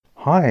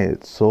Hi,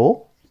 it's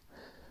Saul.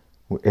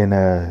 In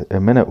a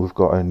minute, we've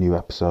got a new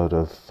episode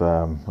of,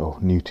 or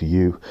new to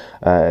you,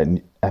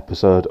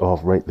 episode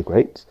of Rate the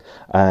Greats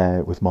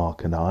with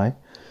Mark and I.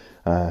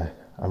 I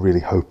really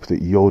hope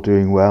that you're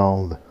doing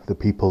well. The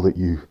people that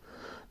you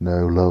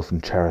know, love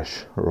and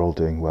cherish are all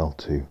doing well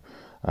too.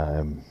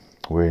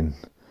 We're in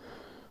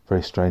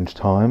very strange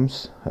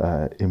times.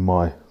 In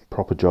my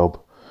proper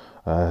job,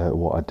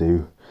 what I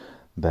do,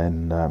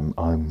 then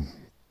I'm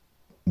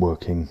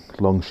working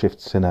long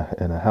shifts in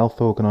a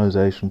health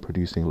organisation,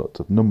 producing lots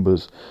of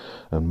numbers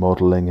and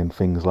modelling and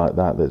things like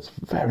that. That's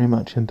very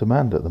much in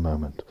demand at the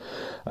moment.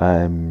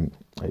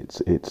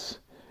 It's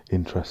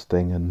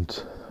interesting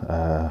and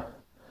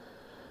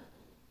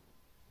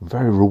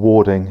very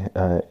rewarding,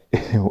 but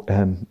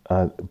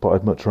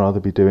I'd much rather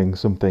be doing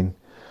something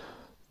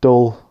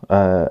dull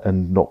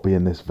and not be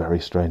in this very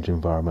strange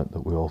environment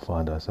that we all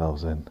find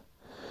ourselves in.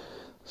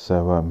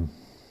 So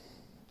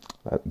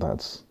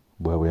that's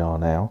where we are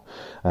now.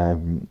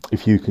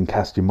 If you can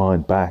cast your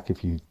mind back,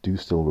 if you do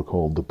still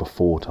recall the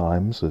before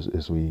times,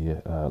 as we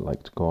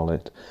like to call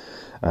it,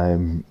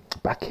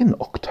 back in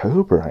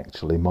October,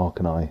 actually, Mark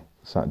and I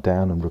sat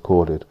down and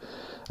recorded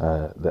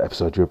the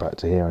episode you're about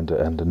to hear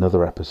and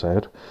another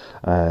episode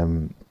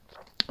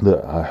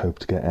that I hope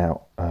to get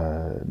out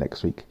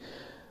next week.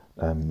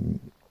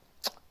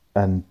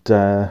 And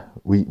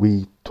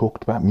we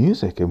talked about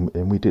music,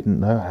 and we didn't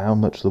know how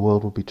much the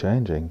world would be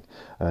changing.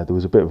 There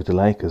was a bit of a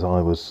delay because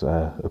I was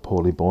a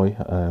poorly boy,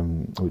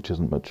 which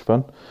isn't much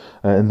fun.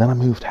 And then I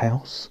moved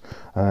house,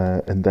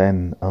 and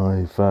then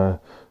I've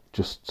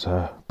just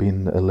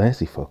been a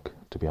lazy fuck,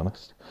 to be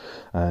honest.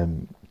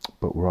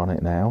 But we're on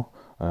it now.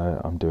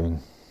 I'm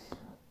doing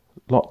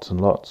lots and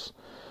lots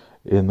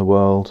in the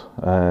world.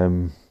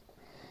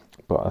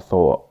 But I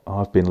thought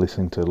I've been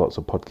listening to lots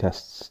of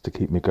podcasts to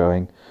keep me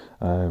going,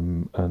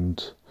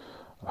 and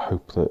I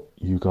hope that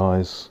you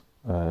guys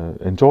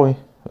enjoy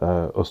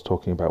us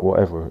talking about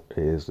whatever it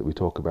is that we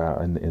talk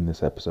about in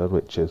this episode,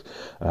 which is,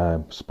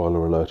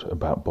 spoiler alert,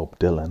 about Bob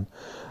Dylan.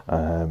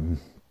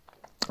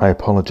 I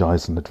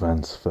apologise in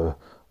advance for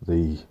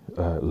the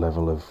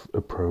level of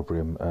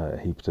opprobrium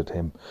heaped at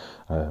him,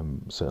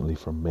 certainly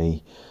from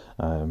me.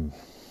 I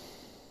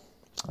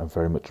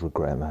very much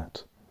regret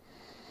that.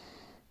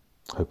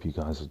 Hope you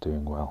guys are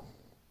doing well.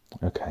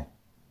 Okay,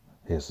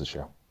 here's the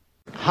show.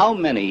 How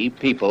many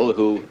people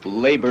who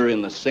labor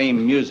in the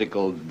same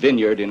musical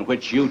vineyard in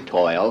which you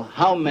toil,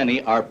 how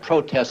many are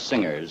protest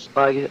singers?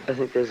 I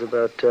think there's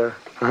about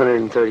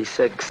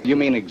 136. You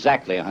mean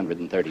exactly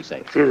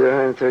 136? It's either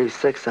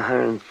 136 or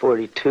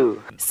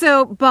 142.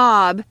 So,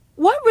 Bob,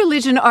 what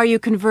religion are you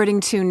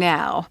converting to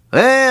now?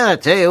 Well, I'll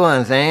tell you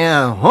one thing.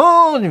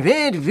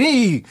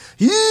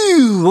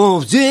 You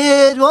won't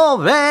sit,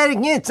 won't bet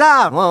against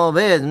out, won't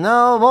bet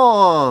no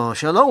more.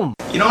 Shalom.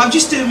 You know, I'm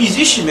just a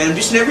musician, man. I'm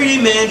just an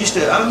everyday man.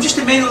 I'm just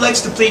a man who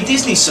likes to play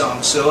Disney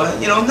songs. So, I'm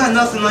not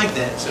nothing like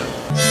that. So.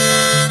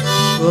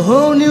 A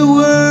whole new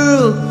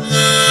world.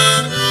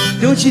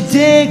 Don't you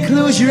dare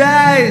close your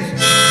eyes.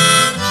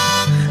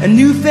 A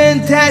new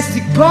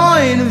fantastic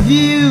point of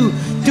view.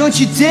 Don't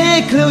you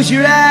dare close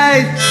your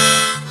eyes.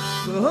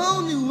 A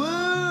whole new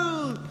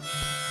world.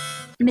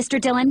 Mr.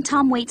 Dylan,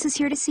 Tom Waits is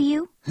here to see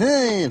you.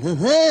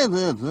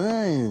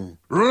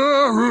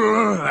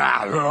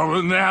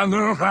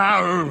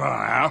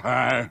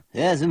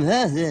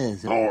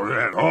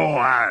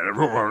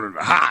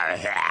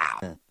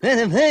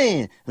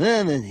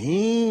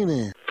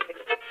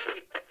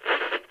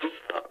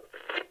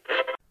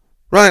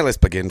 Right, let's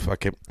begin.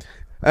 Fuck it.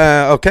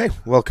 Okay,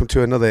 welcome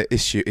to another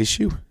issue.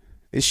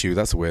 Issue,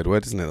 that's a weird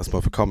word, isn't it? That's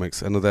more for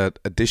comics. Another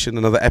edition,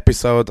 another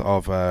episode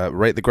of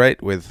Rate the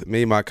Great with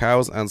me, Mark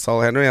Howes, and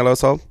Saul Henry. Hello,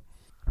 Saul.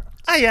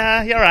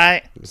 Hiya, you're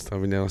right. Just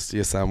having your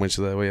sandwich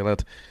there, were you,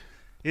 lad?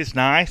 It's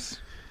nice.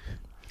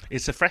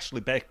 It's a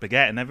freshly baked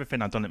baguette and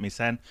everything. I've done it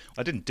myself.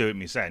 I didn't do it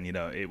myself,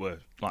 it were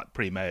like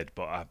pre-made,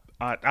 but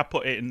I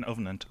put it in the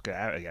oven and took it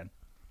out again.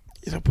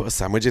 You don't put a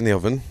sandwich in the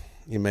oven,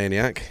 you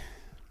maniac.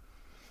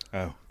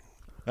 Oh,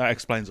 that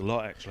explains a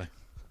lot, actually.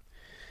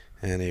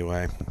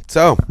 Anyway,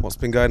 so what's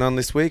been going on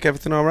this week?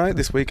 Everything all right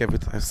this week?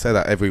 I say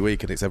that every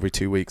week, and it's every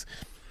 2 weeks.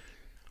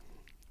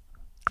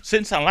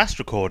 Since our last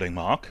recording,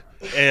 Mark,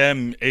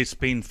 it's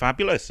been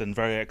fabulous and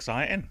very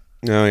exciting.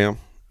 Oh yeah,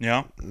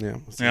 yeah.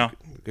 Got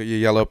your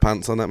yellow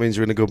pants on. That means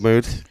you're in a good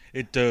mood.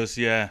 It does,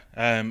 yeah.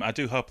 I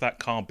do hope that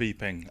car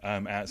beeping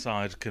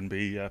outside can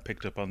be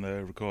picked up on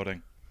the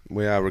recording.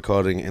 We are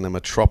recording in a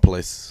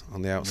metropolis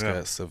on the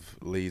outskirts of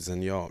Leeds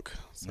and York.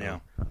 So.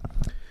 Yeah.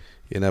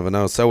 You never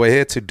know. So we're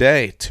here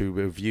today to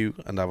review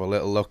and have a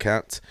little look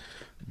at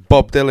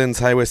Bob Dylan's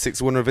Highway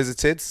 61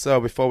 Revisited. So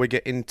before we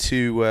get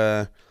into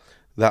that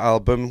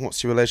album,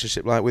 what's your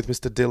relationship like with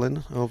Mr.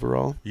 Dylan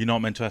overall? You're not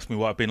meant to ask me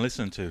what I've been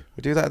listening to.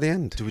 We do that at the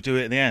end. Do we do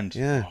it at the end?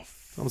 Yeah.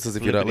 Almost as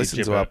if you don't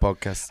listen to our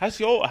podcast.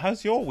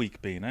 How's your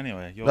week been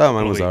anyway?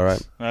 Mine was all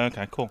right.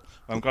 Okay, cool.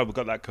 I'm glad we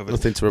got that covered.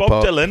 Nothing to report.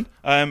 Bob Dylan,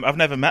 I've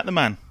never met the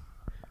man.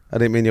 I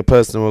didn't mean your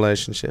personal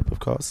relationship, of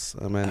course.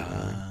 I meant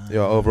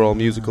your overall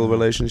musical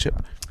relationship.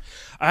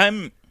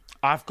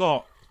 I've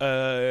got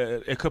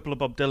a couple of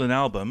Bob Dylan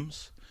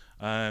albums.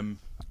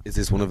 Is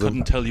this one of them? I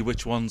couldn't tell you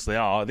which ones they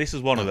are. This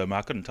is one of them.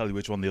 I couldn't tell you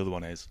which one the other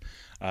one is.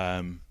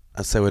 I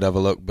say we'd have a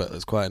look, but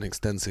there's quite an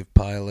extensive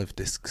pile of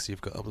discs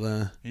you've got up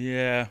there.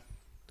 Yeah.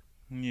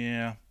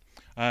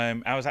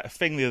 I was at a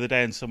thing the other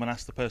day, and someone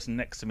asked the person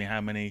next to me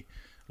how many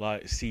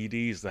like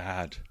CDs they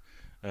had,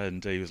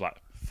 and he was like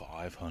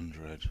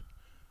 500,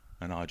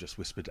 and I just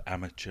whispered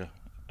amateur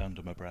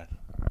under my breath.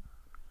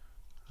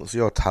 What's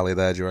your tally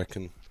there, do you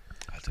reckon?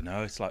 I don't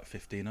know. It's like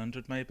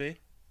 1,500 maybe.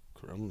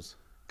 Crumbs.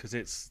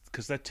 Because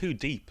they're too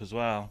deep as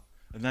well.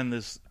 And then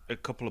there's a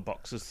couple of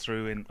boxes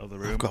through in other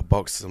rooms. I've got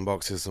boxes and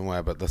boxes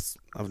somewhere, but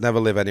I've never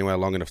lived anywhere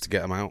long enough to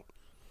get them out.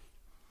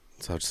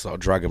 So I just sort of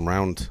drag them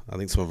round. I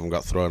think some of them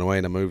got thrown away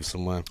in a move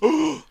somewhere.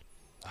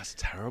 That's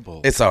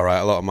terrible. It's all right.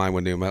 A lot of mine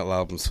were new metal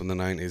albums from the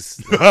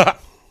 90s.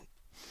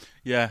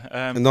 Yeah.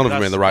 And none of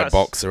them are in the right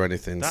box or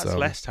anything. That's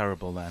less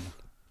terrible then.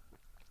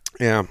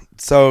 Yeah.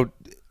 So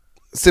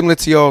similar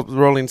to your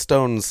Rolling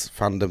Stones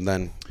fandom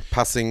then,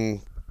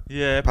 passing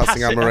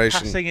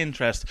admiration, passing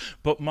interest.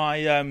 But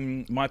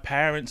my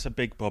parents are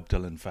big Bob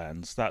Dylan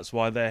fans. That's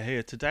why they're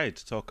here today,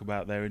 to talk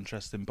about their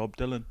interest in Bob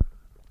Dylan.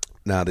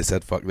 Nah, they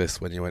said fuck this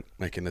when you went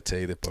making the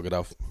tea. They buggered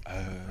off.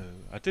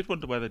 I did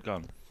wonder where they'd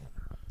gone.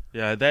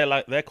 Yeah,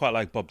 they're quite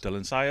like Bob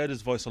Dylan. So I heard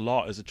his voice a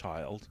lot as a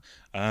child.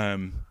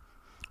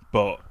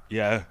 But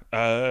yeah,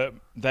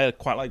 they're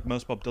quite like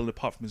most Bob Dylan,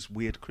 apart from his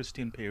weird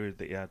Christian period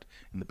that he had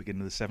in the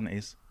beginning of the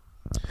 70s.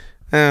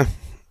 I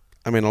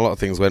mean, a lot of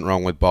things went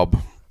wrong with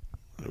Bob,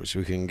 which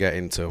we can get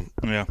into.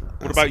 Yeah.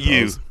 What about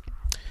you?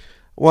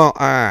 Well,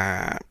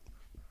 I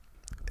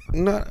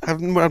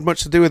haven't had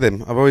much to do with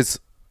him. I've always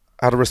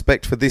had a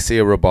respect for this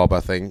era Bob,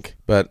 I think.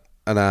 I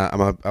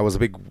was a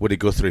big Woody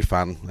Guthrie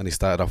fan, and he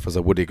started off as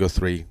a Woody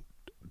Guthrie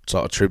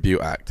sort of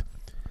tribute act.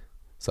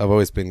 So I've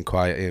always been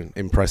quite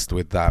impressed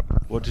with that.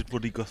 What did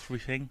Woody Guthrie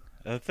sing?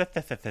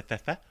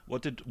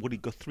 What did Woody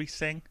Guthrie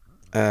sing?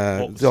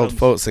 The old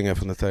folk singer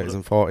from the 30s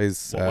and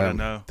 40s. What would I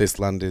know? This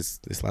land is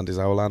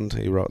our land.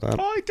 He wrote that.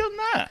 Oh, he done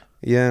that.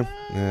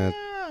 Yeah,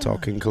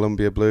 talking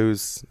Columbia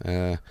blues.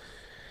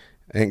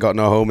 Ain't got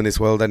no home in this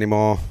world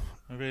anymore.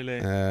 Really?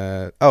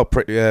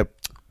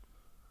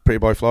 Pretty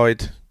Boy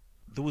Floyd.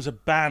 There was a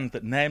band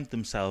that named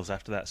themselves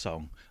after that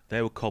song.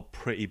 They were called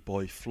Pretty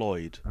Boy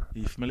Floyd. Are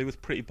you familiar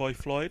with Pretty Boy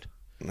Floyd?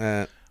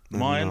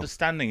 My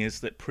understanding is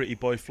that Pretty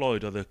Boy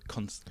Floyd are the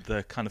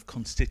kind of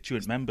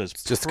constituent members.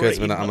 It just occurs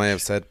to me that I may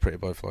have said Pretty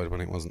Boy Floyd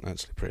when it wasn't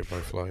actually Pretty Boy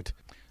Floyd.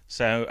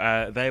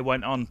 So they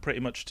went on pretty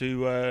much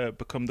to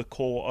become the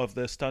core of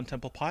the Stone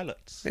Temple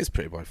Pilots. It's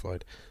Pretty Boy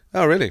Floyd.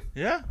 Oh, really?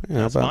 Yeah,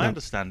 that's my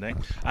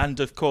understanding. And,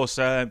 of course,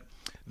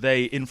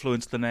 they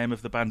influenced the name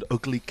of the band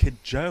Ugly Kid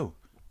Joe,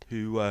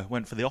 who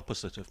went for the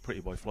opposite of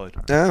Pretty Boy Floyd.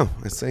 Oh,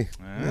 I see.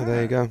 Yeah,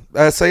 there you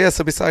go.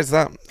 So besides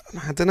that,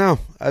 I don't know.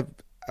 I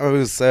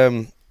was...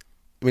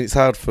 I mean, it's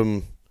hard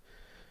from,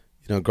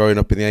 growing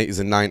up in the 80s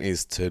and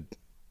 90s to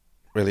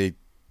really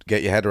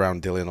get your head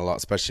around Dylan a lot,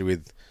 especially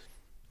with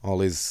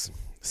all his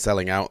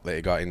selling out that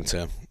he got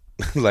into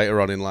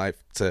later on in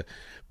life, to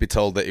be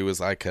told that he was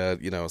like a,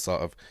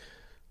 sort of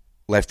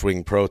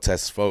left-wing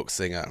protest folk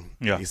singer.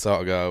 Yeah. You sort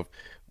of go,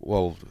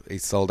 well,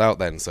 he's sold out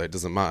then, so it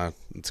doesn't matter.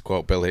 And to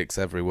quote Bill Hicks,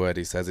 every word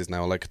he says is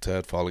now like a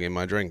turd falling in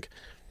my drink.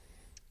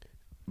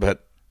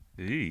 But...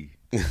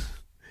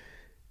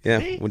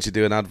 Yeah, once you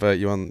do an advert,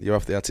 you're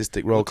off the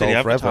artistic roll call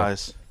forever.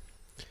 Advertise?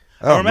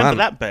 Oh, I remember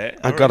that bit.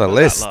 I've got a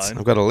list.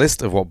 I've got a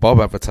list of what Bob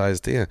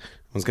advertised here.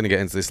 I was going to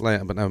get into this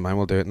later, but never mind.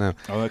 We'll do it now.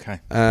 Oh,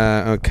 okay.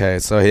 Okay,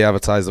 so he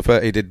advertised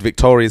he did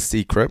Victoria's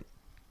Secret.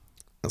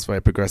 That's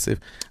very progressive.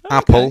 Okay.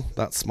 Apple,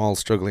 that small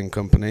struggling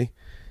company.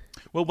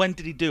 Well, when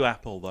did he do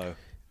Apple though?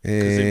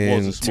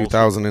 In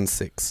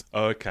 2006.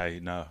 Oh, okay,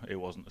 no, it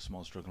wasn't a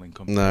small struggling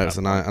company. No, it's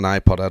an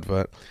iPod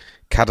advert.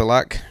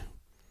 Cadillac.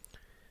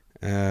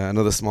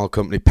 Another small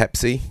company,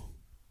 Pepsi.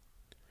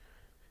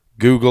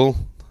 Google.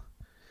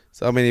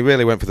 So, I mean, he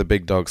really went for the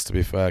big dogs, to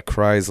be fair.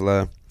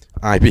 Chrysler,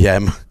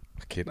 IBM.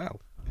 Fucking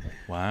hell.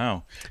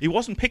 Wow. He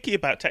wasn't picky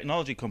about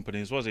technology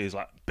companies, was he? He's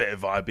like, bit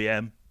of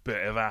IBM,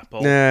 bit of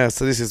Apple. Yeah,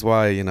 so this is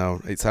why,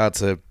 it's hard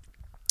to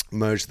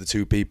merge the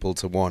two people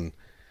to one.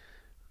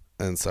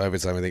 And so every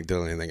time I think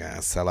Dylan, you think,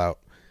 sell out.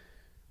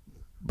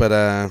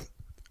 But,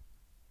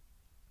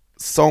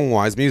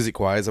 song-wise,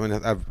 music-wise, I mean,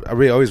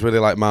 I always really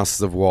liked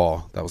Masters of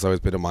War. That was always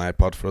been on my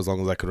iPod for as long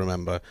as I could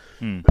remember.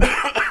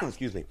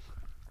 Excuse me.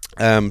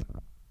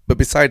 But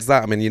besides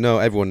that, I mean,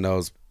 everyone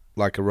knows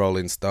like a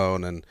Rolling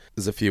Stone, and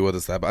there's a few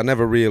others there. But I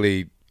never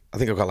really... I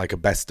think I've got like a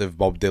best of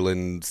Bob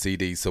Dylan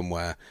CD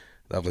somewhere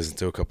that I've listened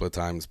to a couple of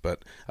times,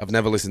 but I've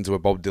never listened to a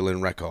Bob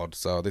Dylan record.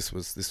 So this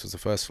was the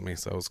first for me.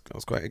 So I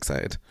was quite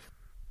excited.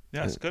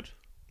 Yeah, that's good.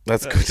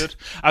 That's good.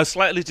 I was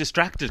slightly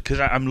distracted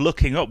because I'm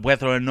looking up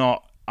whether or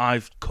not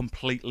I've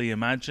completely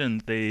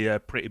imagined the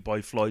Pretty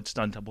Boy Floyd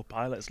Stone Temple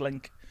Pilots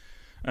link,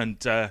 and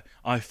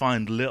I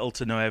find little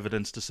to no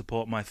evidence to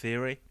support my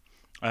theory.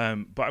 But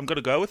I'm going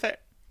to go with it.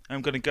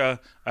 I'm going to go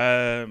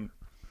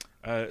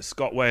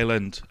Scott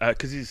Weiland,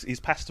 because he's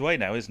passed away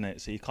now, isn't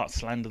it? So you can't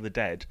slander the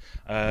dead.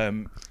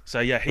 So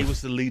yeah, he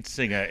was the lead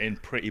singer in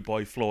Pretty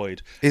Boy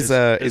Floyd. His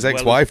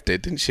ex-wife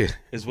did, didn't she?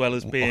 As well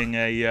as being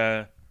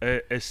a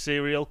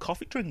serial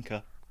coffee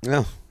drinker.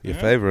 Yeah, your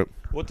favourite.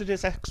 What did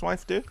his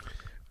ex-wife do?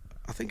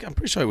 I'm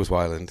pretty sure it was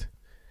Weiland.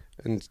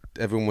 And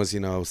everyone was,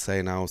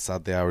 saying how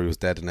sad they are he was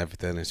dead and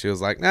everything. And she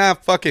was like, nah,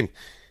 fuck him.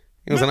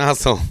 He was an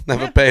asshole.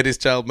 Never paid his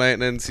child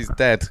maintenance. He's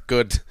dead.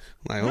 Good.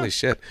 Like, holy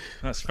shit.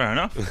 That's fair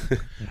enough.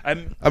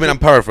 I'm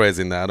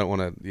paraphrasing there. I don't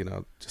want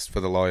to, just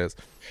for the lawyers.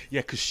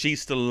 Yeah, because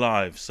she's still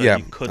alive, so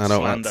you could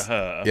slander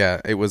her.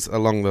 Yeah, it was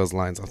along those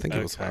lines. I think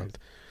it was Weiland.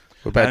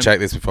 We better check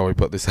this before we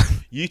put this out.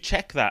 You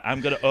check that. I'm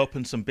going to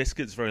open some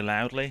biscuits very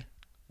loudly,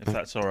 if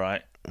that's all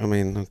right.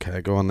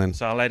 Okay, go on then.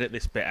 So I'll edit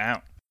this bit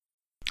out.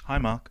 Hi,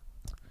 Mark.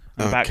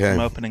 I'm back from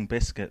opening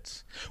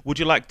biscuits. Would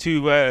you like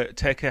to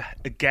take a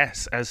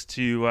guess as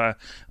to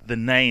the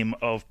name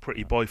of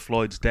Pretty Boy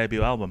Floyd's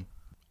debut album?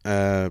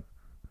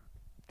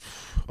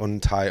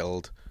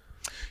 Untitled.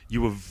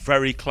 You were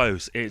very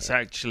close. It's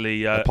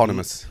actually...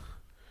 eponymous.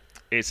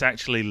 It's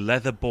actually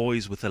Leather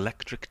Boys with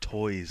Electric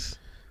Toys.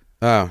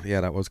 Oh,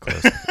 yeah, that was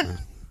close.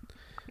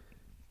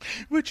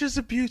 Which is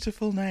a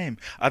beautiful name.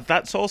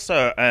 That's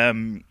also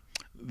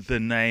the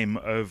name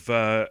of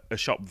a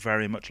shop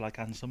very much like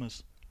Ann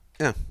Summers.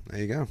 Yeah, there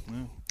you go.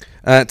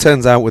 Yeah. It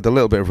turns out with a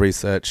little bit of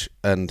research,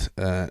 and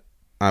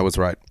I was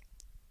right.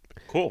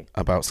 Cool.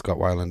 About Scott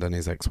Weiland and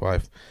his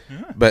ex-wife.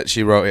 Yeah. But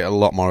she wrote it a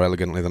lot more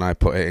elegantly than I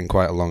put it in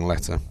quite a long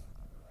letter.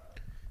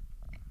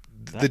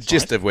 The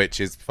gist of which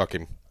is fuck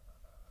him.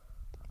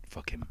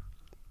 Fuck him.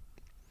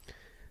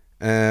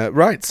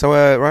 Right, so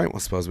I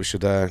suppose we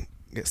should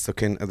get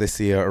stuck into this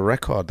year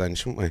record then,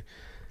 shouldn't we?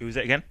 Who is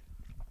it again?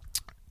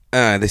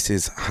 This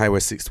is Highway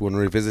 61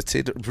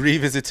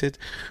 revisited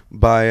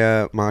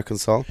by Mark and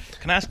Sol.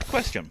 Can I ask a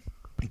question?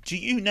 Do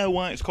you know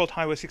why it's called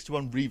Highway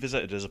 61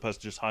 Revisited as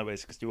opposed to just Highway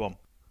 61?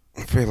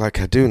 I feel like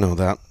I do know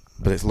that,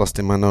 but it's lost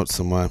in my notes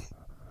somewhere.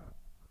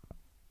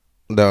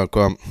 No,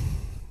 go on.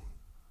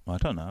 Well, I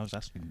don't know. I was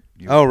asking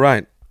you. Oh,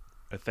 right.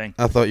 A thing.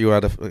 I thought you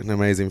had an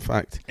amazing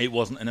fact. It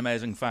wasn't an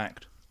amazing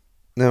fact.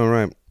 No,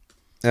 right.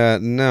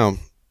 No,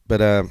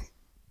 but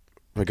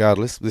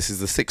regardless, this is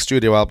the 6th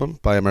studio album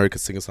by American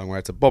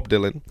singer-songwriter Bob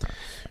Dylan,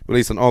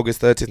 released on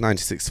August 30th,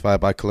 1965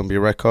 by Columbia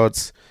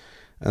Records,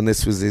 and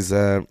this was his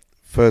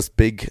first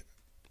big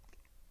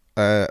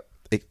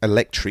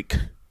electric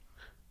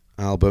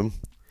album.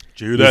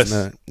 Judas.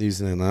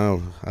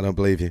 No, I don't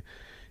believe you.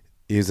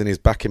 Using his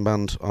backing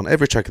band on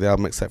every track of the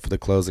album except for the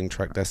closing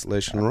track,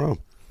 Desolation Row.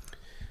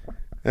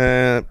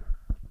 Yeah,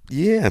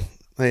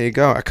 there you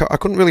go. I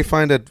couldn't really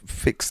find a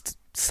fixed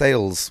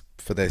sales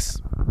for this.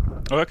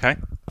 Oh, okay.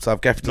 So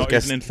I've guessed. Not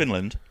even in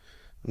Finland?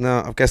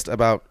 No, I've guessed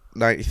about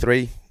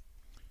 93.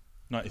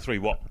 93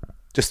 what?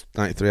 Just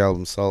 93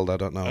 albums sold. I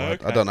don't know.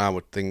 Okay. I don't know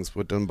how things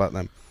were done back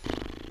then.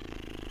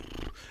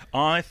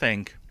 I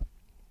think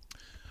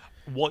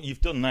what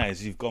you've done there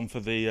is you've gone for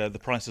the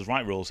Price is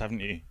Right rules, haven't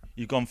you?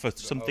 You've gone for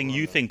something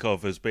you think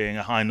of as being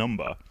a high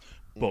number,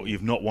 but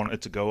you've not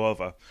wanted to go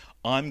over.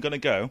 I'm going to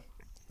go,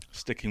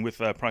 sticking with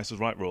Price is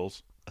Right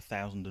rules,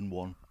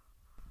 1,001.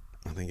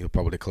 I think you're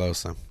probably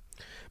closer.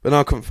 But no,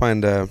 I couldn't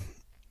find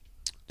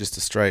just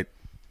a straight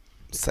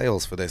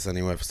sales for this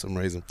anyway for some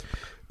reason.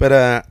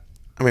 But,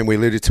 we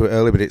alluded to it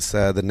earlier, but it's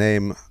the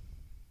name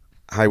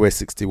Highway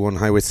 61.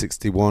 Highway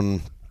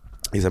 61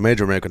 is a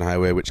major American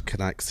highway which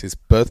connects his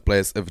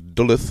birthplace of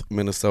Duluth,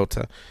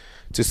 Minnesota,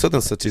 to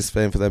southern cities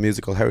famed for their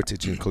musical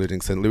heritage,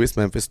 including St. Louis,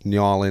 Memphis, New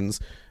Orleans,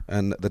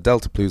 and the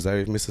Delta Blues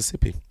area of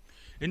Mississippi.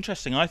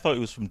 Interesting. I thought it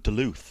was from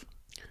Duluth.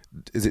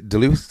 Is it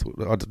Duluth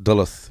or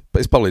Duluth? But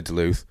it's probably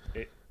Duluth.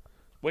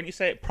 When you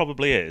say it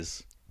probably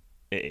is,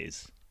 it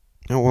is.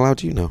 Oh, well, how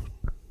do you know?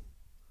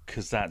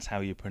 Because that's how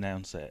you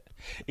pronounce it.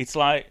 It's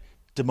like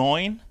Des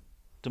Moines.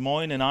 Des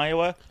Moines in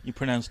Iowa, you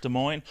pronounce Des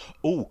Moines.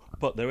 Oh,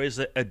 but there is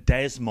a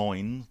Des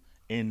Moines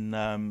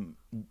in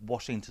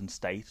Washington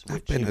State,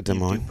 which you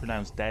do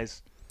pronounce Des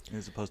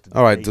as opposed to.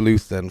 All right,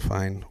 Duluth then,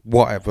 fine.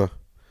 Whatever,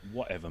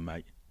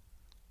 mate.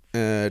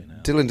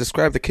 Dylan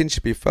described the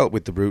kinship he felt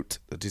with the route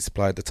that he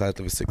supplied the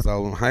title of his 6th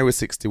album. Highway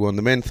 61,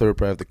 the main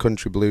thoroughfare of the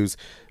country blues,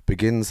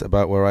 begins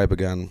about where I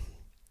began.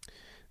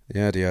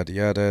 Yada, yada,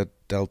 yada,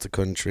 Delta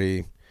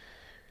country.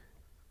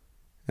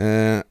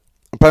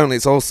 Apparently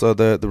it's also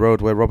the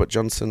road where Robert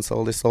Johnson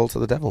sold his soul to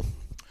the devil.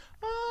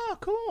 Ah,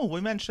 cool.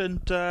 We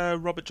mentioned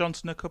Robert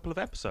Johnson a couple of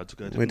episodes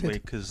ago, didn't we?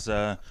 Because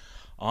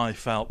I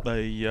felt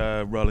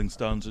the Rolling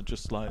Stones had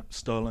just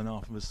stolen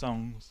half of his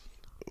songs.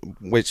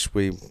 Which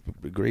we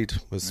agreed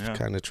was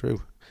kind of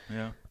true.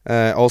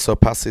 Yeah. Also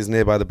passes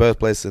nearby the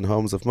birthplaces and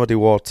homes of Muddy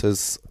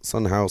Waters,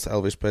 Son House,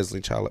 Elvis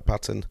Presley, Charlotte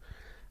Patton,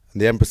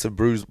 and the Empress of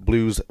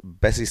Blues,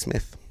 Bessie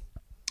Smith.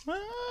 Ah.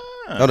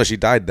 Oh no, she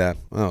died there.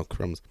 Oh,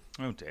 crumbs.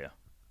 Oh dear.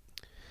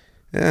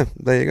 Yeah,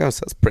 there you go.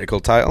 So that's a pretty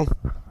cool title.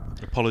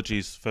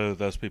 Apologies for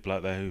those people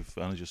out there who've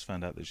only just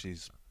found out that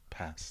she's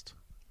passed.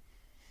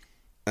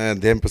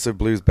 And the Empress of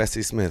Blues,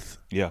 Bessie Smith.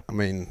 Yeah.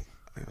 I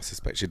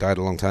suspect she died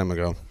a long time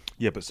ago.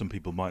 Yeah, but some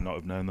people might not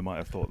have known. They might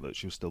have thought that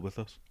she was still with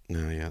us.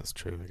 No, yeah, that's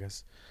true, I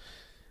guess.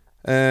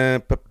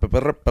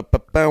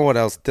 What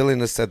else?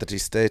 Dylan has said that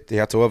he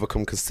had to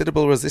overcome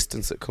considerable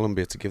resistance at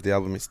Columbia to give the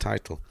album its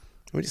title.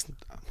 It's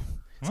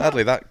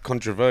hardly that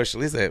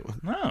controversial, is it?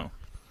 No.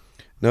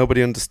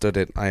 Nobody understood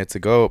it. I had to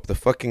go up the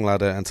fucking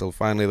ladder until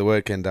finally the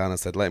word came down and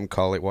said, let him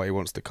call it what he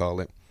wants to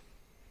call it.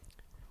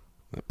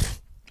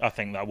 I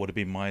think that would have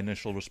been my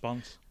initial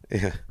response.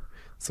 Yeah.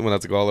 Someone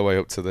had to go all the way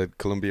up to the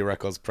Columbia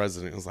Records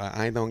president. It was like,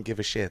 I don't give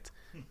a shit.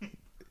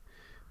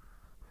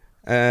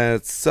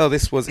 So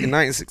this was in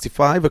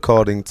 1965,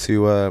 according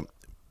to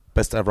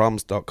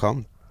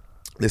bestofalbums.com.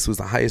 This was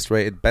the highest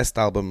rated best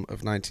album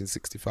of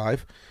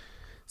 1965.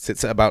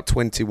 Sits at about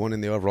 21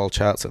 in the overall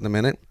charts at the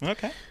minute.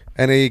 Okay.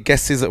 Any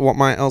guesses at what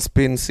might else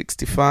be in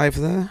 65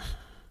 there?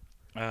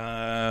 3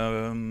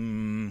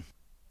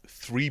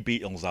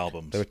 Beatles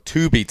albums. There were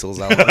 2 Beatles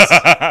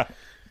albums.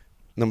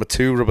 Number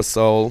 2, Rubber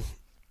Soul.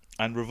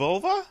 And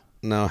Revolver?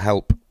 No,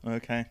 Help.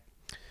 Okay.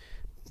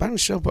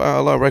 Bands sure put out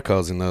a lot of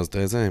records in those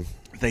days, eh?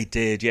 They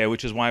did, yeah,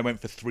 which is why I went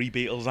for 3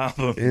 Beatles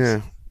albums. Yeah.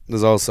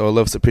 There's also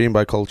Love Supreme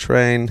by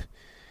Coltrane.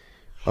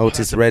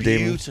 Otis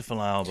Redding. Beautiful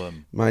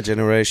album. My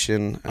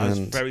Generation. I was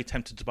very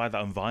tempted to buy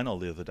that on vinyl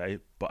the other day,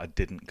 but I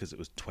didn't because it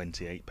was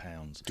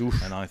 £28.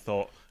 Oof. And I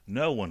thought,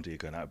 no wonder you're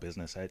going out of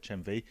business,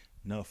 HMV.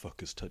 No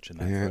fuckers touching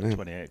that for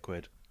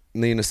 £28.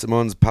 Nina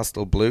Simone's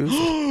Pastel Blues.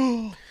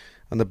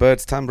 And the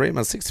Byrds' Tambourine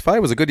Man.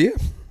 65 was a good year.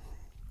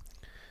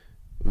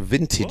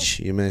 Vintage,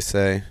 you may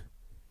say.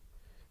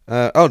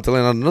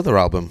 Dylan had another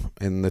album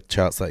in the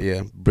charts that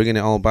year, Bringing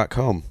It All Back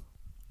Home.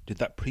 Did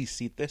that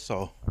precede this,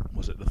 or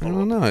was it the I follow-up?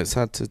 don't know. It's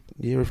hard to.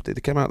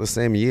 They came out the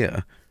same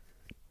year.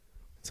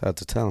 It's hard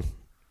to tell.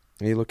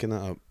 Are you looking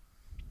that up?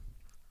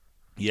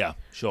 Yeah,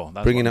 sure.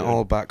 That's Bringing It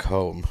All Back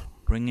Home.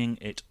 Bringing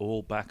It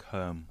All Back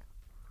Home.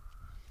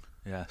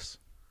 Yes.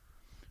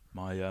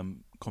 My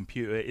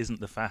computer isn't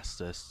the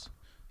fastest,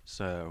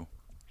 so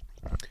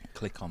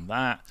click on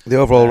that. The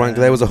overall rank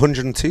there was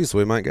 102, so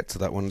we might get to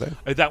that one day.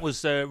 That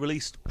was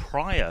released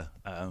prior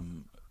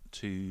to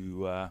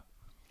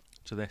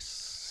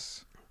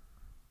this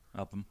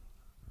album.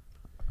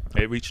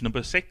 It reached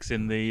number 6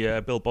 in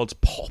the Billboard's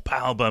pop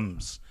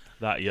albums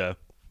that year.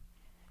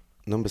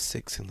 Number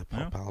 6 in the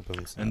pop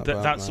albums. And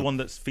that's the one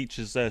that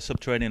features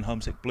Subterranean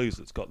Homesick Blues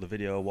that's got the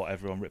video of what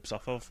everyone rips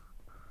off of.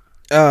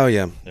 Oh,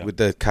 yeah. With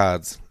the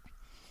cards.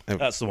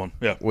 That's the one,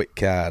 yeah. With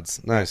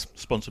cards. Nice.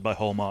 Sponsored by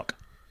Hallmark.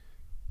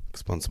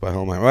 Sponsored by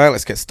Hallmark. Right,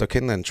 let's get stuck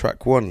in then.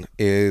 Track 1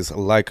 is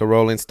Like a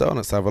Rolling Stone.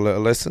 Let's have a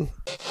little listen.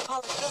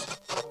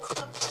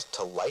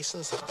 To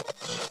license it.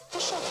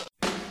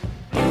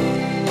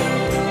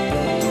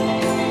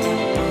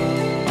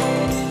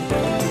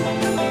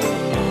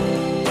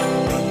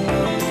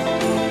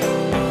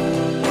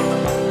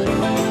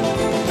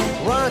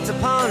 Once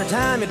upon a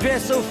time you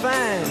dressed so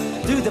fine,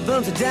 threw the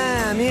bumps of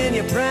dime in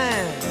your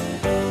prime.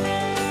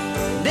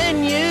 Then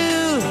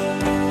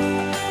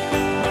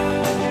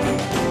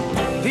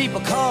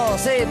people call,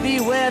 say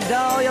beware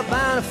doll, you're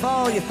bound to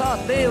fall, you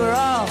thought they were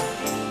all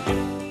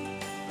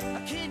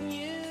kidding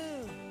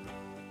you.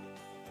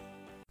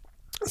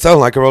 So,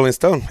 Like a Rolling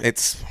Stone,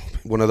 it's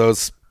one of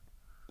those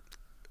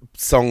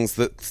songs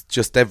that's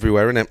just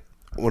everywhere, isn't it?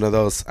 One of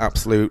those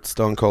absolute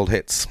stone cold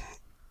hits.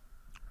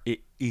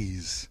 It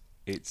is.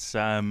 It's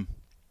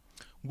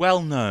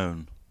well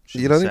known.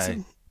 You don't think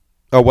so?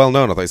 Oh, well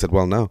known. I thought you said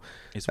well known.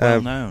 It's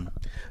well known.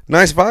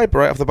 Nice vibe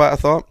right off the bat, I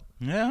thought.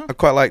 Yeah. I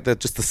quite like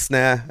just the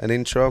snare and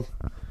intro.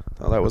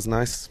 Thought that was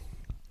nice.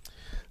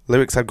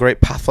 Lyrics had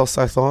great pathos,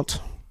 I thought.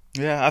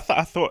 Yeah,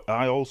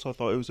 I also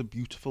thought it was a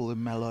beautiful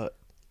and mellow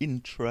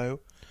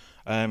intro.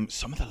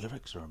 Some of the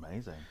lyrics are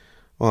amazing.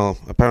 Well,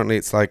 apparently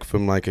it's like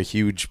from like a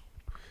huge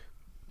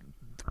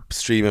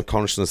stream of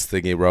consciousness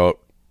thing he wrote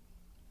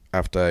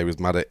after he was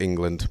mad at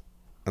England,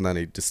 and then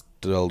he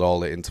distilled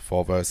all it into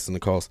 4 verses, and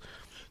of course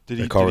did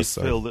he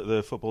feel that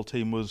the football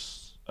team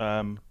was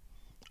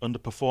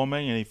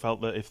underperforming, and he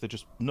felt that if they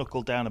just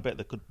knuckled down a bit,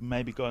 they could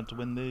maybe go on to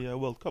win the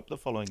World Cup the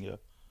following year?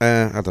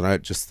 I don't know.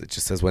 It just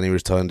says when he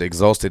returned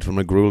exhausted from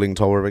a grueling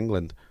tour of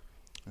England.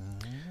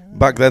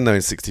 Back then, though,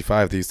 in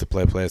 '65, they used to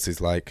play places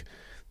like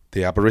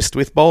the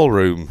Aberystwyth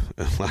Ballroom,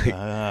 like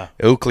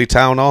Oakley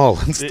Town Hall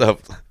and stuff.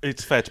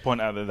 It's fair to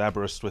point out that the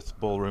Aberystwyth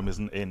Ballroom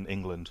isn't in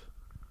England.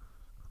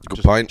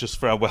 Good point. Just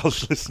for our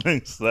Welsh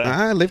listeners there.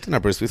 I lived in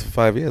Aberystwyth for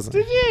 5 years.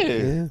 Did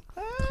you?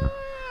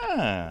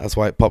 Yeah. That's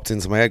why it popped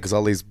into my head, because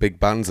all these big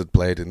bands had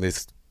played in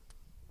this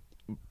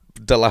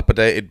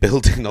dilapidated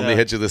building on the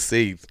edge of the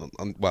sea.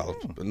 Well,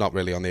 not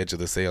really on the edge of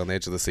the sea, on the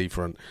edge of the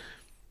seafront.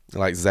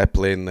 Like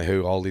Zeppelin, The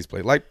Who, all these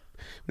played. Like,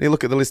 when you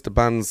look at the list of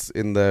bands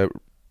in the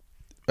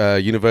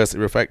University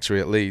Refectory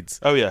at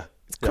Leeds. Oh, yeah.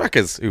 It's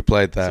Crackers who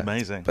played there. It's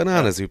amazing.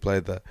 Bananas who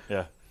played there.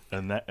 Yeah.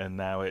 And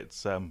now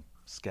it's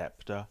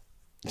Skepta.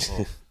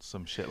 Or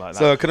some shit like that.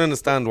 So I can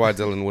understand why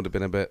Dylan would have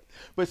been a bit.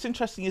 But it's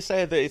interesting you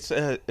say that it's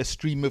a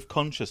stream of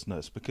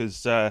consciousness,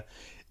 because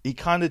he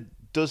kind of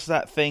does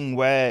that thing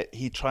where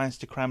he tries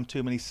to cram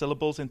too many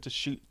syllables into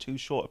too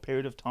short a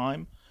period of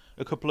time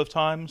a couple of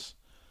times.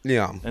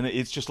 Yeah. And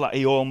it's just like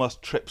he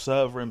almost trips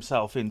over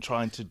himself in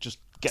trying to just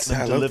get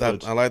them I delivered. love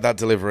that. I like that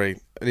delivery.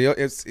 And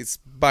it's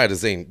by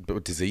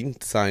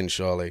design,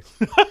 surely.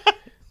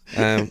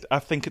 I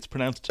think it's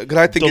pronounced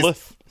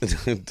Duluth.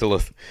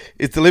 Duluth.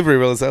 Its delivery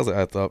really sells it,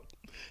 I thought.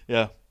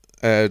 Yeah.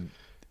 But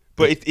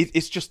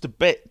it's just a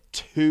bit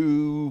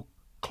too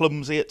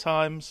clumsy at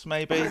times,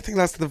 maybe. I think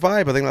that's the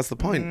vibe. I think that's the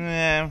point.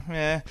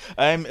 Yeah.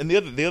 And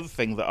the other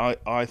thing that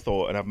I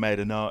thought, and I've made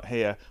a note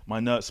here, my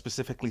note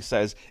specifically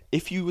says,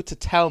 if you were to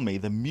tell me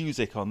the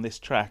music on this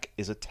track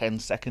is a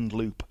 10-second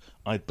loop,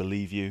 I'd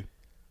believe you.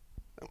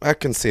 I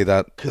can see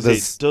that. Because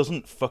it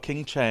doesn't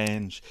fucking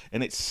change.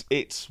 And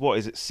it's what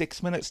is it,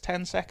 6 minutes,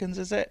 10 seconds,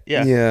 is it?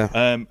 Yeah.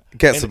 Yeah.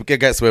 It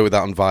gets away with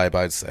that on vibe,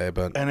 I'd say.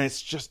 But and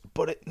it's just,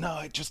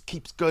 it just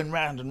keeps going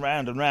round and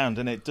round and round,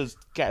 and it does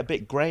get a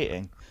bit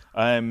grating.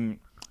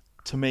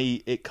 To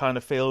me, it kind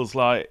of feels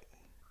like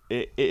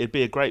it'd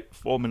be a great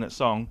 4-minute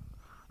song.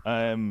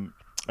 And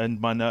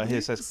my note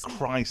here says,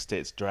 Christ,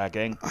 it's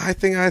dragging. I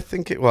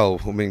think it, well,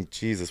 I mean,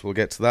 Jesus, we'll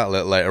get to that a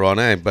little later on,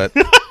 eh? But,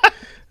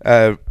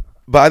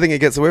 but I think it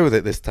gets away with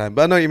it this time.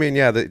 But I know what you mean,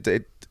 yeah,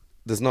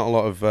 there's not a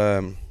lot of,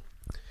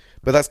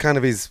 but that's kind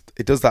of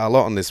it does that a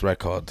lot on this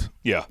record.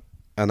 Yeah.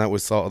 And that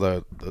was sort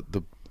of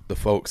the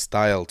folk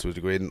style to a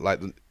degree, like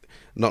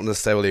not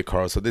necessarily a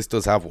chorus. So this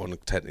does have one,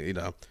 technically,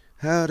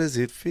 how does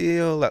it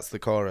feel? That's the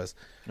chorus.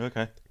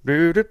 Okay.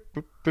 Boo, doo,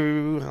 boo,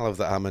 boo. I love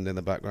that Hammond in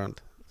the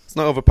background. It's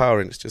not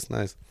overpowering. It's just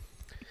nice.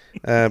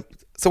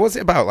 So what's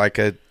it about? Like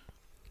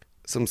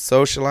some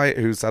socialite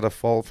who's had a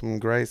fall from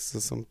grace or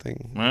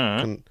something?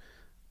 And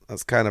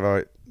that's kind of how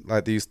it,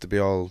 like they used to be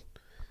all,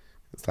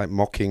 it's like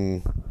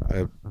mocking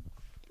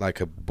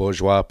like a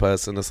bourgeois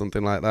person or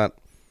something like that.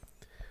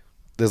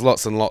 There's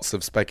lots and lots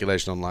of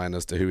speculation online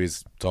as to who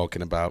he's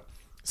talking about.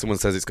 Someone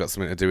says it's got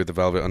something to do with the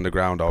Velvet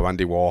Underground or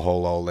Andy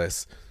Warhol, all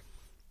this.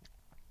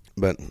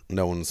 But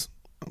no one's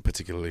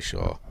particularly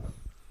sure.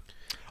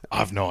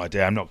 I've no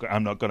idea. I'm not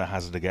going to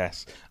hazard a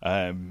guess.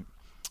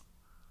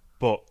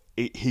 But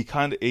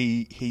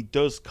he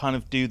does kind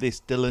of do this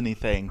Dylan-y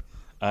thing.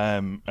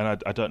 And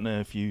I don't know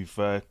if you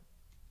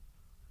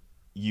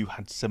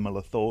had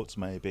similar thoughts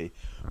maybe.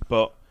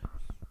 But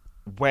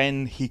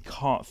when he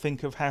can't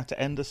think of how to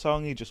end a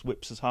song, he just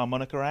whips his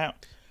harmonica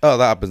out. Oh,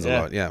 that happens a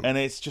lot, yeah. And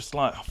it's just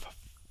like...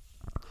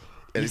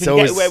 It's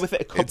always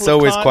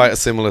quite a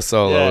similar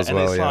solo as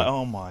well. It's like,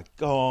 oh my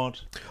god.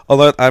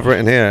 Although I've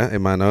written here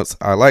in my notes,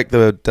 I like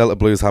the Delta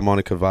Blues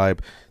harmonica vibe.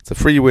 It's a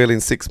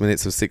freewheeling 6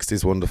 minutes of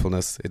 60s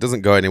wonderfulness. It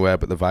doesn't go anywhere,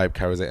 but the vibe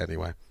carries it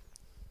anyway.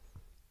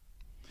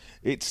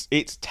 It's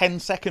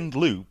 10-second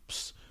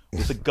loops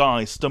with a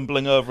guy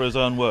stumbling over his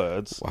own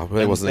words. Well, I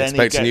really wasn't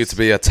expecting you to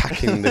be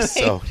attacking this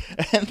song.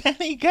 And then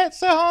he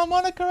gets the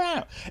harmonica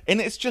out, and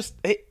it's just,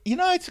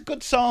 it's a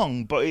good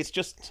song, but it's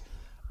just.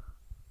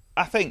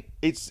 I think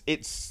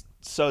it's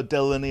so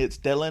Dylan-y, it's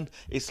Dylan.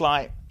 It's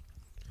like...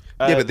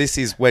 yeah, but this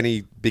is when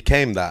he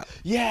became that.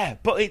 Yeah,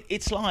 but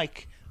it's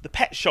like the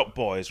Pet Shop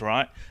Boys,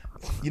 right?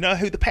 You know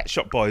who the Pet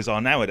Shop Boys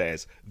are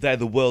nowadays? They're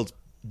the world's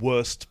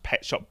worst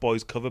Pet Shop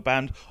Boys cover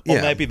band.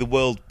 Or maybe the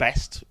world's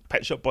best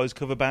Pet Shop Boys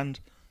cover band.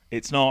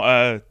 It's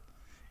not,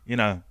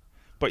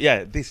 But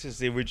yeah, this is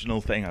the original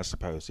thing, I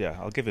suppose. Yeah,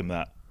 I'll give him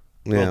that.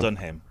 Well done,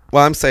 him.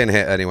 Well, I'm saying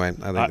hit anyway.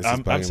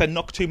 I'm saying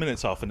knock 2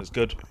 minutes off and it's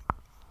good.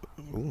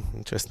 Ooh,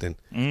 interesting.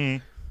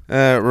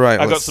 Right,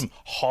 I got some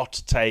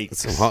hot takes.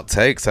 Some hot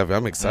takes, have you?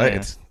 I'm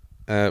excited.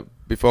 Yeah.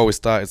 Before we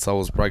started, Saul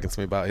was bragging to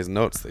me about his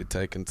notes that he'd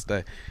taken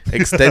today.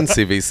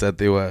 Extensive, he said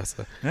they were.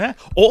 So. Yeah.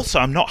 Also,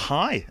 I'm not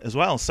high as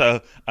well,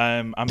 so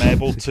I'm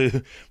able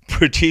to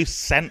produce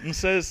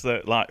sentences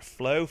that like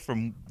flow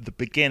from the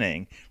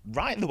beginning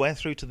right the way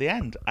through to the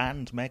end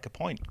and make a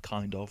point,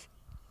 kind of.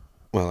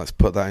 Well, let's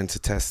put that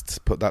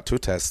to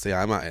test.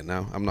 Yeah, I'm at it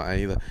now. I'm not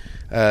either.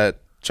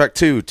 Track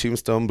 2,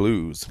 Tombstone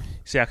Blues.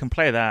 See, I can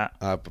play that.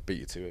 I'll beat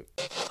you to it.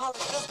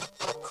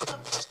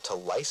 To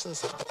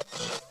license it.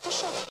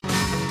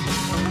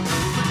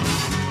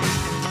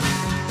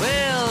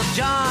 Well,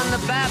 John the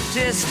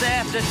Baptist,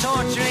 after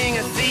torturing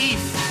a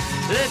thief,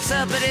 looks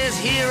up at his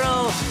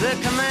hero, the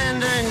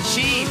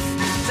commander-in-chief,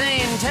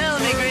 saying, "Tell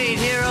me, great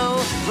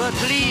hero, but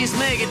please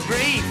make it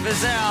brief.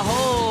 Is there a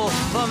hole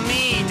for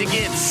me to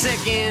get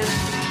sick in?"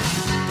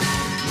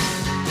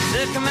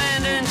 The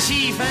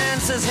commander-in-chief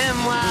answers him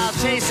while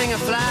chasing a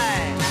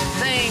fly,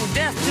 saying,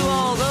 "Death to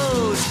all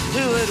those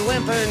who would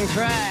whimper and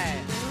cry."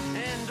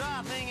 And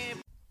dropping a...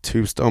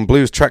 Tombstone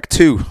Blues, track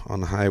 2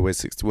 on Highway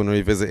 61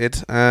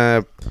 Revisited.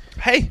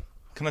 Hey,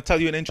 can I tell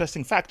you an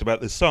interesting fact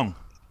about this song?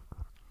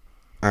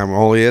 I'm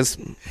all ears.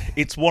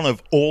 It's one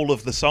of all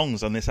of the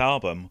songs on this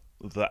album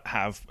that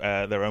have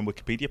their own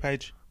Wikipedia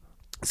page.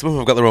 Some of them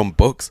have got their own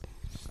books.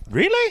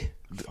 Really?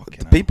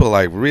 People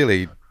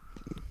really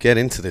get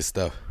into this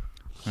stuff.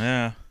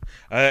 Yeah.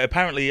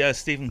 Apparently,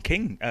 Stephen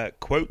King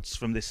quotes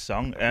from this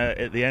song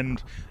at the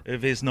end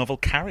of his novel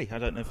Carrie. I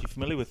don't know if you're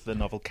familiar with the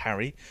novel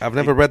Carrie. I've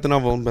never read the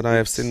novel, but I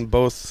have seen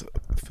both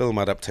film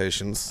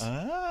adaptations.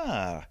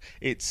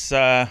 It's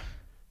about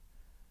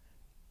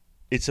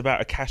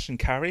a cash and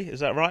carry. Is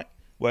that right?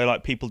 Where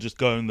like people just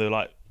go and they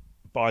like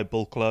buy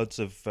bulk loads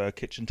of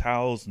kitchen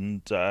towels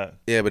and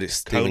Yeah, but it's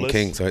Stephen colas.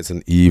 King, so it's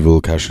an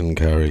evil cash and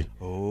carry.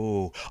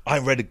 Oh, I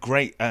read a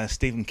great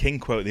Stephen King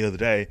quote the other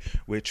day,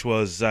 which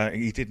was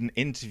he did an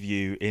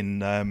interview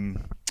in.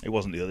 It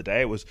wasn't the other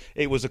day.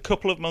 It was a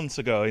couple of months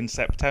ago in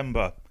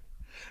September.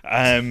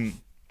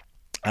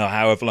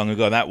 However long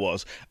ago that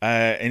was,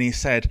 and he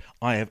said,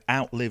 "I have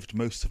outlived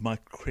most of my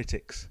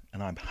critics,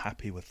 and I'm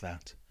happy with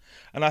that."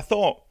 And I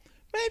thought,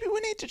 maybe we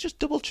need to just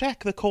double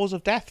check the cause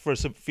of death for a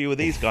few of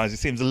these guys. It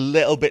seems a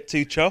little bit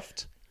too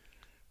chuffed,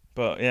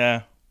 but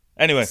yeah.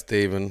 Anyway,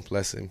 Stephen,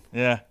 bless him.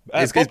 Yeah,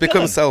 He's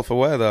become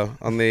self-aware though.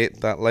 On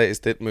that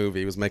latest It movie,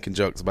 he was making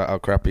jokes about how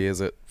crap he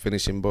is at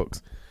finishing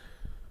books.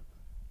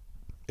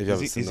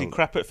 Is he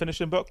crap at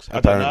finishing books? I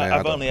Apparently, don't know. I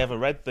I've don't only ever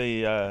read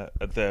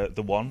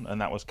the one,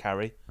 and that was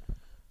Carrie.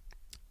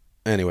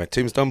 Anyway,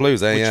 Tombstone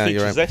Blues, Which yeah,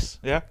 features you're right. this,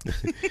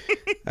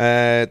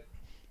 yeah.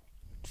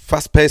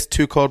 Fast-paced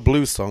two-chord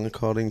blues song,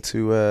 according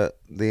to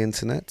the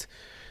internet.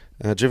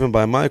 Driven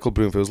by Michael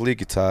Broomfield's lead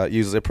guitar,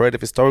 uses a parade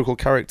of historical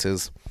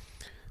characters.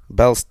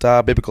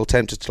 Belstar, Biblical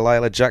Temptress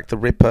Delilah, Jack the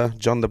Ripper,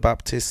 John the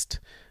Baptist,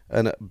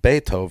 and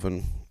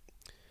Beethoven.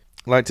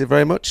 Liked it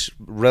very much.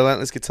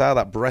 Relentless guitar,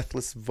 that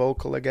breathless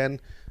vocal again.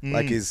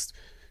 Like he's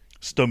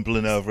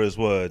stumbling over his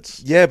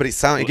words. Yeah, but it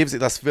gives it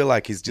that feel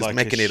like he's just like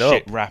making a it up.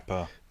 shit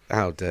rapper.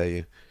 How dare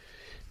you?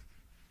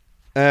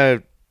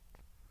 I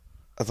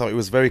thought it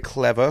was very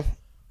clever.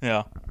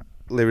 Yeah.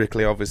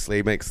 Lyrically, obviously,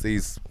 he makes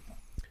these.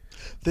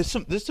 There's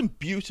some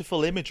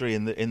beautiful imagery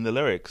in the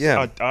lyrics.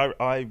 Yeah.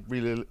 I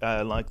really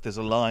like. There's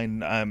a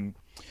line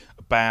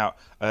about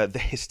the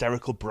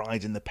hysterical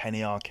bride in the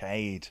penny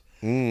arcade,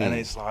 and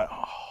it's like,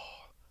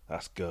 oh,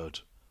 that's good.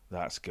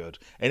 That's good.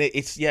 And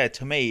it's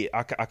to me,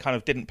 I kind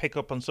of didn't pick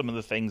up on some of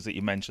the things that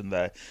you mentioned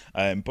there,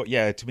 but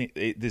yeah, to me,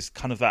 there's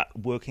kind of that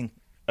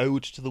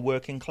ode to the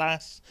working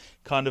class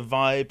kind of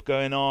vibe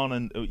going on,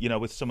 and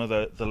with some of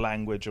the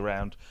language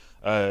around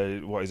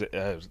what is it?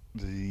 I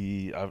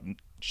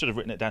should have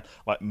written it down,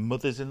 like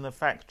mothers in the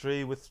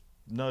factory with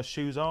no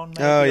shoes on.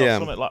 Maybe, Oh or yeah,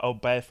 something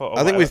like barefoot. Or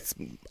I think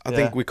whatever. I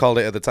think we called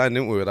it at the time,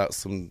 didn't we?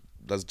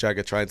 That's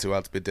Jagger trying too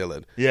hard to be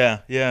Dylan.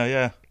 Yeah.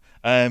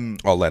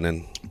 Or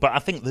Lennon. But I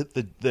think that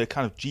the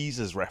kind of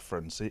Jesus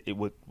reference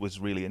was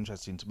really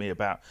interesting to me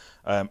about,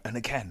 and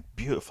again,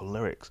 beautiful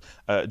lyrics.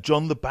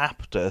 John the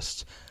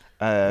Baptist.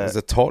 He's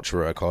a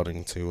torturer,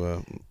 according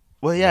to.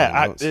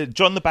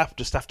 John the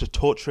Baptist, after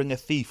torturing a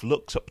thief,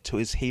 looks up to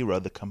his hero,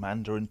 the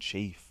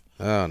commander-in-chief.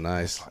 Oh,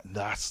 nice.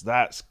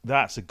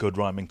 That's a good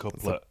rhyming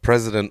couplet.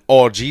 President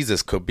or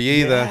Jesus could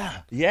be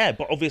either. Yeah,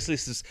 but obviously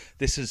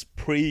this is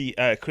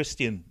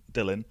pre-Christian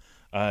Dylan.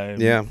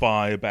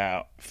 By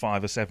about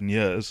 5 or 7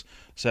 years.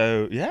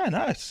 So yeah,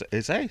 no,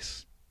 it's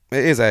ace.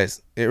 It is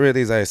ace. It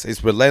really is ace.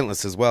 It's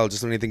relentless as well.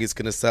 Just when you think it's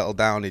going to settle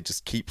down, it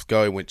just keeps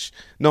going, which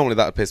normally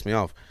that would piss me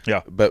off.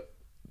 Yeah. But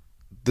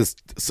there's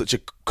such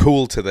a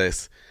cool to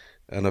this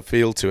and a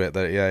feel to it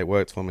that, it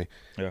worked for me.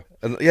 Yeah.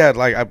 And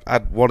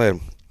I'd want to,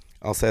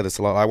 I'll say this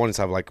a lot, I wanted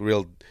to have like a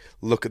real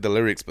look at the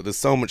lyrics, but there's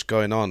so much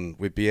going on.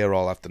 We'd be here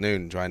all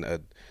afternoon trying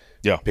to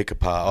pick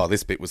apart,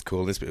 this bit was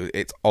cool,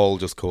 it's all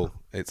just cool.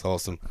 It's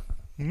awesome.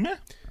 Yeah.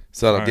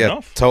 So Fair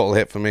enough. total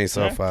hit for me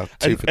so far.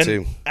 2 for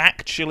 2.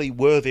 Actually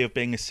worthy of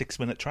being a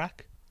 6-minute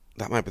track.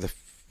 That might be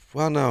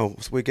no.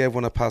 We gave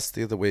one a pass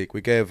the other week.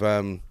 We gave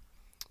the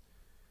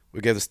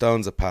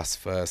Stones a pass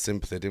for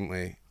Sympathy, didn't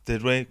we?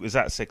 Did we? Was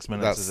that 6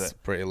 minutes? That's is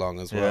it? pretty long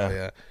as well.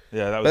 Yeah.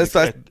 Yeah, that was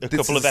a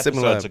couple of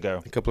episodes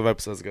ago. A couple of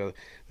episodes ago.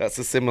 That's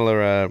a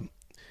similar.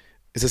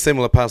 It's a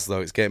similar pass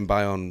though. It's getting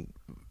by on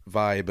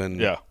vibe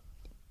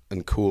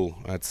and cool.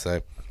 I'd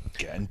say.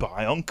 Getting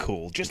by on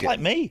cool, just like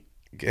me.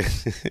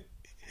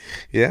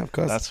 Yeah, of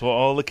course. That's what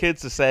all the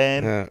kids are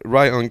saying.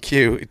 Right on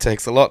cue. It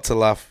takes a lot to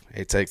laugh.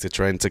 It takes a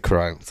train to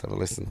cry. Let's have a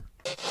listen.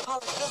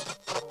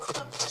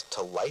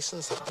 To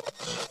license it.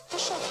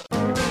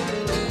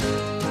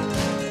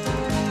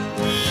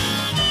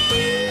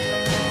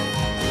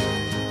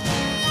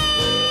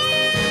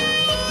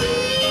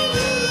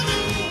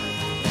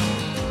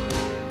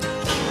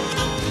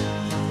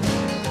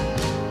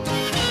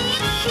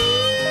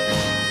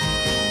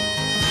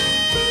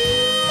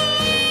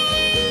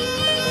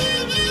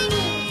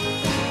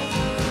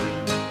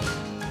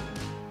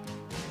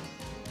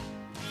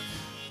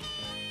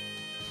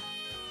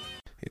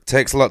 It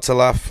takes a lot to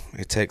laugh.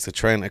 It takes a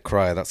train to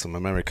cry. That's some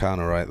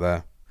Americana right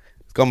there.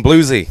 It's gone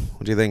bluesy.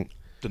 What do you think?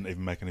 Doesn't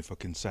even make any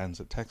fucking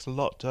sense. It takes a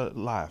lot to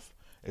laugh.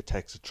 It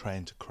takes a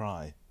train to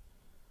cry.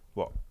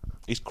 What?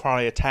 Is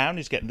Cry a town?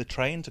 He's getting the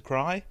train to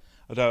cry?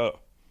 I don't...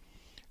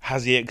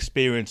 Has he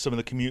experienced some of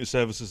the commuter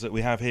services that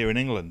we have here in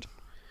England?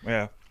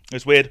 Yeah.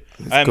 It's weird.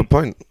 It's a good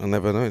point. I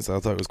never noticed. I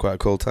thought it was quite a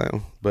cool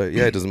title. But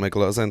yeah, it doesn't make a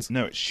lot of sense.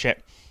 No, it's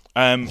shit.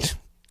 You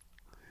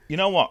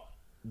know what?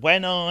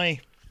 When I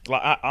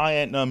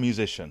ain't no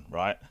musician,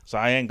 right? So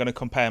I ain't going to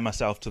compare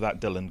myself to that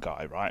Dylan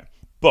guy, right?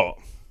 But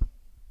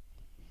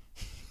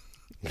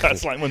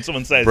that's like when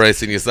someone says...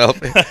 Bracing yourself.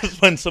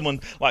 That's when someone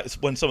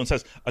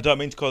says, I don't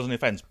mean to cause any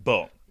offence,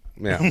 but...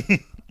 Yeah.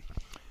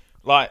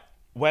 Like,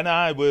 when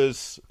I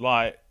was,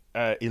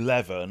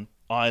 11,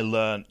 I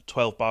learned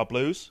 12 Bar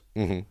Blues.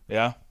 Mm-hmm.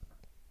 Yeah.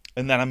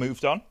 And then I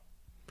moved on.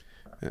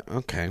 Yeah,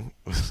 okay.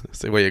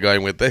 See where you're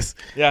going with this.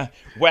 Yeah.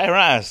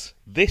 Whereas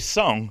this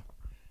song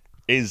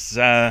is...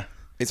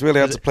 it's really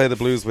hard to play the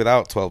blues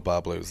without 12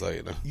 Bar Blues, though,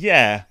 you know.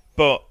 Yeah,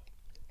 but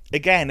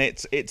again,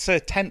 it's a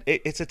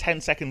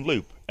 10-second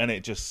loop, and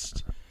it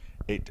just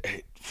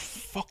it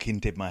fucking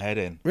did my head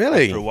in.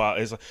 Really? After a while,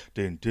 it's like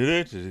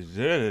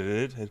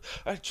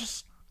I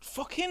just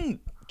fucking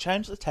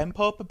changed the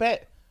tempo up a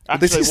bit.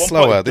 Actually, this is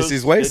slower. This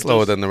is way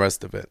slower than the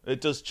rest of it.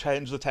 It does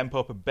change the tempo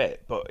up a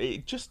bit, but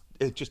it just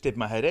did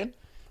my head in.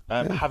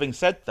 Having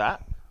said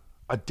that,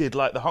 I did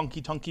like the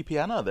honky tonky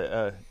piano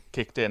that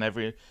kicked in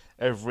every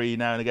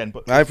now and again.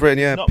 But I've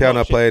written,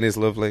 piano playing is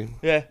lovely.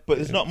 Yeah, but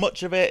there's not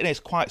much of it, and it's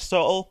quite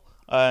subtle.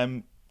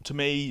 To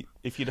me,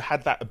 if you'd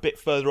had that a bit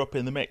further up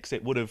in the mix,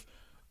 it would have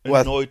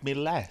annoyed me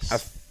less. I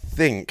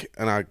think,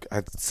 and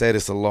I'd say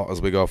this a lot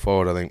as we go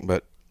forward, I think,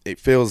 but it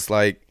feels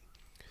like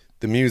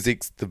the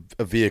music's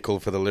a vehicle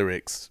for the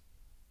lyrics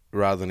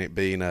rather than it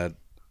being a...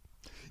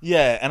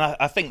 Yeah, and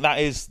I think that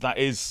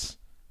is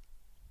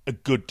a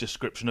good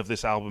description of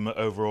this album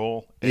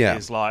overall. It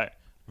is like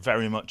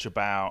very much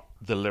about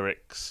the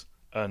lyrics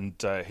and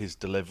his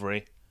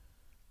delivery,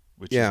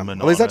 which is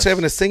monotonous. Well, he's actually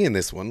having a sing in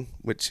this one,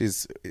 which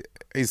is...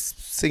 His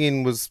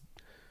singing was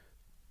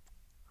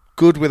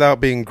good without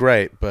being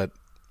great, but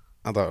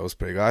I thought it was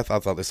pretty good. I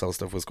thought this whole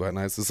stuff was quite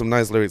nice. There's some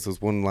nice lyrics.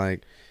 There's one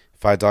like,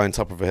 if I die on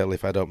top of a hill,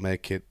 if I don't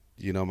make it,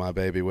 you know my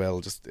baby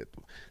will. Just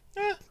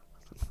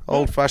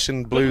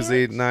old-fashioned,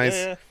 bluesy,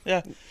 nice.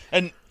 Yeah.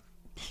 And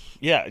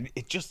yeah,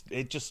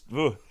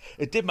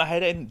 it did my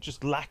head in.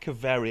 Just lack of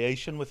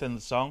variation within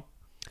the song.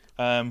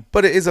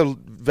 But it is a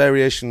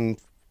variation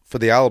for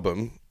the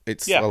album.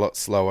 It's a lot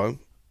slower.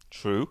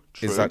 True.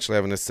 He's actually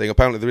having a sing.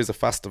 Apparently, there is a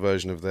faster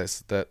version of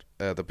this that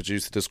the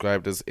producer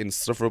described as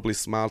insufferably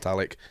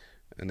smartalic,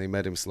 and they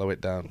made him slow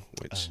it down,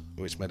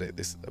 which made it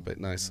this a bit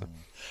nicer.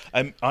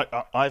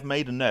 I've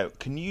made a note.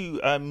 Can you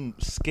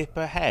skip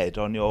ahead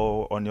on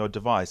your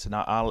device, and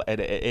I'll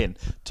edit it in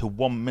to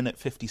 1 minute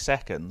 50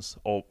 seconds,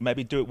 or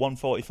maybe do it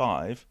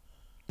 1:45.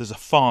 There's a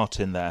fart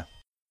in there.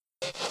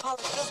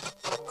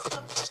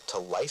 To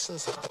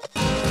license it.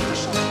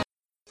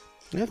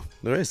 Yeah,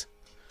 there is.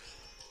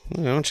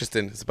 Oh,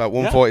 interesting. It's about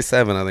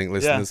 1:47, I think,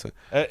 listeners.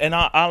 And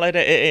I'll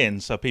edit it in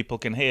so people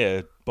can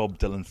hear Bob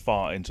Dylan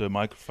fart into a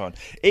microphone.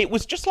 It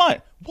was just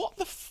like, what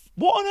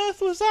on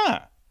earth was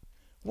that?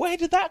 Where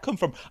did that come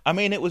from? I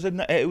mean, it was a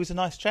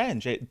nice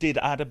change. It did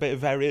add a bit of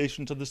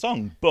variation to the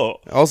song, but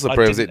it also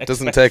proves it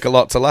doesn't take a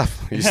lot to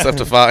laugh. You just have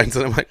to fart into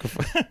the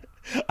microphone.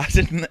 I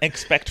didn't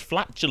expect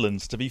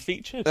flatulence to be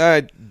featured.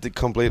 I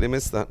completely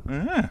missed that.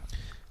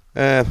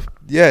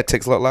 It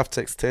takes a lot of laugh,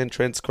 takes 10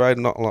 Trent's cried,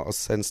 not a lot of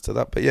sense to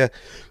that, but yeah.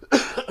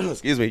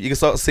 Excuse me. You can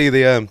sort of see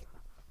the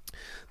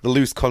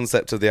loose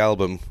concept of the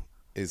album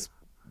is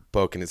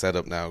poking its head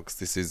up now, because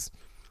this is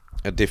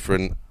a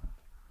different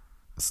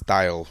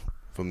style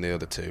from the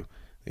other two.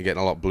 You're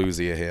getting a lot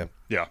bluesier here.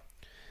 Yeah.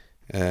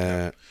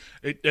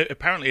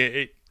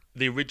 Apparently,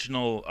 the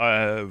original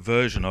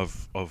version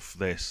of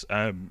this,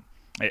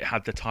 it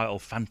had the title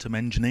Phantom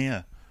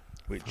Engineer,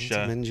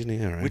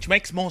 which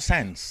makes more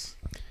sense.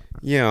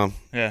 Yeah.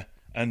 Yeah,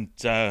 and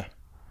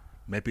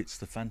maybe it's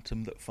the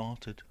Phantom that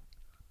farted.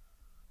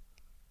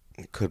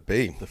 It could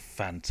be. The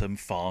Phantom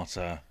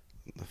Farter.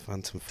 The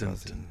Phantom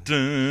Farter. Dun,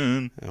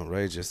 dun, dun.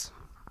 Outrageous.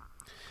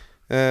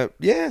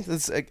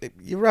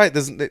 You're right.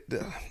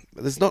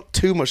 There's not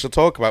too much to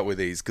talk about with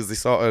these, because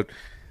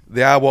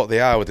they are what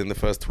they are within the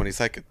first 20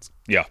 seconds.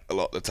 Yeah. A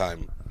lot of the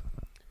time.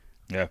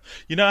 Yeah.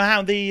 You know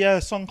how the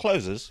song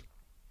closes?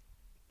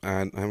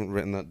 I haven't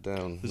written that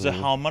down. There's a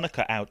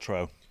harmonica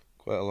outro.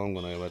 Quite a long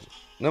one, I imagine.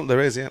 No,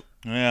 there is,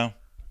 Yeah.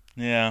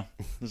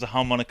 There's a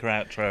harmonica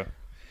outro.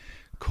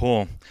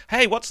 Cool.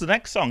 Hey, what's the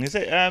next song? Is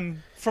it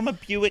From a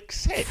Buick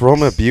 6?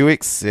 From a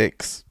Buick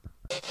 6.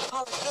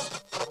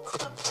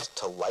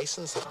 To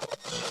license it.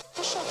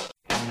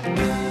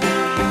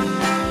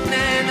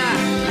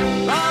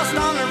 Lost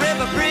on the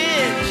river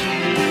bridge.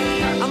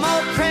 I'm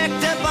all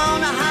cracked up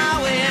on the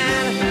highway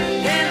and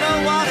in the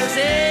water's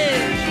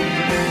edge.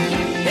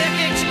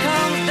 Hickok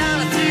comes down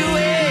the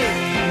two-way,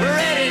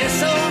 ready to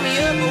sew me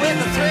up with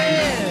a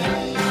thread.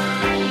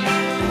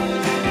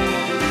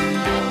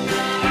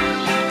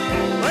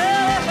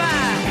 Well, if I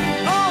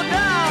go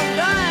down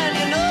dying,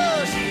 you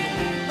know she's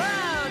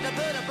bound to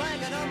put a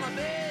blanket on my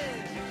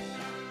bed.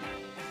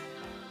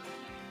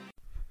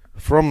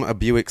 From a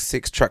Buick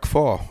 6, track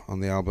 4 on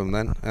the album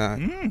then.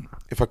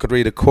 If I could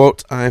read a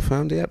quote I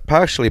found here.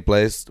 Partially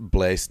based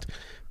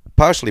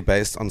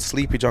on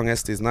Sleepy John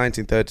Estes'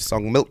 1930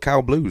 song Milk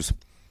Cow Blues.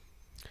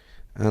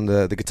 And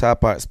the guitar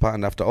part is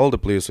patterned after older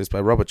blues by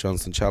Robert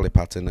Johnson, Charlie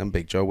Patton and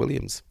Big Joe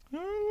Williams.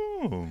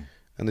 Oh.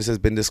 And this has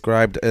been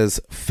described as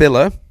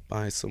filler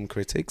by some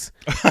critics.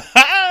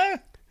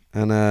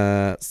 And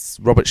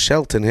Robert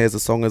Shelton hears the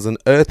song as an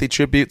earthy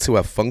tribute to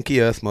a funky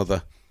earth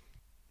mother.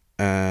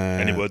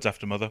 Any words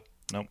after mother?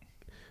 No.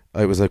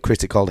 It was a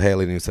critic called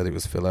Halen who said it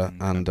was filler,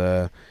 and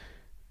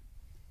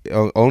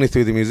Only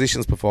through the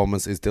musician's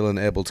performance is Dylan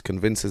able to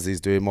convince us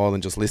he's doing more than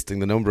just listing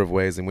the number of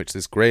ways in which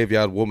this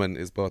graveyard woman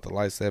is both a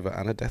lifesaver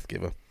and a death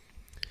giver.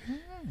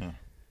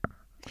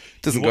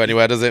 Doesn't go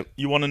anywhere, does it?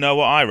 You want to know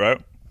what I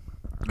wrote?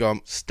 Go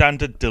on.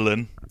 Standard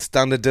Dylan.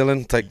 Standard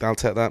Dylan. I'll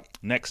take that.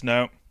 Next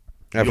note.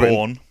 Everyone.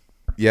 Yawn.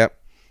 Yep.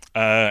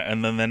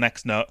 And then the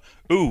next note.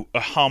 Ooh, a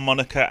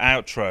harmonica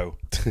outro.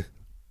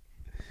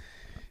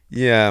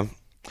 Yeah.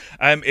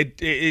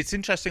 It's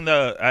interesting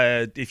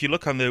though. If you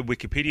look on the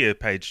Wikipedia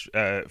page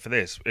for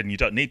this, and you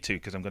don't need to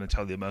because I'm going to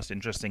tell you the most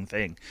interesting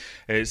thing.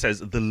 It says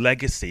the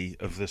legacy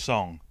of the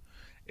song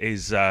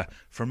is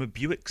from a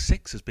Buick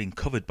 6 has been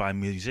covered by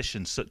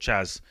musicians such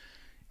as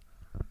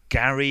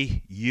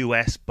Gary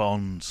U.S.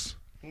 Bonds,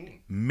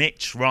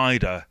 Mitch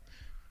Ryder,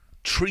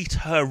 Treat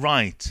Her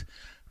Right,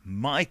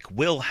 Mike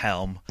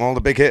Wilhelm, all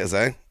the big hitters,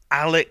 eh?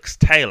 Alex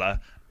Taylor,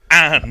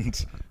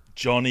 and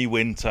Johnny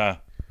Winter.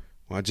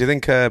 Well, do you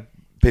think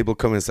people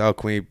come and say, "Oh,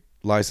 can we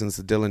license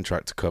the Dylan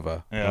track to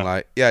cover?" Yeah. I'm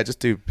like, yeah, just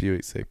do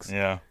Buick 6.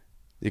 Yeah,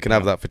 you can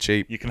have that for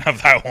cheap. You can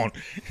have that one.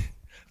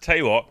 Tell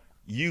you what,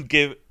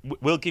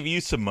 we'll give you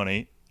some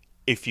money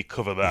if you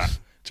cover that.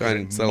 Try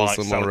and sell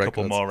some more records. A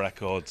couple more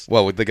records.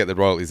 Well, they get the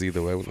royalties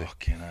either way, wouldn't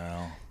Fucking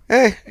hell.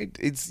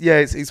 It's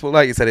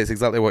like you said, it's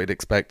exactly what you'd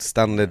expect.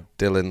 Standard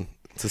Dylan.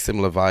 It's a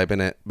similar vibe in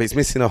it, but it's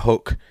missing a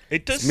hook.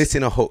 It's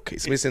missing a hook.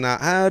 It's missing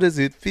that. How does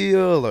it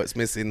feel? Or it's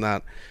missing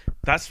that.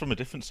 That's from a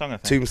different song, I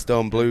think.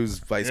 Tombstone Blues.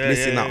 But it's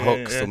missing that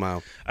hook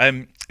somehow.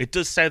 It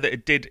does say that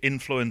it did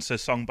influence a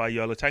song by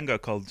Yo La Tengo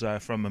called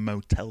From a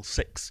Motel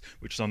 6,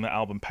 which is on the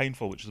album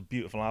Painful, which is a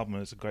beautiful album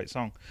and it's a great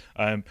song.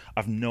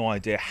 I've no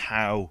idea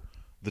how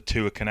the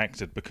two are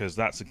connected because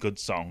that's a good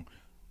song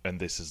and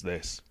this is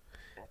this.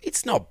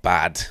 It's not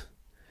bad.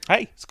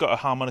 Hey, it's got a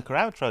harmonica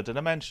outro, did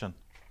I mention?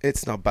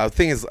 It's not bad. The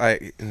thing is,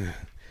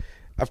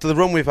 after the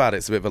run we've had,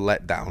 it's a bit of a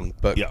letdown.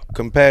 But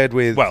compared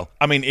with... Well,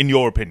 I mean, in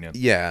your opinion.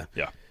 Yeah.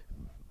 Yeah.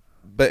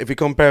 But if you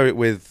compare it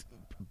with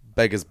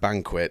Beggar's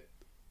Banquet,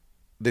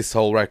 this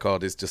whole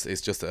record is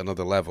just at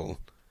another level.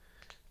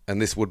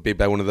 And this would be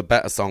one of the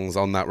better songs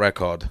on that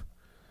record.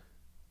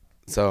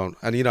 So,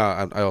 and you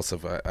know, I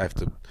have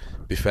to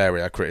be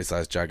fair, I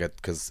criticise Jagged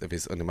because of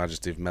his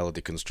unimaginative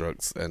melody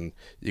constructs, and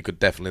you could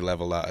definitely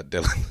level that at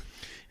Dylan.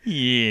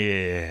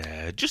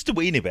 Yeah, just a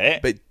weeny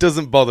bit. But it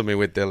doesn't bother me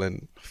with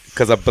Dylan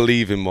because I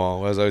believe him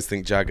more, whereas I always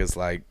think Jagger's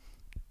like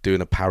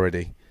doing a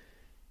parody.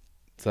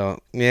 So,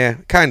 yeah,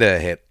 kind of a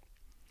hit,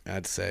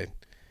 I'd say.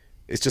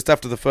 It's just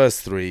after the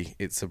first three,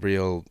 it's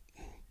the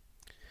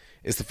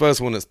first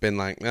one that's been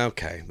like,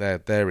 okay,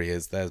 there he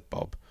is, there's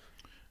Bob.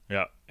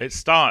 Yeah, it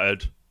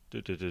started,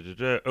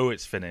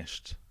 it's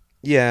finished.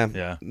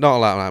 Yeah, not a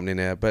lot happening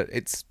here, but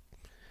it's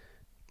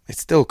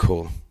still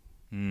cool.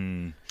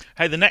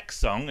 Hey, the next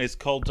song is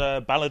called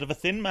Ballad of a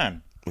Thin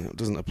Man. Well, it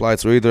doesn't apply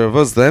to either of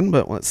us then,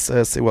 but let's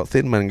see what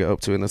Thin Men get up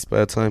to in their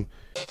spare time.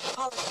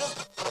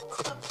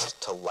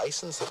 To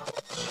license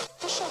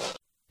it.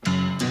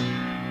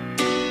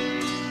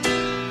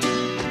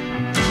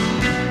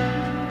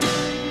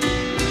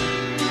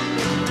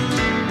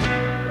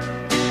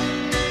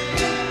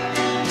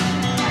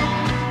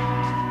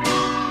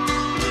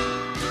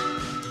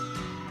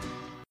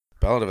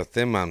 Ballad of a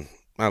Thin Man.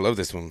 I love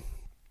this one.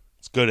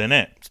 It's good, isn't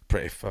it? It's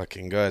pretty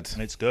fucking good.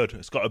 It's good.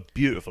 It's got a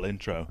beautiful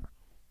intro.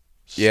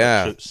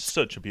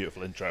 Such a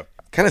beautiful intro.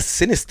 Kind of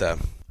sinister.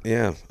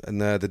 Yeah, and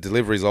the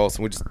delivery's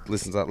awesome. We just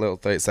listened to that little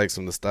 30 seconds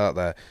from the start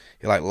there.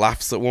 He like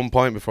laughs at one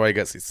point before he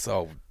gets it.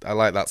 So I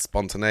like that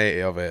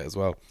spontaneity of it as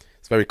well.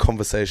 It's very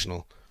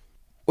conversational.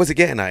 What's he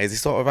getting at? Is he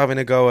sort of having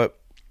a go at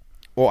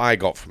what I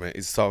got from it?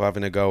 Is sort of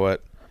having a go at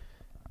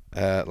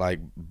like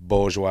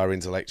bourgeois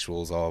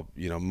intellectuals or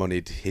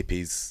moneyed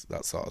hippies,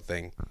 that sort of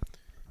thing.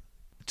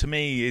 To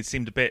me, it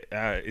seemed a bit.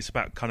 It's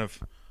about kind of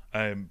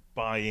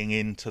buying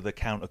into the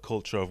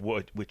counterculture of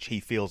which he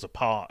feels a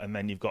part, and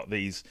then you've got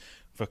these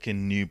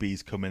fucking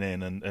newbies coming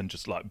in and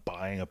just like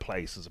buying a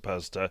place as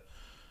opposed to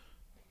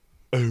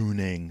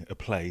owning a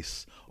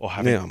place or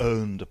having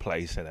owned a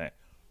place in it.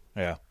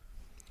 Yeah.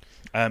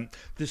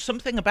 There's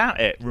something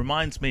about it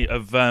reminds me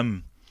of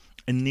a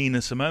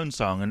Nina Simone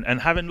song,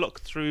 and having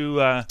looked through.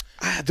 There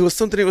was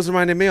something it was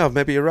reminding me of.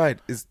 Maybe you're right.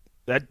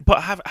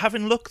 But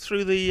having looked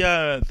through the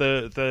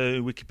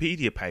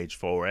Wikipedia page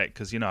for it,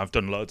 because I've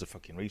done loads of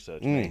fucking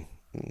research.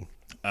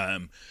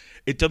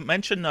 It doesn't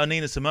mention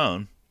Nina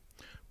Simone,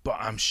 but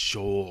I'm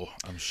sure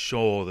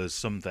there's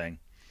something.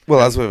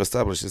 Well, as we've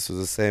established, this was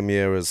the same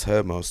year as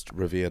her most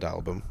revered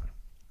album.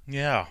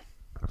 Yeah.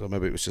 So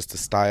maybe it was just a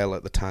style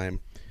at the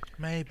time.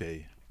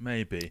 Maybe.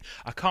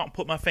 I can't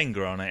put my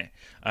finger on it.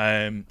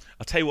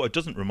 I'll tell you what it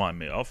doesn't remind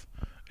me of.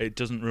 It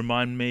doesn't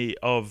remind me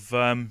of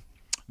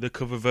the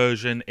cover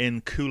version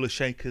in Kula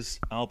Shaker's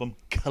album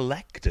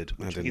Collected.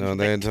 I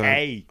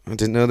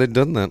didn't know they'd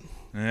done that.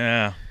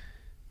 Yeah.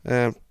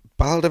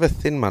 Ballad of a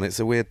Thin Man, it's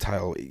a weird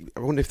title. I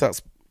wonder if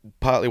that's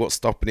partly what's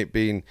stopping it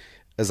being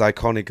as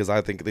iconic as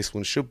I think this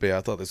one should be.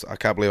 I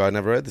can't believe I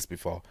never heard this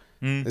before.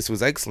 This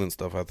was excellent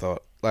stuff, I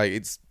thought. Like,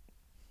 it's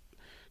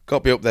got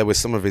to be up there with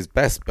some of his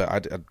best, but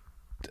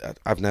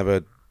I've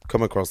never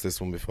come across this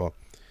one before.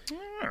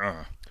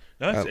 No,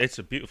 it's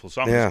a beautiful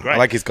song. Yeah, It's great. I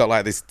like he's got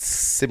like this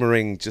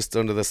simmering just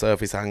under the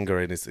surface anger,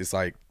 and it's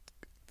like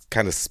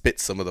kind of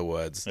spits some of the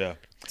words. Yeah,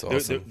 it's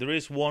awesome. There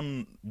is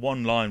one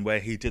line where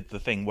he did the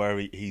thing where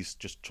he's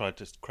just tried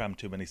to cram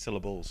too many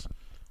syllables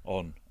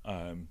on,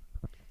 and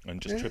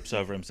just trips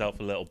over himself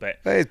a little bit.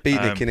 Hey, it's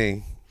beatnik, isn't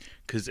he?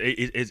 Because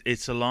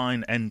it's a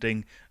line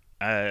ending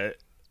a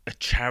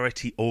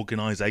charity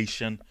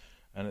organisation,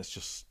 and it's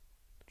just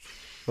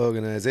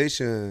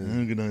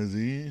Organisation.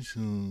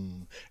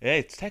 Yeah,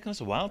 it's taken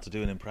us a while to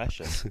do an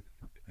impression.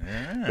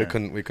 Yeah. We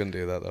couldn't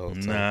do that the whole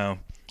time.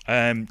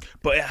 No.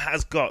 But it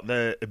has got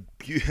a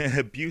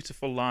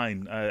beautiful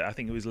line. I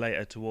think it was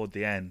later toward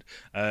the end.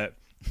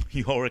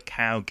 You're a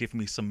cow, give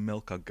me some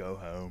milk, I'll go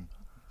home.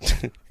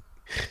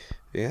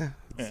 Yeah.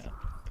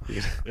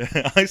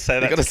 I say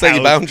that. You got to set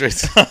your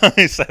boundaries.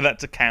 I say that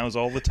to cows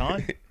all the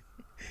time.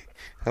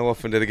 How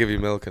often do they give you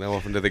milk, and how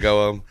often do they go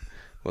home?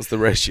 What's the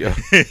ratio?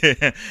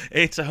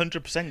 It's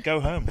 100% go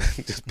home.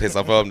 Just piss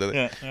off home, do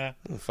they? Yeah.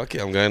 Oh, fuck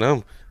it, I'm going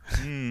home.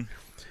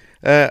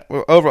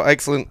 Well, overall,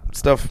 excellent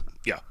stuff.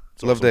 Yeah.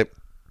 Loved awesome.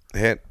 it.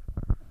 Hit.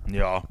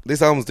 Yeah.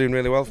 This album's doing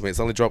really well for me. It's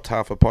only dropped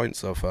half a point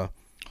so far.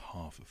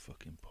 Half a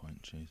fucking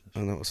point, Jesus.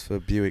 And that was for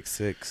Buick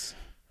 6.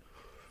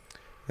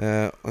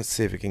 Let's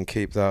see if we can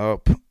keep that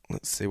up.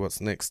 Let's see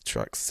what's next.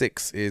 Track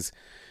 6 is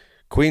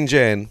Queen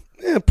Jane.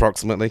 Yeah,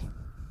 approximately.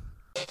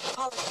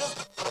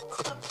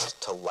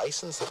 To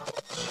license it.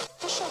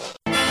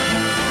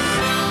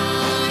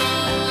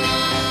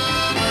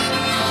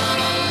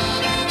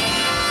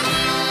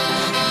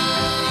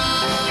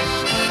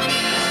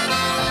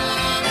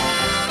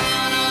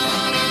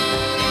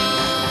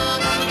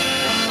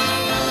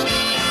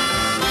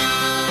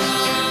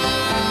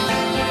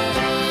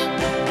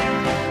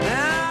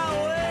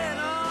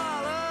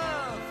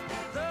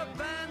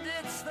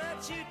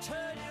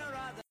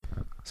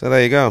 So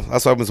there you go.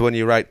 That's what happens when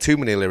you write too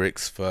many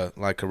lyrics for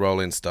like a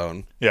Rolling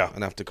Stone. Yeah.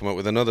 And have to come up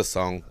with another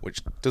song which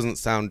doesn't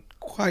sound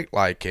quite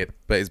like it,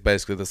 but it's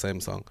basically the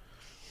same song.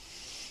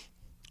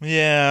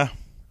 Yeah.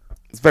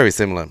 It's very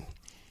similar.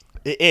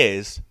 It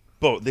is,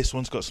 but this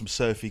one's got some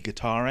surfy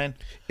guitar in.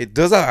 It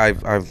does.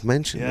 I've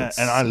mentioned Yeah, that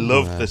and I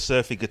somewhere. love the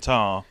surfy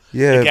guitar.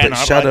 Yeah, Again, but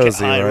I'd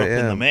Shadows, like it higher right, up in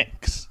yeah. the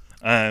mix.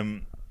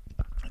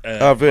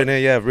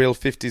 Real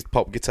 50s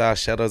pop guitar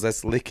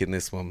Shadows-esque lick in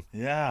this one.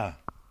 Yeah.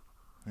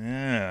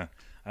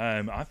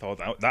 I thought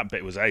that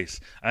bit was ace.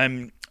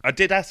 I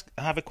did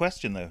have a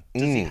question though.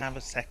 Does he have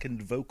a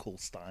second vocal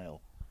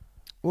style?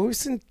 Well, we've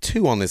seen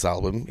 2 on this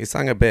album. He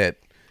sang a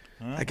bit.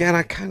 Again,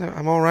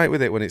 I'm all right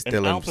with it when it's An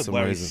Dylan album for some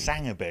where reason. he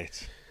sang a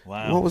bit.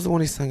 Wow. What was the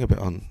one he sang a bit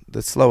on?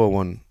 The slower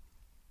one.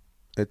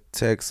 It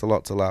takes a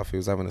lot to laugh. He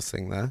was having a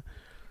sing there.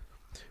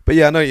 But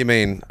yeah, I know what you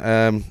mean.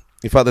 In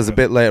fact, there's a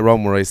bit later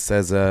on where he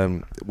says,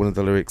 one of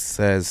the lyrics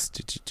says,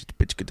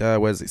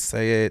 where does it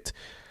say it?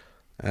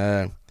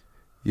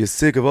 You're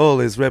sick of all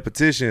this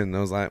repetition. I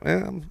was like,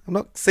 I'm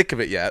not sick of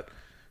it yet.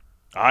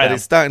 But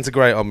it's starting to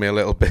grate on me a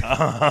little bit.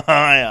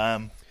 I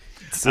am.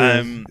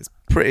 It's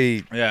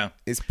pretty. Yeah.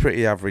 It's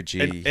pretty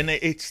averagey. And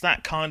it's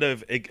that kind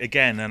of,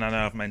 again, and I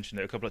know I've mentioned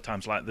it a couple of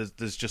times, like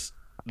there's just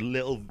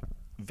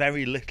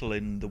very little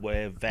in the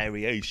way of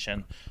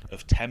variation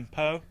of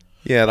tempo.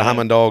 Yeah, the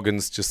Hammond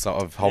organ's just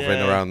sort of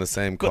hovering around the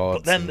same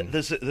chords. But then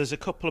there's a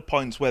couple of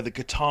points where the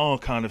guitar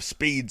kind of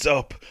speeds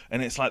up,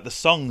 and it's like the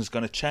song's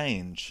going to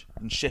change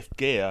and shift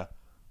gear,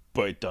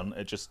 but it doesn't.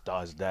 It just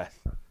dies a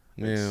death.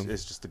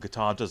 It's just the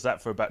guitar does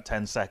that for about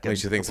 10 seconds.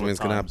 Makes you think something's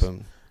going to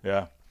happen.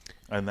 Yeah,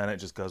 and then it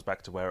just goes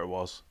back to where it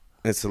was.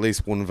 It's at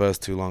least one verse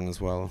too long as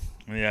well.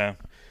 Yeah.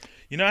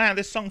 You know how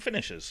this song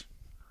finishes?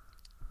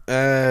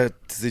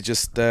 Does he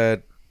just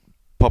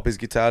pop his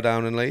guitar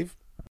down and leave?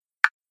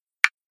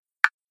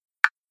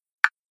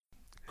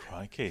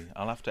 Crikey,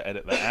 I'll have to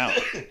edit that out.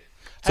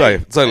 Sorry,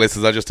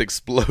 listeners, I just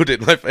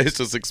exploded. My face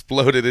just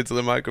exploded into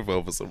the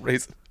microphone for some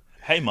reason.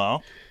 Hey,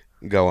 Mark.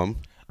 Go on.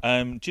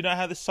 Do you know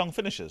how this song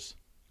finishes?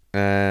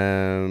 With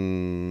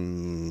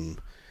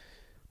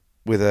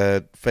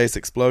a face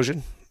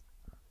explosion?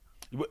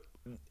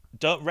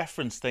 Don't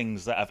reference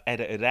things that I've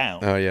edited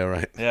out. Oh, yeah,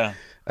 right. Yeah.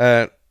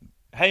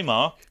 Hey,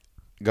 Mark.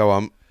 Go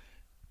on.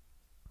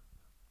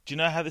 Do you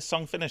know how this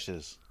song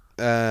finishes?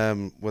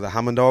 With a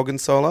Hammond organ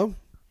solo?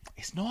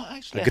 It's not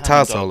actually a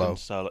guitar Hammond solo. organ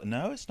solo.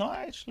 No, it's not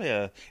actually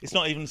it's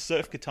not even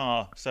surf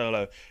guitar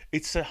solo.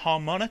 It's a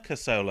harmonica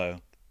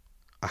solo.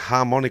 A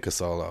harmonica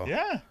solo?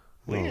 Yeah.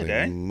 Weird, Holy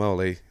eh?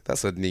 moly.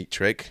 That's a neat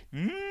trick.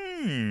 But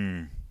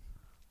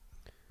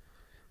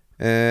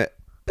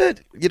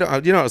you know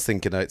what I was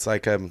thinking? It's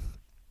like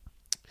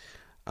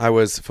I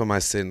was, for my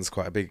sins,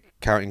 quite a big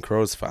Counting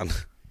Crows fan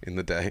in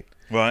the day.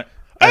 Right.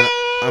 And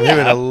I'm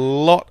hearing a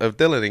lot of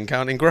Dylan in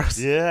Counting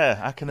Crows. Yeah,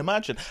 I can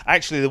imagine.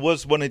 Actually, there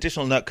was one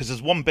additional note, because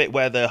there's one bit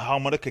where the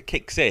harmonica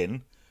kicks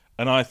in,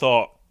 and I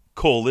thought,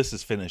 cool, this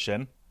is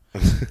finishing.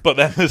 But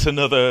then there's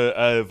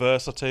another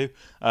verse or two,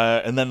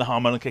 and then the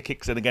harmonica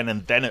kicks in again,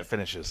 and then it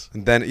finishes.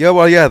 And then,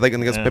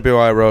 that's maybe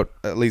why I wrote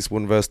at least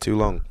one verse too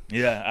long.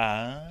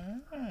 Yeah,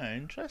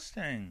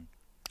 interesting.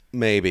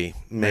 Maybe.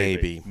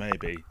 Maybe.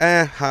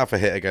 Half a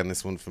hit again,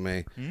 this one for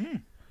me.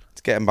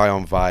 It's getting by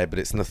on vibe, but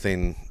it's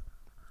nothing.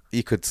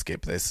 You could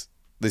skip this.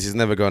 This is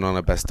never going on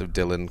a best of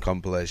Dylan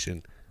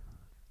compilation.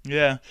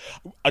 Yeah,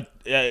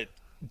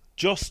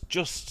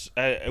 just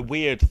a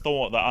weird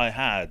thought that I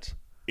had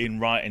in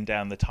writing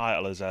down the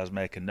title as I was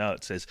making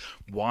notes is,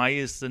 why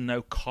is there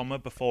no comma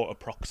before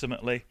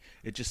approximately?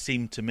 It just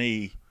seemed to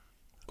me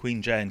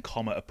Queen Jane,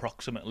 comma,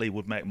 approximately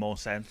would make more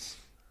sense.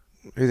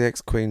 Who's the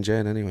ex-Queen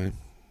Jane, anyway?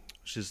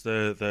 She's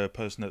the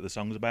person that the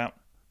song's about.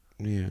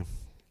 Yeah.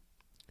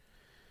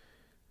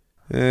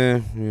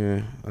 Yeah.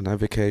 An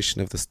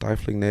avocation of the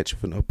stifling nature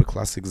of an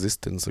upper-class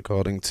existence,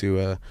 according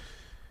to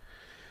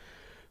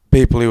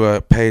people who are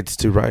paid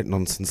to write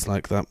nonsense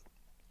like that.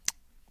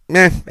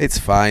 It's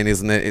fine,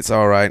 isn't it? It's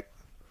all right.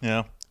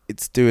 Yeah.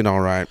 It's doing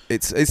all right.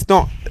 It's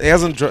not. It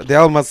hasn't. The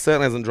album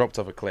certainly hasn't dropped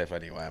off a cliff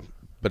anywhere.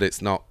 But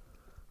it's not.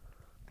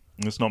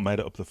 It's not made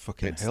it up the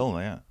fucking hill,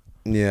 yeah.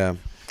 Yeah.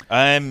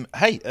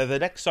 Hey, the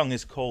next song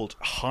is called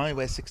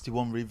Highway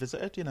 61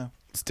 Revisited. You know.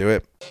 Let's do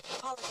it.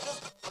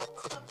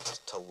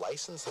 To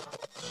license it.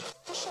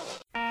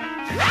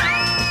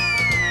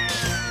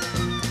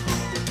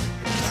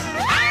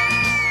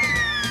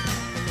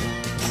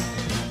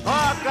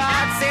 Oh,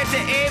 God said to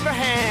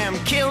Abraham,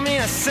 kill me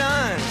a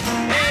son.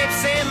 Abe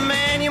said,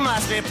 man, you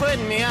must be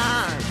putting me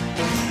on.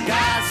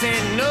 God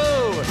said,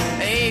 no.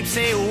 Abe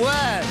said,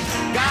 what?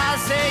 God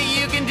said,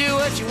 you can do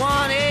what you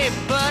want, Abe,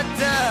 but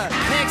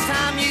next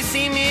time you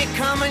see me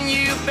coming,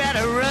 you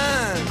better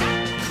run.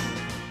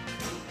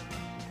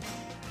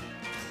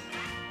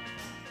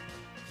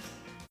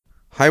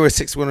 Highway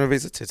 61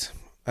 Revisited.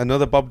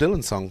 Another Bob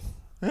Dylan song.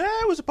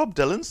 Yeah, it was a Bob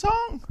Dylan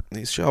song.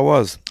 It sure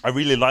was. I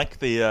really like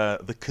the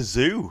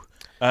kazoo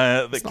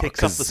that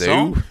kicks off the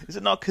song. Is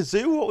it not a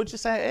kazoo? What would you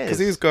say it is?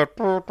 Kazoo's got...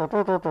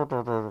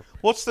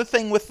 What's the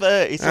thing with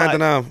the... I don't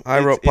know. I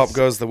wrote Pop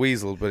Goes the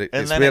Weasel, but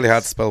it's really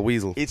hard to spell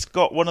weasel. It's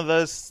got one of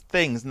those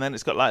things, and then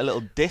it's got like a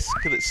little disc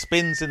that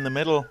spins in the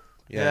middle.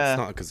 Yeah, it's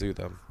not a kazoo,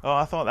 though. Oh,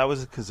 I thought that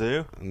was a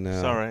kazoo.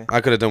 No. Sorry.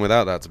 I could have done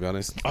without that, to be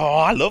honest. Oh,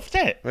 I loved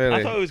it. Really?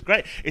 I thought it was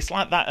great. It's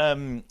like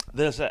that,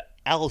 there's a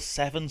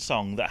L7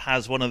 song that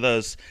has one of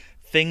those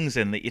things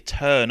in that you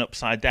turn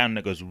upside down and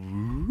it goes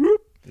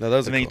whoop. No,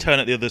 those are And then cool. you turn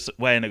it the other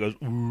way and it goes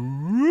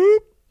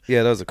whoop.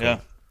 Yeah, those are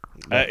cool.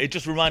 Yeah. It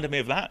just reminded me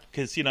of that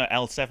because, you know,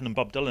 L7 and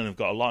Bob Dylan have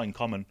got a lot in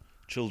common.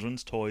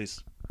 Children's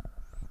toys.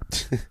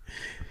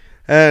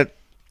 Yeah,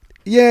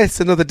 it's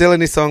another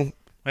Dylan-y song.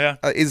 Yeah.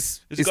 It's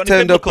got turned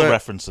any biblical up,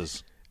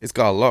 references? It's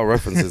got a lot of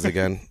references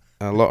again.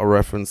 A lot of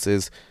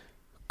references.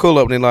 Cool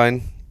opening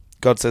line.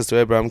 God says to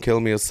Abraham,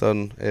 kill me a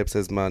son. Abe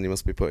says, man, you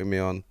must be putting me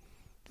on.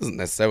 Doesn't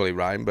necessarily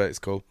rhyme, but it's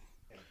cool.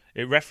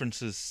 It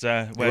references...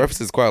 It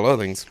references quite a lot of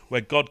things.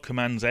 Where God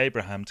commands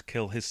Abraham to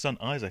kill his son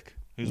Isaac,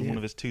 who's one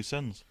of his two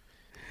sons.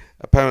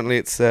 Apparently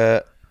it's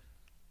a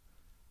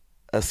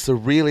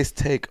surrealist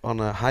take on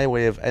a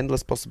highway of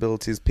endless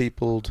possibilities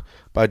peopled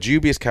by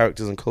dubious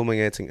characters and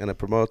culminating in a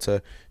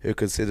promoter who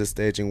considers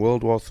staging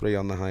World War III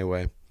on the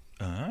highway.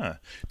 Ah.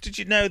 Did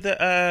you know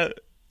that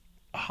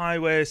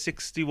Highway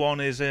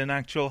 61 is an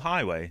actual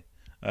highway?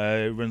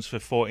 It runs for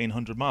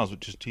 1,400 miles,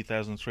 which is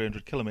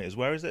 2,300 kilometres.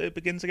 Where is it? It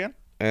begins again?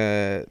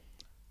 Des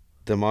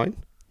Moines?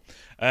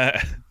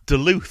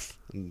 Duluth.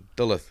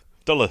 Duluth.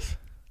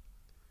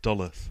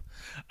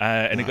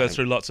 And it goes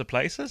through lots of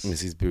places.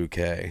 Mrs.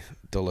 Bouquet.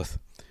 Duluth.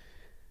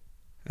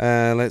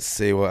 Let's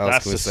see what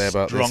else can we say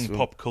about this. That's a strong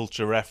pop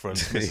culture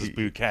reference, Mrs.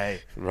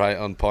 Bouquet. Right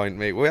on point,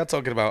 mate. We are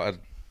talking about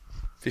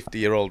a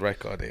 50-year-old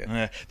record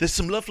here. There's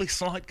some lovely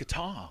slide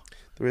guitar.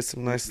 There is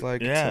some nice slide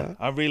guitar. Yeah,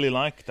 I really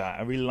like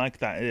that.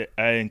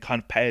 And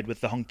kind of paired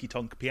with the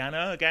honky-tonk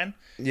piano again.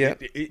 Yeah.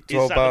 Is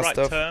that the right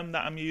stuff. term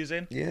that I'm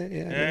using?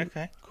 Yeah.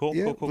 Okay, cool.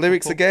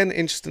 Lyrics cool. again,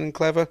 interesting and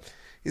clever.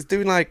 He's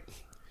doing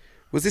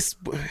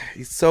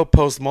he's so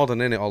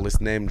postmodern, in it, all this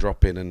name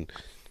dropping and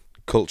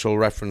cultural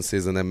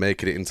references and then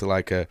making it into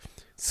like a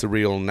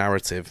surreal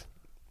narrative.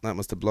 That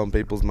must have blown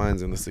people's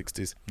minds in the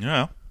 60s.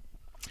 Yeah.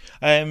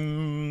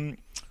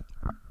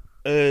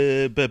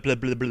 Blah, blah,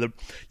 blah, blah.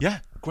 Yeah,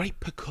 great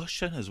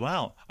percussion as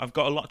well. I've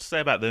got a lot to say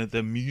about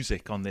the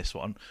music on this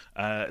one.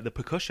 The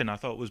percussion I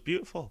thought was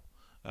beautiful.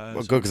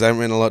 Well, good, because I haven't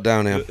written a lot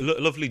down here.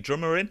 Lovely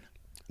drummering.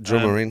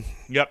 Drummering.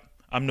 Yep.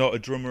 I'm not a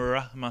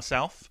drummer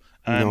myself.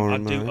 I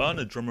do own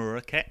a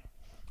drummer kit,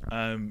 but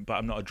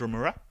I'm not a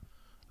drummer.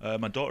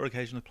 My daughter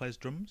occasionally plays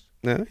drums.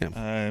 Yeah.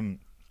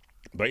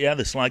 But yeah,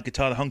 the slide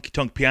guitar, the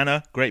honky-tonk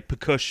piano, great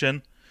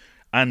percussion,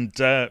 and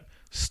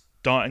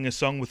starting a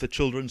song with a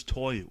children's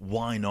toy.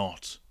 Why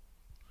not?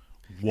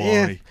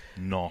 Why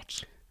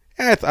not?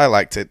 Yeah, I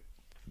liked it.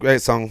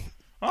 Great song.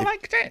 I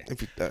liked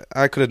it.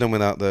 I could have done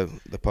without the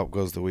Pop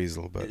Goes the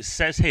Weasel, but it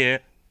says here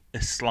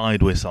a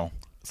slide whistle.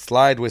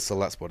 Slide whistle,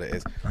 that's what it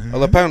is.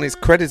 Well, apparently it's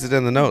credited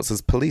in the notes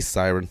as police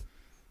siren.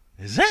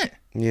 Is it?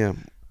 Yeah.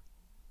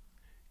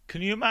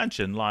 Can you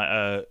imagine like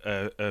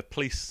a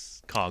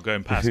police car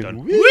going past going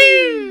woo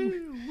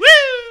woo?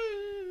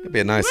 It'd be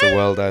a nicer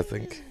world, I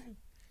think.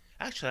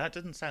 Actually, that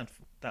doesn't sound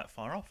that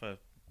far off of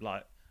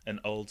like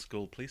an old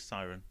school police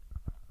siren.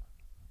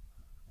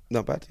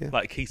 Not bad, yeah.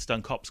 Like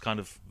Keystone Cops kind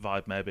of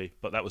vibe, maybe,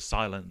 but that was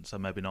silent, so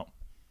maybe not.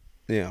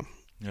 Yeah.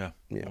 Yeah.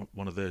 Yeah.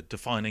 One of the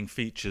defining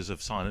features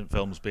of silent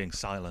films being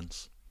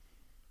silence.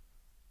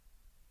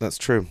 That's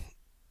true.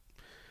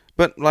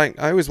 But, like,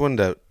 I always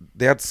wonder,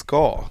 they had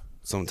score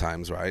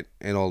sometimes, right,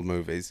 in old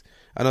movies.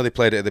 I know they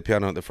played it at the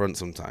piano at the front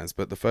sometimes,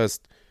 but the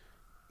first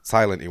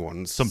silent-y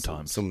ones...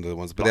 Sometimes. Some of the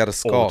ones, but Like, they had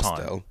a all the score time.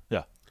 still.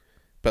 Yeah.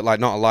 But, like,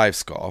 not a live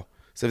score.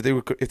 So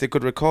if they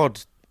could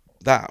record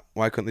that,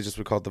 why couldn't they just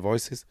record the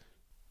voices?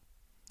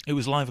 It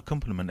was live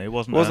accompaniment. It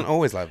wasn't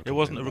always live accompaniment. It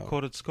wasn't a though.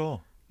 recorded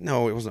score.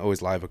 No, it wasn't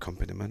always live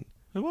accompaniment.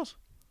 It was.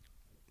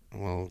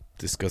 We'll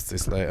discuss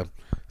this later.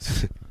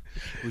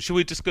 Should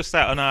we discuss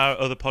that on our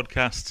other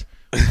podcast?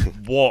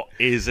 What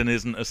is and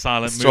isn't a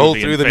silent movie? Stroll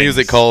through the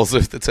music halls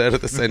of the turn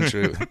of the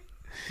century.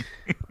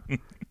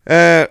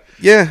 Yeah,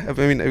 I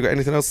mean, have you got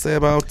anything else to say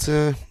about...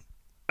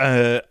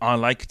 I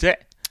liked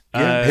it.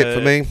 Yeah, hit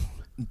for me.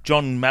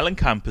 John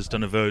Mellencamp has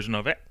done a version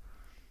of it.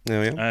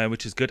 Oh, yeah.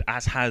 Which is good,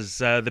 as has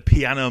the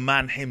Piano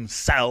Man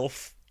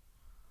himself.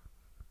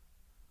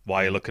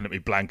 Why are you looking at me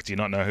blank? Do you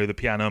not know who the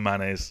Piano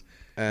Man is?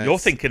 You're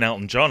thinking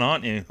Elton John,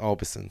 aren't you?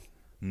 Orbison.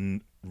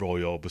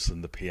 Roy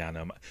Orbison, the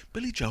Piano Man.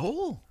 Billy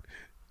Joel.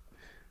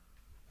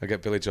 I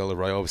get Billy Joel and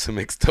Roy Orbison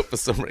mixed up for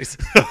some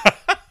reason.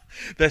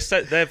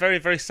 They're very,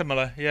 very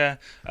similar, yeah.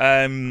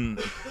 And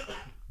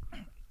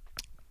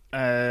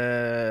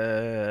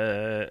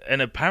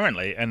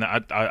apparently, and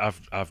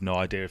I've no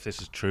idea if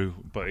this is true,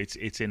 but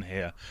it's in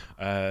here,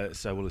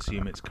 so we'll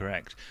assume it's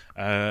correct.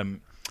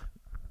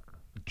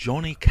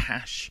 Johnny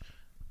Cash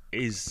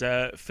is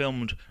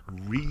filmed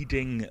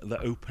reading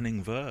the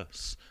opening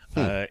verse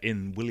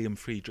in William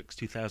Friedrich's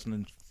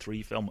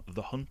 2003 film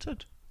The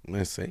Hunted.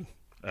 I see.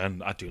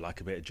 And I do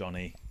like a bit of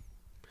Johnny.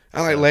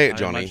 I like late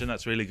Johnny. I imagine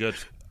that's really good.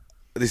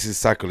 This is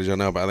sacrilege, I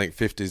know, but I think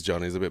 50s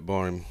Johnny is a bit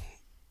boring.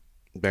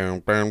 I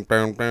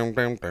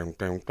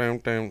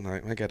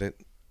get it.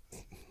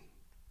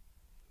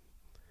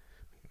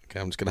 Okay,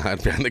 I'm just going to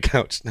hide behind the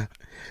couch now.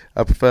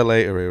 I prefer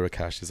later era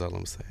Cash, is all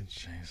I'm saying.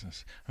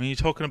 Jesus. I mean, you're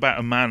talking about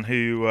a man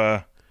who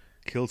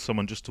killed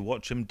someone just to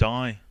watch him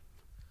die.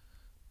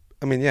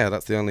 I mean, yeah,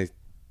 that's the only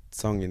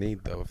song you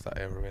need, though, of that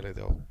era, really.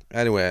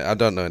 Anyway, I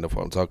don't know enough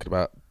what I'm talking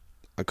about.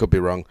 I could be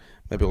wrong.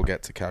 Maybe we'll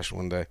get to Cash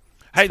one day.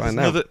 Hey,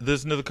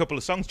 there's another couple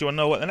of songs. Do you want to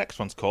know what the next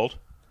one's called?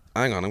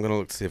 Hang on, I'm going to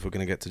look to see if we're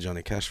going to get to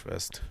Johnny Cash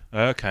first.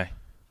 Okay.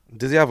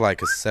 Does he have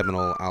like a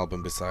seminal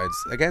album besides?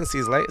 Again,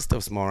 his later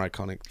stuff's more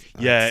iconic.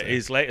 Yeah,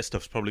 his later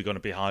stuff's probably going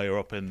to be higher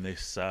up in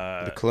this.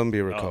 The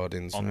Columbia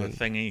recordings, on right? the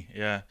thingy,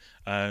 yeah.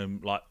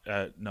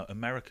 No,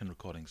 American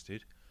recordings,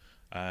 dude.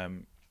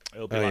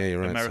 It'll be yeah, you're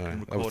right. American Sorry.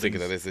 recordings. I was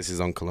thinking that this is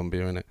on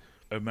Columbia, isn't it?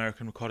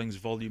 American Recordings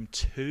Volume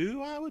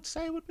 2, I would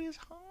say, would be his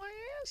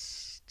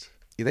highest.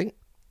 You think?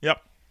 Yep.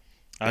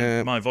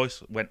 And my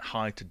voice went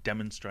high to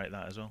demonstrate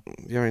that as well.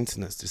 Your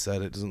internet's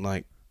decided it doesn't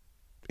like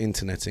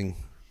interneting.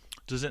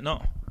 Does it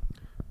not?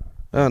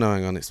 Oh, no,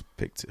 hang on. It's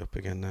picked it up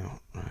again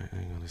now. Right,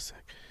 hang on a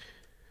sec.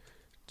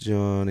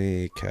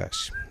 Johnny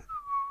Cash.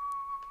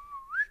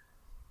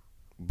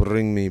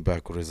 Bring me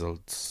back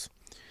results.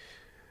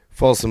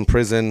 Folsom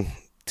Prison,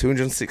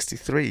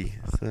 263.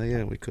 So,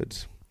 yeah, we could...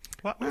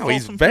 Wow,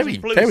 he's very,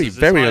 very,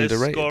 very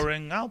underrated.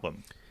 Scoring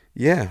album.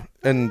 Yeah,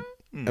 and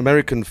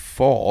American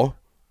 4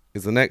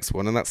 is the next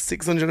one, and that's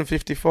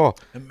 654.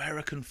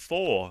 American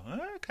 4,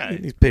 okay.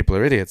 These people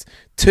are idiots.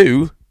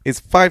 2 is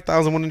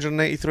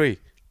 5,183.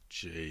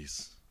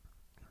 Jeez.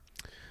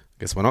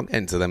 Guess we're not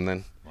getting to them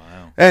then.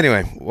 Wow.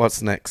 Anyway,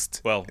 what's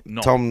next? Well,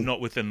 not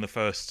within the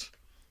first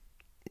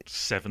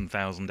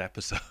 7,000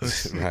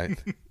 episodes.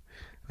 Right.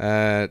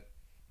 That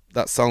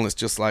song that's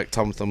just like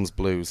Tom Thumb's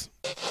Blues.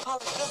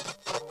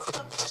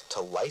 To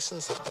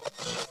license it.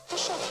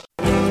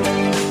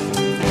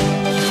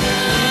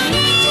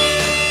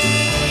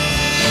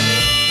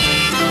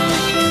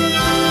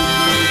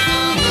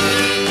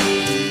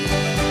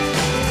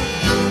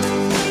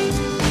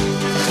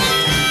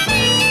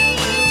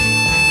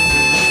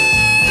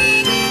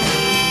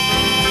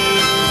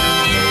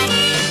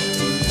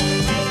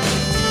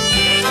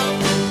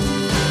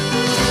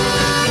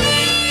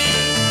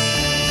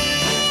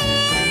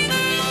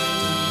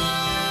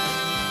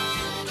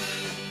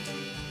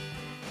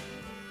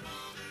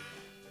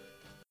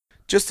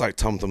 Just like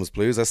Tom Thumb's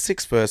Blues, has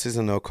 6 verses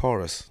and no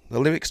chorus. The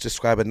lyrics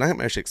describe a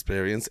nightmarish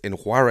experience in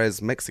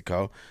Juarez,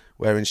 Mexico,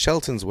 where in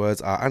Shelton's words,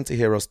 our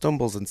anti-hero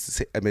stumbles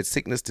amid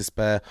sickness,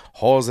 despair,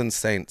 whores and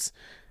saints.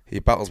 He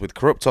battles with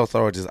corrupt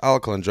authorities,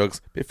 alcohol and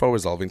drugs before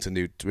resolving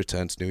to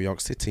return to New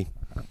York City.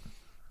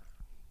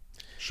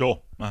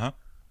 Sure. Uh-huh.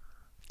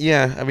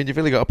 Yeah, I mean, you've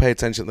really got to pay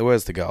attention to the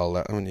words to get all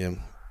that, haven't you?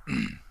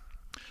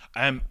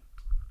 I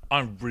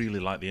really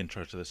like the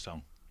intro to this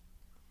song.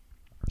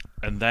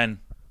 And then...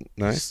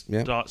 Nice,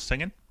 yeah. Starts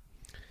singing,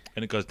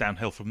 and it goes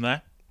downhill from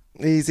there.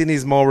 He's in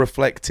his more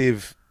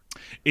reflective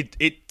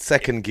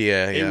second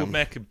gear. It would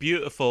make a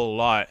beautiful,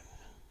 like,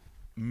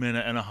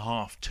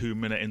 1.5,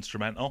 2-minute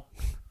instrumental.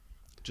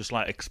 Just,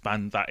 like,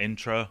 expand that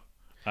intro.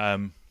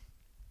 I've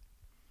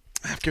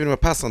given him a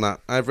pass on that.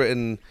 I've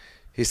written,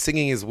 his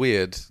singing is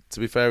weird. To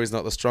be fair, he's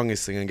not the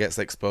strongest singer and gets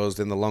exposed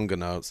in the longer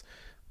notes.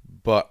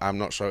 but I'm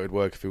not sure it would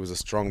work if he was a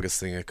stronger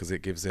singer because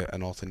it gives it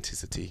an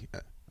authenticity.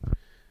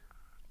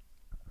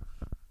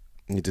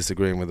 You're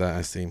disagreeing with that,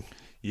 I see.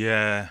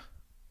 Yeah,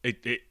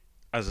 it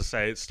as I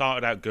say, it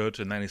started out good,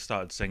 and then he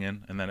started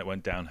singing, and then it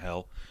went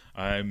downhill.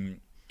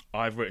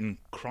 I've written,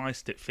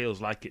 Christ, it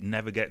feels like it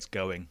never gets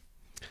going.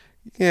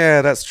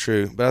 Yeah, that's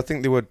true, but I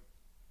think they were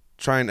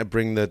trying to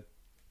bring the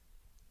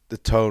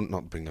tone,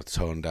 not bring the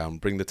tone down,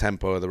 bring the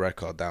tempo of the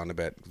record down a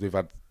bit. We've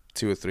had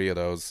 2 or 3 of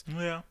those.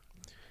 Yeah.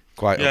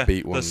 Quite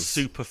upbeat ones. The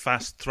super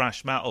fast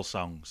thrash metal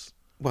songs.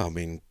 Well, I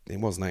mean, it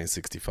was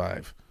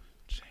 1965.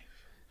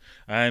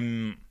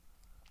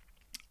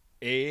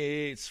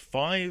 It's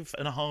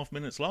 5.5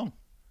 minutes long.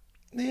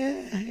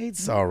 Yeah,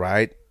 it's all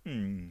right.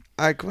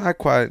 I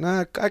quite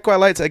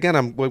liked it. Again,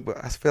 I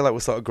feel like we're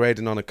sort of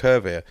grading on a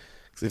curve here.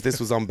 Because if this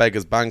was on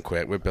Beggar's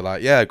Banquet, we'd be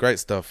like, yeah, great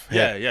stuff.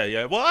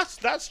 Yeah. Well,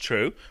 that's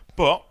true.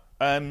 But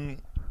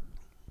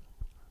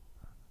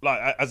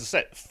like as I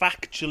said,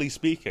 factually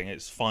speaking,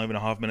 it's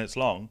 5.5 minutes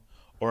long.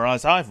 Or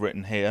as I've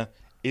written here,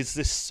 is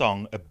this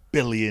song 1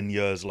 billion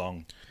years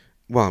long?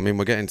 Well, I mean,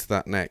 we're getting to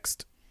that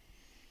next.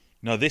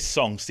 No, this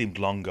song seemed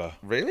longer.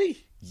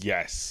 Really?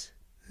 Yes.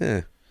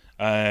 Yeah.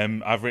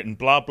 I've written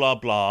blah blah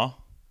blah,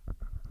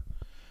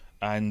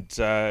 and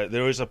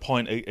there is a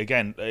point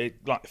again,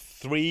 like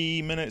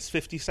 3 minutes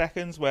 50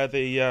 seconds, where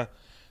the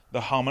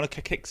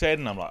harmonica kicks in,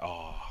 and I'm like,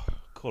 oh,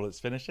 cool, it's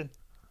finishing.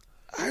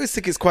 I always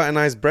think it's quite a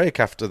nice break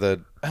after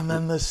the. And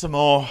then there's some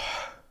more,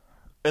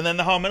 and then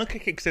the harmonica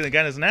kicks in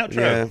again as an outro.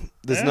 Yeah,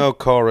 there's no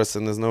chorus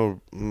and there's no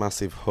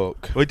massive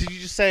hook. Wait, did you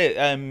just say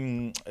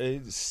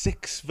it?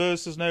 6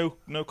 verses, no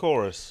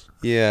chorus.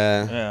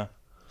 Yeah. Yeah.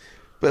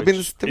 But I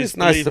mean, there is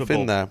nice stuff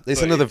in there.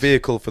 It's another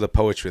vehicle for the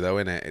poetry, though,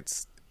 isn't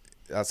it?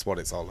 That's what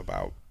it's all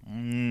about.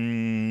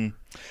 I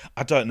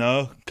don't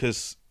know,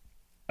 because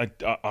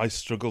I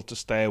struggle to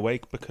stay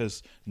awake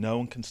because no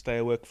one can stay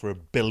awake for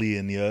 1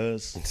 billion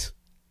years.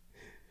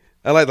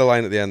 I like the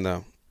line at the end,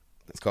 though.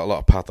 It's got a lot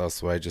of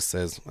pathos where it just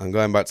says, I'm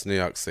going back to New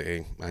York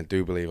City. I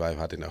do believe I've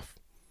had enough.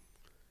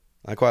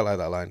 I quite like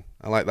that line.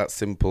 I like that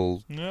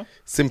simple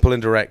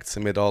and direct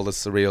amid all the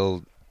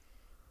surreal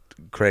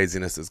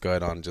craziness that's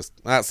going on.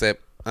 Just, that's it.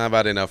 I've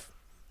had enough.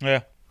 Yeah.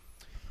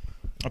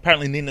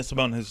 Apparently Nina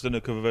Simone has done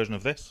a cover version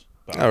of this.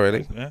 Oh,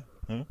 really? Yeah.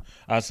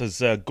 As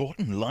has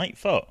Gordon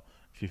Lightfoot,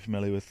 if you're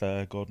familiar with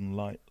Gordon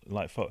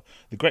Lightfoot.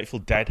 The Grateful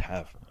Dead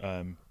have,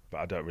 but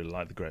I don't really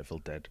like the Grateful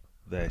Dead.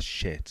 They're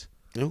shit.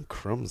 Oh,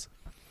 crumbs.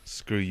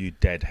 Screw you,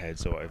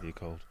 deadheads, or whatever you're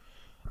called.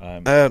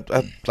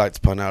 I'd like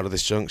to point out at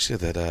this juncture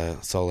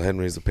that Saul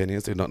Henry's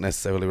opinions do not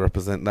necessarily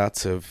represent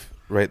that of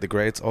Rate the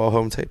Great or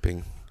Home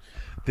Taping.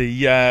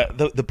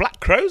 The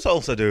Black Crowes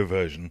also do a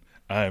version,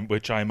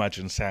 which I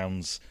imagine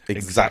sounds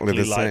exactly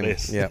the like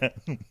same.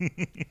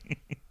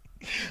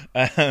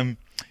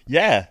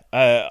 Yeah.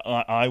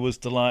 I was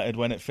delighted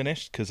when it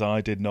finished because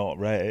I did not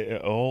rate it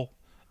at all.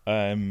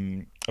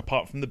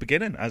 Apart from the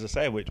beginning, as I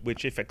say,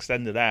 which if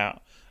extended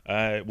out,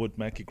 would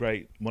make a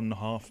great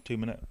 1.5, 2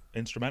 minute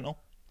instrumental.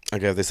 I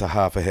gave this a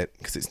half a hit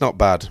because it's not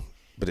bad,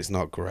 but it's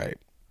not great.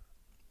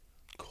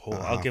 Cool.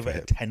 I'll give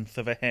it a 10th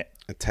of a hit.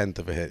 A 10th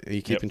of a hit. Are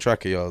you keeping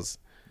track of yours?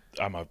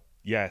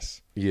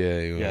 Yes.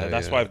 Yeah,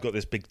 that's why I've got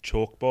this big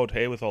chalkboard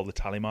here with all the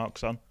tally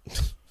marks on.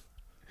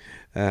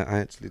 I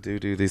actually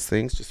do these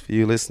things just for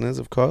you listeners,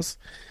 of course.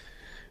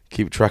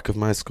 Keep track of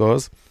my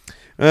scores.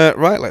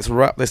 Right, let's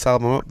wrap this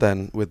album up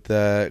then with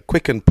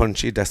quick and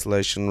punchy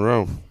Desolation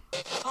Row.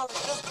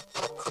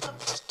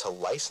 To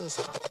license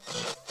it.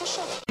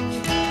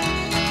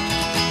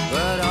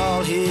 But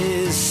all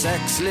his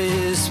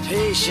sexless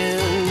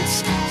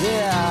patients,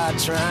 they are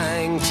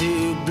trying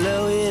to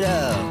blow it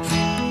up.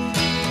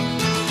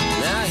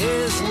 Now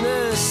his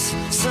nurse,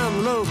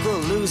 some local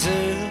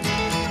loser,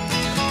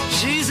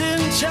 she's in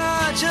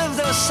charge of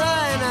the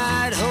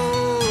cyanide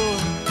hole.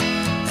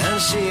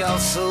 And she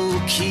also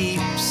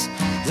keeps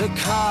the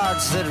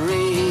cards that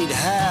read,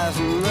 have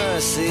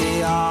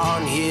mercy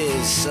on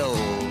his soul.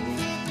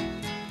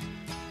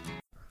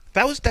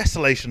 That was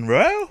Desolation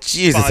Row.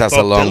 Jesus, that's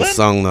a long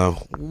song, though.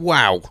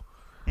 Wow.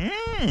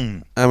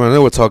 I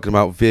know we're talking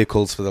about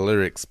vehicles for the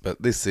lyrics,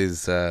 but this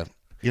is...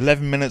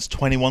 11 minutes,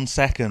 21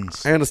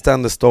 seconds. I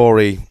understand the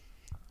story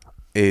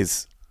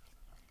is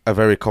a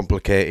very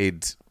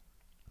complicated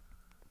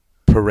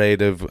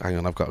parade of... Hang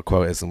on, I've got a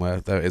quote here somewhere.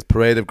 There it is.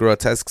 Parade of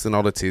grotesques and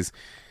oddities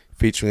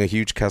featuring a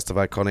huge cast of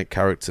iconic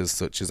characters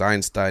such as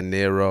Einstein,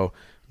 Nero,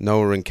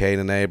 Noah and Cain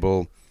and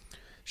Abel,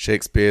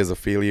 Shakespeare's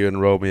Ophelia and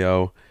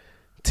Romeo,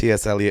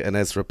 T.S. Eliot and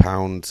Ezra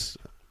Pound.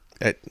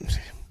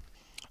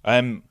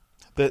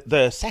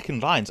 The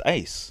second line's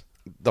ace.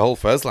 The whole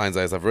first line's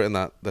ace. I've written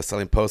that. They're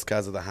selling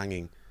postcards of the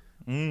hanging.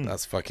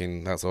 That's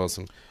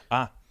awesome.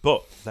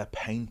 But they're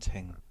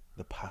painting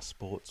the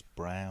passports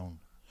brown,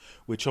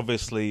 which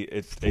obviously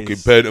it fucking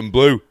is... paint them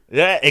blue.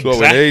 Yeah, That's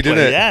exactly. what we need, isn't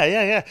it?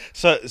 Yeah.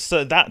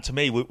 So that to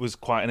me was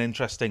quite an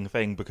interesting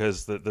thing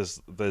because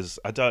there's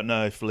I don't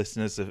know if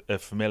listeners are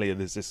familiar.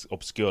 There's this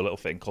obscure little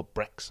thing called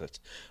Brexit,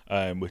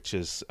 which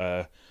is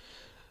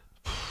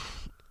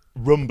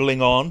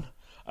rumbling on.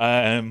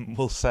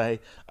 We'll say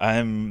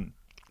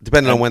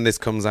Depending on when this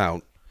comes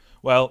out.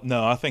 Well,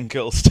 no, I think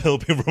it'll still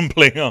be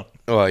rumbling on.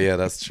 Oh, yeah,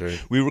 that's true.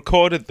 We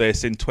recorded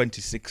this in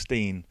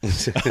 2016.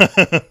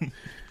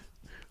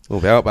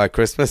 We'll be out by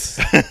Christmas.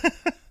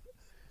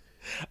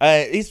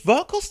 His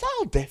vocal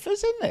style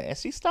differs in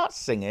this. He starts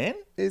singing.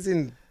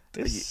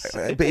 But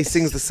he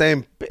sings the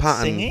same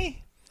pattern. Singy.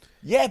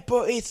 Yeah,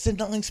 but it's a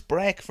nice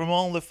break from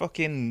all the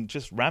fucking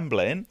just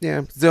rambling. Yeah,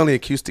 it's the only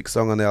acoustic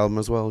song on the album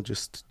as well,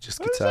 just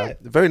guitar.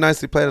 Very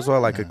nicely played as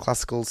well, like a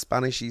classical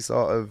Spanishy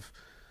sort of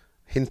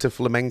hint of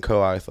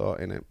flamenco, I thought,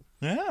 in it.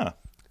 Yeah.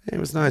 It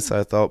was nice,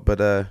 I thought, but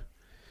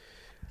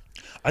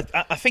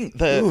I think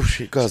that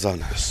it goes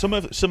on. Some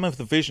of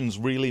the visions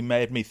really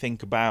made me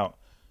think about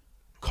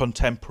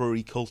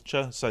contemporary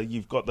culture. So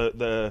you've got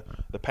the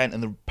pen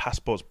and the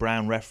passport's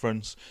brown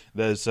reference.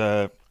 There's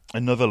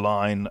another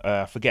line,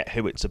 I forget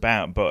who it's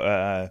about,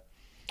 but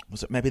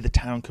was it maybe the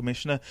town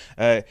commissioner?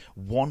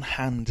 One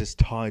hand is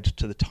tied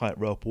to the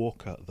tightrope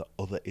walker, the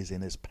other is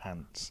in his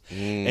pants.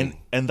 And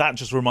that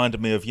just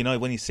reminded me of,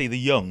 when you see the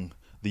young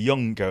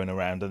going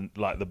around and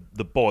like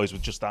the boys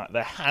with just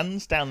their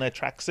hands down their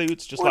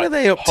tracksuits, just what like are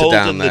they up to holding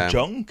down there? The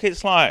junk.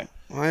 It's like,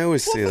 I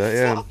always see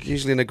that, fuck?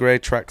 usually in a grey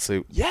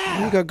tracksuit. Yeah.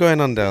 What you got going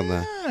on down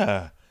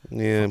there?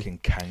 Yeah. Fucking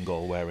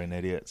Kangol wearing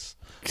idiots.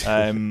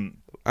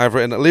 I've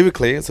written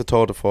lyrically, it's a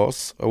tour de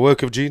force, a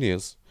work of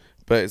genius.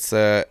 But is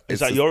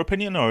that your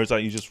opinion, or is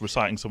that you just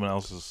reciting someone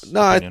else's?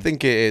 No, opinion? I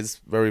think it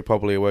is very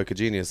probably a work of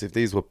genius. If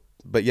these were,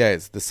 but yeah,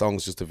 the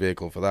song's just a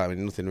vehicle for that. I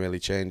mean, nothing really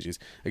changes.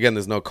 Again,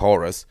 there's no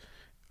chorus,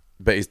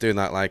 but he's doing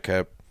that like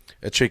a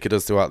trick he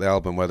does throughout the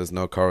album where there's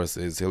no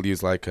choruses. He'll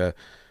use like a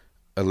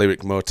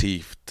lyric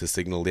motif to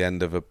signal the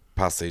end of a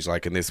passage.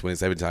 Like in this one,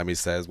 it's every time he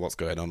says what's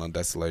going on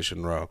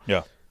Desolation Row.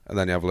 Yeah, and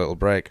then you have a little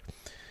break.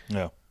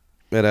 Yeah,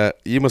 but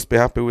you must be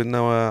happy with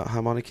no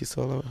harmonica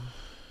solo.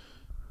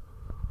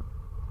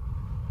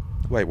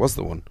 Wait, was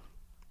there one?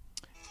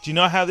 Do you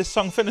know how this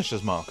song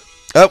finishes, Mark?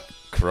 Oh,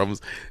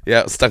 crumbs.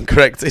 Yeah, stand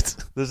corrected.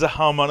 There's a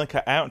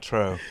harmonica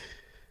outro.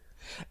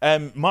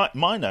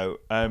 My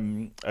note,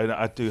 and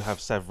I do have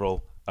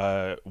several,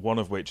 one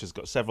of which has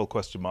got several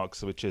question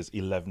marks, which is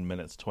 11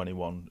 minutes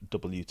 21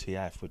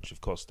 WTF, which of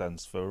course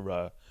stands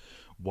for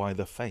Why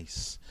the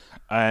Face.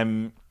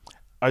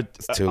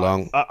 It's too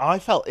long. I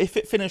felt if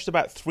it finished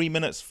about 3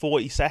 minutes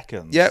 40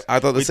 seconds. Yeah,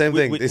 I thought the same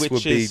thing. This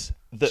would be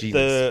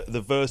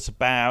the verse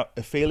about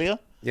Ophelia.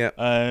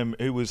 Yeah.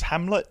 Who was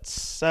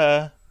Hamlet's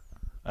what's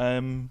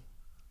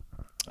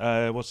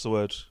the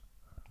word?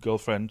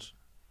 Girlfriend,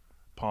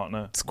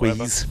 partner, squeeze.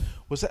 Whatever.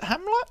 Was it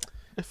Hamlet?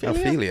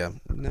 Ophelia?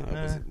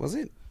 No, was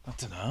it? I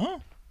don't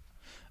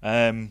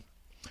know.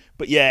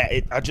 But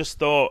yeah, I just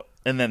thought,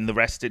 and then the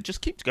rest, it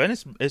just keeps going.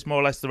 It's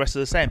more or less the rest of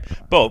the same.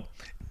 But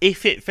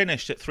if it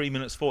finished at 3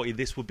 minutes 40,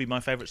 this would be my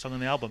favourite song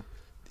on the album.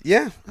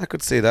 Yeah, I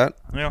could see that.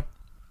 Yeah.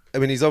 I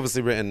mean, he's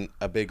obviously written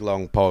a big,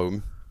 long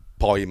poem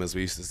as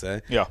we used to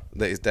say, yeah,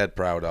 that he's dead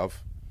proud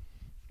of.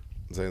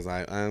 So he's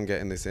like, I'm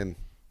getting this in.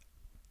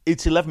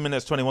 It's 11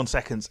 minutes, 21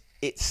 seconds.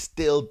 It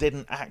still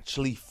didn't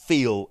actually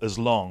feel as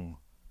long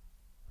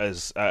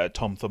as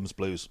Tom Thumb's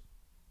Blues.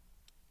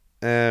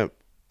 I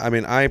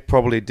mean, I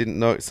probably didn't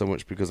know it so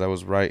much because I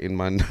was writing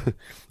my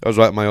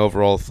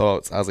overall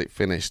thoughts as it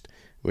finished,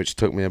 which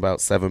took me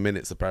about 7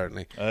 minutes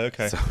apparently.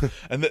 Okay. So.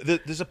 And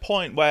there's a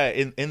point where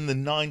in the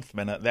 9th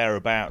minute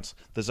thereabouts,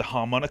 there's a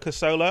harmonica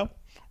solo,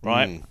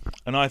 right?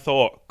 And I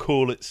thought,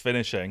 cool, it's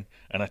finishing.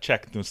 And I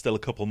checked, there was still a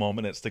couple more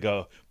minutes to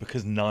go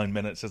because 9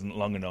 minutes isn't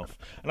long enough.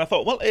 And I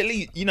thought, well, at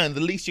least, the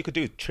least you could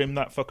do is trim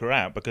that fucker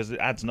out because it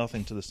adds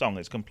nothing to the song.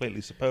 It's completely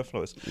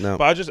superfluous. No.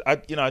 But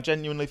I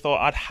genuinely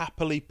thought I'd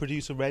happily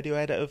produce a radio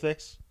edit of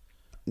this.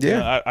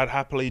 Yeah. I'd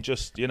happily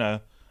just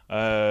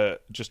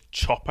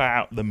chop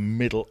out the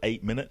middle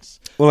 8 minutes.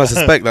 Well, I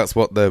suspect that's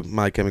what the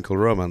My Chemical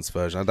Romance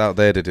version. I doubt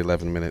they did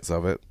 11 minutes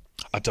of it.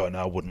 I don't know.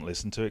 I wouldn't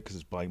listen to it because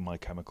it's by My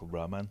Chemical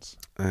Romance.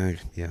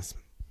 Yes.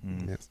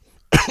 Yes.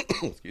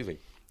 Excuse me.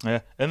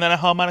 Yeah, and then a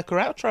harmonica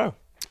outro.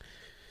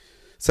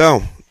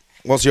 So,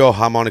 what's your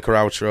harmonica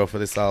outro for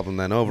this album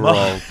then,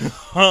 overall?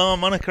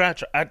 Harmonica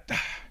outro.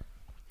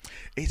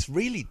 It's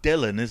really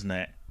Dylan, isn't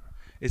it?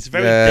 It's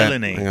very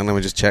Dylan-y. Hang on, let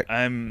me just check.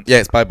 Yeah,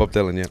 it's by Bob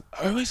Dylan, yeah.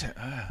 Oh, is it?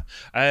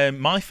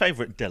 My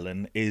favourite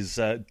Dylan is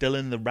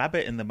Dylan the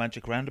Rabbit in the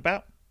Magic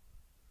Roundabout.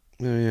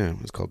 Oh, yeah,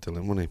 it was called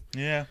Dylan, wasn't he?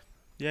 Yeah,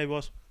 he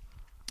was.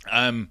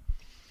 I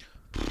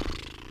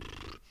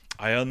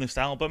own this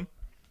album.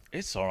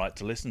 It's all right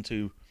to listen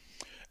to.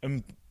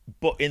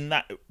 But in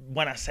that,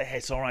 when I say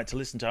it's all right to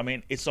listen to, I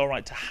mean it's all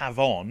right to have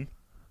on,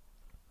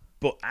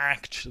 but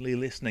actually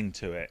listening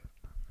to it.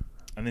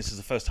 And this is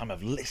the first time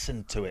I've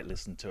listened to it.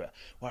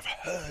 Well, I've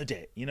heard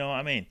it. You know what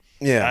I mean?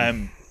 Yeah.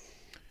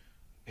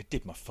 It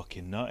did my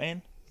fucking nut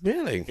in.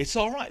 Really? It's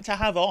all right to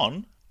have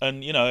on,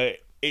 and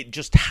it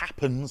just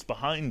happens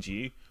behind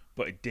you.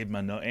 But it did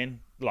my nut in,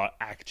 like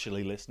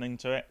actually listening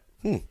to it.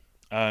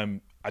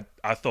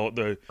 I thought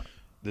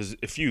there's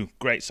a few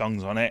great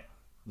songs on it.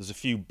 There's a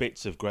few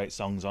bits of great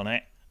songs on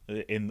it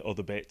in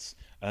other bits.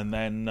 And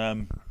then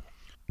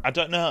I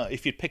don't know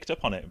if you'd picked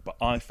up on it, but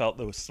I felt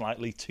there were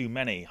slightly too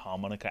many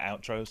harmonica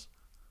outros.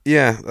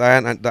 Yeah, I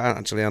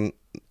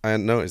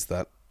hadn't noticed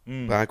that.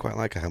 But I quite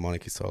like a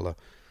harmonica solo.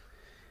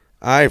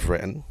 I've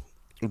written,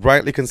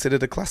 rightly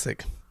considered a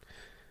classic.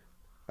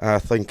 I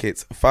think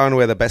it's far and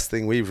away the best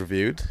thing we've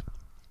reviewed.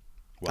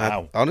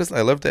 Wow. Honestly,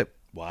 I loved it.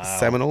 Wow.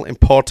 Seminal,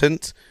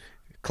 important,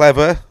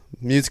 clever,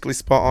 musically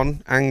spot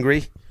on,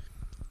 angry.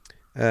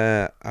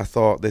 I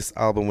thought this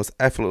album was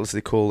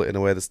effortlessly cool in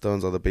a way the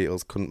Stones or the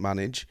Beatles couldn't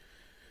manage.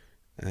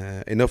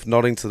 Enough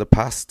nodding to the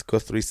past,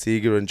 Guthrie,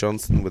 Seeger and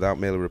Johnson, without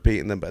merely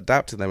repeating them, but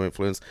adapting their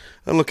influence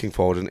and looking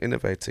forward and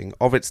innovating.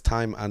 Of its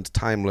time and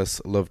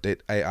timeless, loved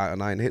it. 8 out of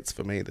 9 hits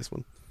for me, this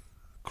one.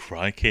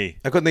 Crikey.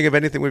 I couldn't think of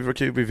anything we've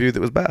reviewed that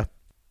was better.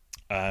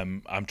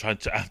 I'm trying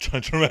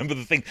to remember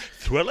the thing.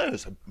 Thriller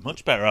is a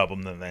much better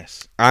album than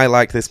this. I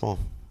like this more.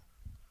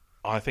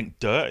 I think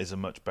Dirt is a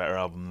much better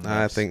album than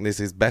I this. think this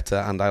is better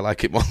and I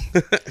like it more.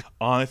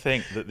 I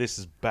think that this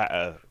is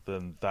better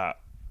than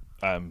that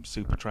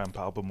Supertramp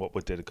album, what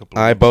we did a couple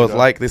of I weeks both ago.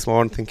 like this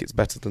more and think it's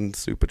better than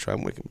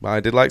Supertramp. I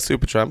did like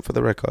Supertramp for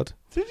the record.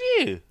 Did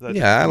you?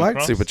 Yeah, I liked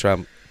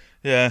Supertramp.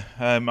 Yeah,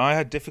 I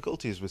had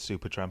difficulties with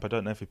Supertramp. I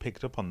don't know if you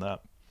picked up on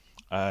that.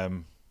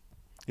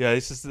 Yeah,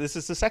 this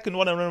is the second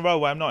one in a row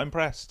where I'm not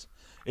impressed.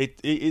 It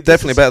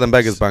Definitely better than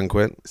Beggar's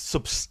Banquet.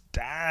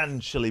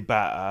 Substantially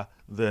better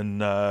than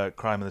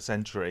Crime of the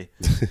Century.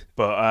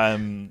 But I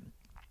mean,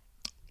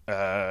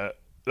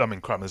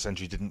 Crime of the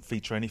Century didn't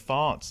feature any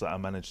farts that I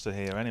managed to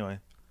hear anyway.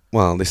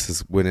 Well, this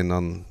is winning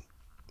on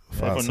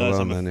farts Everyone knows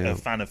alone. I'm then, a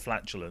fan of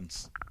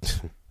flatulence.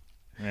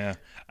 Yeah.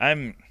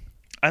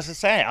 As I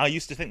say, I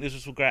used to think this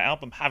was a great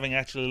album. Having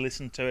actually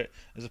listened to it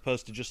as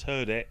opposed to just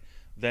heard it,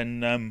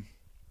 then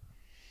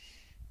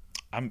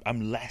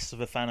I'm less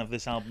of a fan of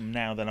this album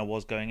now than I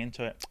was going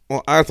into it.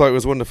 Well, I thought it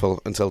was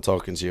wonderful until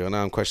talking to you, and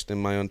now I'm questioning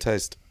my own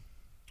taste.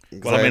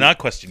 Well, I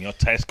question your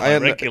taste quite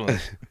regularly.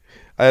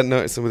 I had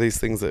noticed some of these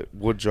things that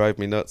would drive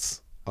me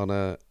nuts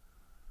on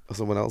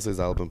someone else's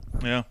album.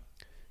 Yeah.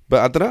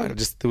 But I don't know.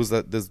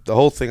 There's the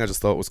whole thing I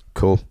just thought was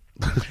cool.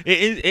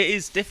 It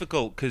is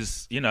difficult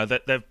because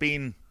that there've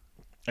been,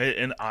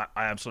 and I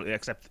absolutely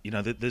accept.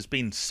 That there's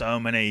been so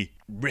many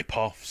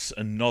rip-offs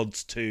and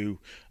nods to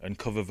and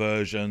cover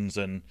versions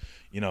and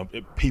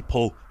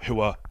people who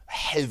are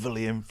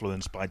heavily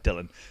influenced by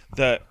Dylan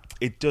that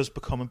it does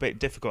become a bit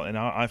difficult, and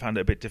I found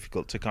it a bit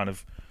difficult to kind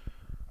of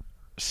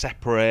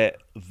separate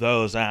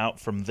those out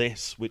from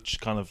this, which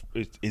kind of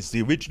is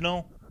the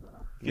original.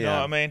 You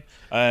know what I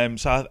mean?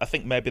 So I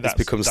think maybe that's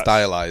become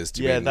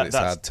stylized.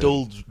 That's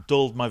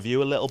dulled my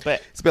view a little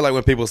bit. It's a bit like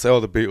when people say, "Oh,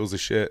 the Beatles are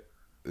shit."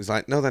 It's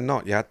like, no, they're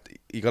not.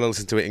 You got to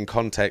listen to it in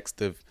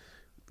context of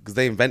because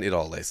they invented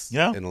all this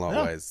in a lot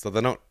of ways. So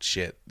they're not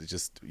shit. They're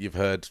just you've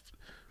heard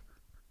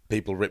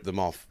people rip them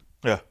off.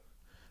 Yeah,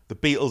 the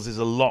Beatles is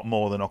a lot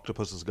more than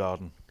Octopus's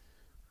Garden,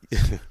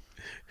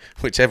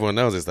 which everyone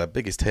knows is their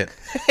biggest hit.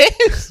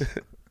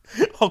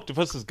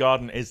 Octopus's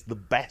Garden is the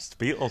best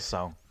Beatles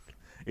song.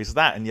 It's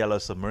that and Yellow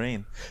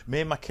Submarine.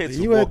 Me and my kids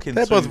were walking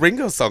they're through... both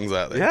Ringo songs,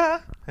 aren't they?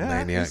 Yeah.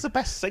 Maniac. He's the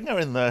best singer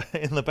in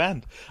the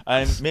band.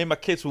 And me and my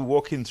kids were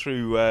walking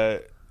through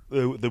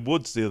the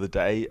woods the other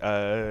day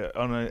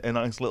on a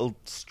nice little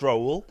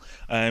stroll,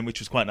 which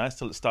was quite nice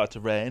till it started to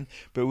rain.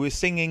 But we were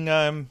singing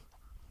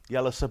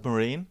Yellow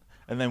Submarine,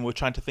 and then we were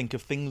trying to think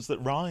of things that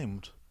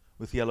rhymed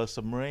with Yellow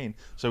Submarine.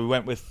 So we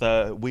went with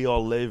We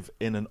All Live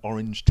in an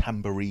Orange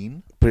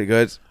Tambourine. Pretty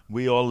good.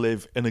 We All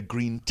Live in a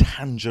Green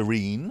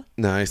Tangerine.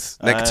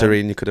 Nice.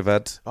 Nectarine you could have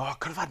had. Oh, I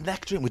could have had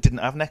Nectarine. We didn't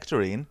have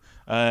Nectarine.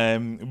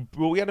 But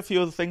we had a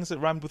few other things that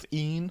rhymed with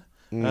Een.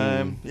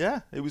 Yeah,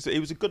 it was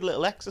a good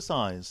little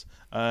exercise.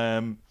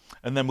 And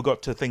then we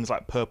got to things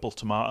like Purple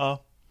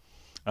Tomato.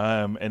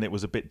 And it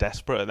was a bit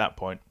desperate at that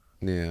point.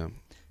 Yeah.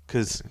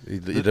 Because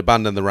you'd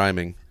abandon the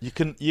rhyming.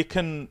 You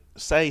can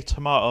say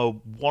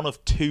tomato one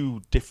of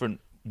two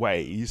different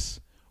ways.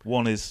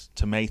 One is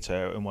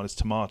tomato and one is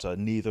tomato,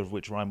 neither of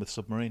which rhyme with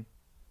submarine.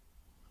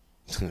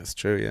 That's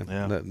true,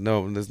 yeah.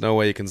 No, there's no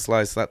way you can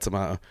slice that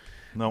tomato.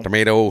 No.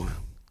 Tomato.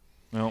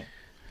 No.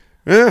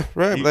 Yeah,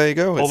 right, there you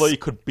go. Although you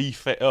could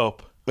beef it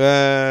up.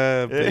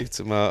 Big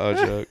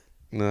tomato joke.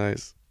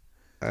 Nice.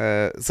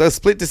 So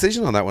split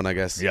decision on that one, I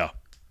guess. Yeah.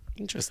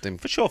 Interesting.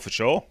 For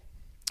sure.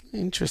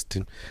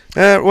 Interesting.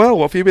 Well,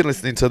 what have you been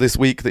listening to this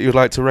week that you'd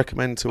like to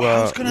recommend to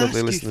our lovely listeners? I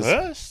was going to ask you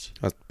first.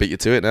 I'll beat you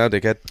to it now,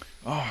 dickhead.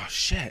 Oh,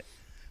 shit.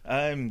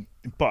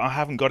 But I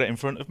haven't got it in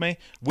front of me.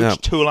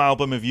 Which Tool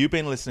album have you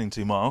been listening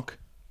to, Mark?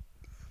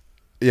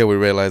 Yeah, we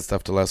realised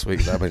after last week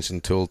that I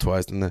mentioned Tool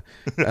twice, didn't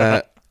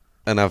I?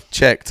 And I've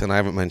checked, and I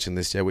haven't mentioned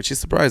this yet, which is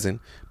surprising.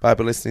 But I've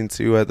been listening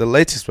to the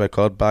latest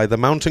record by the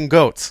Mountain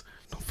Goats.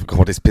 I forgot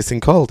what it's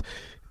pissing called.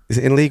 Is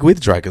it in league with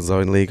Dragons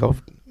or in league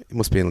of? It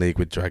must be in league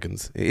with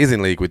Dragons. It is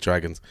in league with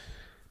Dragons.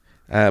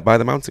 By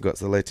the Mountain Goats,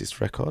 the latest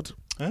record.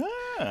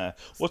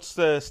 What's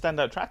the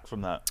standout track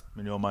from that,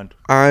 in your mind?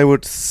 I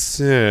would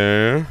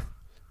say...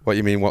 What,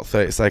 you mean, what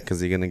 30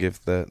 seconds are you going to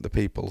give the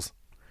peoples?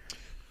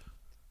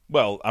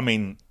 Well, I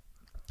mean...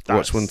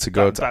 Which one to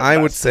go to? I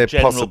would say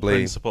possibly...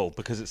 principle,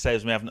 because it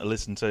saves me having to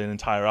listen to an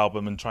entire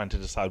album and trying to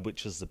decide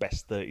which is the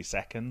best 30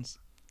 seconds.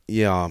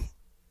 Yeah.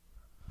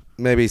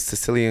 maybe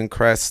Sicilian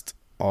Crest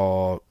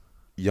or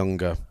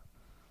Younger.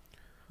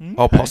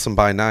 Or Possum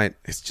by Night.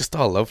 It's just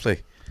all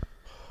lovely.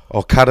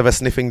 Or Cadaver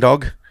Sniffing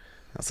Dog.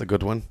 That's a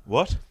good one.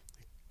 What?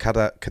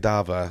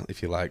 Cadaver,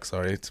 if you like.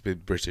 Sorry, it's a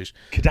bit British.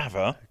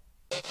 Cadaver?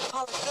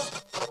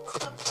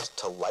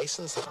 To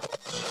license it.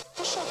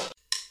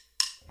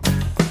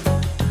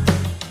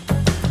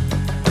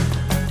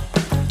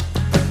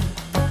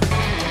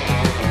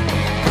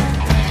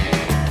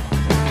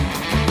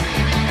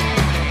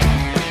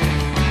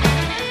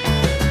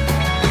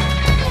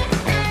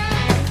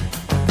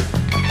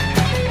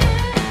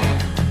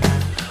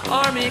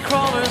 Army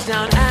crawlers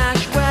down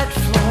ash wet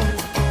floor,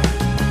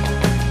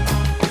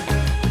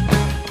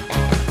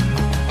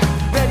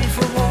 ready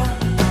for war.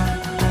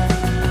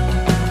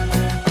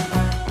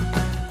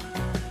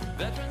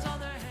 Veterans on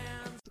their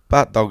hands.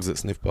 Bat dogs that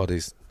sniff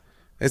bodies.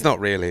 It's not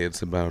really.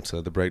 It's about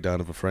the breakdown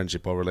of a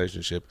friendship or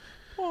relationship.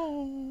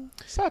 Oh,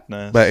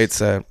 sadness. But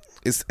it's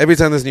every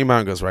time there's a new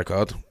Mountain Goats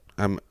record,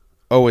 I'm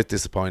always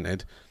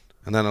disappointed.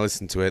 And then I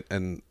listen to it,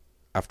 and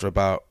after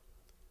about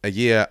a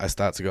year, I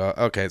start to go,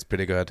 okay, it's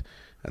pretty good.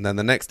 And then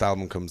the next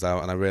album comes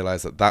out, and I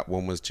realise that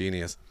one was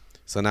genius.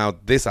 So now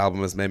this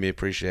album has made me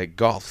appreciate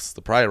Goths,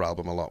 the prior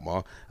album, a lot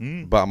more.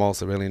 But I'm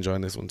also really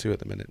enjoying this one too at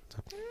the minute.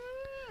 So.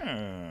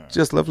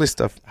 Just lovely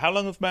stuff. How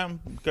long have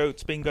Mountain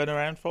Goats been going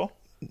around for?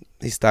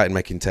 He started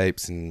making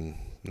tapes in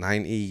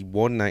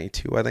 91,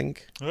 92, I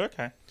think.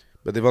 Okay.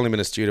 But they've only been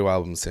a studio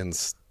album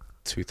since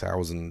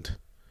 2000.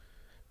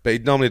 But he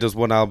normally does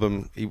one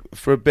album.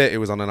 For a bit, it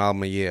was on an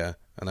album a year,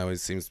 and now it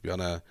seems to be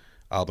on a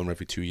album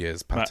every 2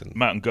 years pattern.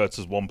 Mountain Goats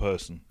is one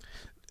person.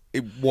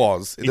 It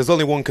was. There's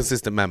only one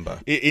consistent member.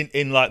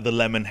 In like the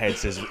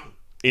Lemonheads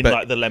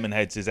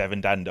is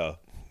Evan Dando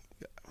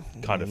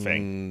kind of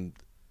thing.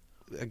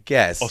 I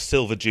guess. Or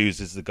Silver Jews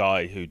is the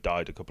guy who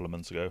died a couple of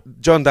months ago.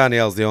 John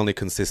Daniel's the only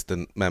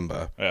consistent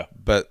member. Yeah.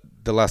 But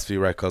the last few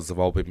records have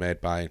all been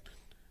made by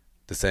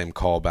the same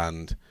core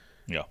band.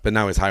 Yeah. But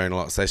now he's hiring a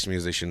lot of session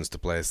musicians to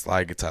play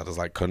slide guitar. There's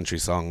like country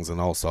songs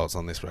and all sorts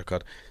on this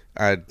record.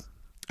 I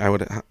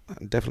would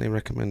definitely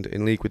recommend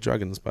In League with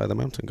Dragons by the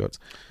Mountain Goats.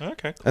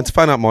 Okay, cool. And to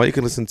find out more, you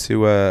can listen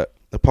to a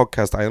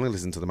podcast. I only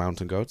listen to the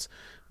Mountain Goats,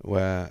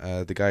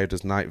 where the guy who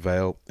does Night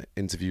Vale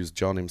interviews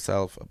John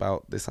himself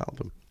about this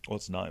album.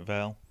 What's Night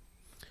Vale?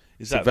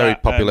 It's a very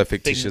popular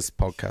fictitious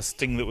podcast.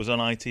 Thing that was on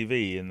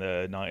ITV in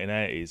the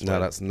 1980s. No,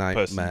 that's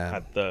Nightmare. Person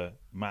had the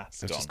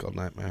mask It's on. just called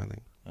Nightmare, I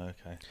think.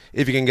 Okay.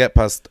 If you can get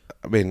past,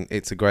 I mean,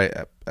 it's a great,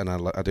 and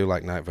I do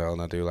like Night Vale,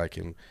 and I do like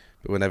him.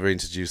 But whenever he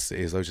introduced it,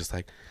 he's always just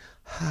like,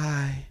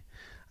 "Hi,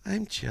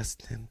 I'm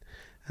Justin,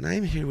 and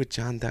I'm here with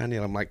John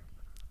Daniel." I'm like,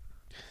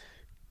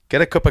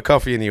 get a cup of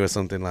coffee in you or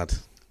something, lad.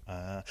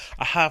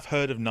 I have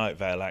heard of Night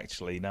Vale,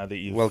 actually, now that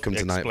you've Welcome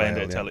to Night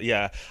explained Vale, it.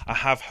 Yeah, I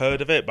have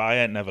heard of it, but I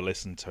ain't never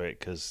listened to it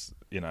because,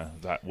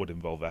 that would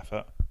involve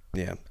effort.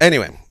 Yeah.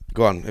 Anyway,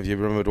 go on. Have you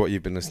remembered what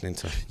you've been listening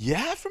to?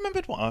 Yeah, I've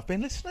remembered what I've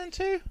been listening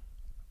to.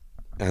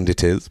 And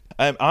it is?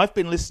 I've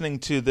been listening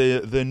to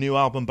the new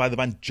album by the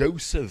band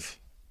Joseph.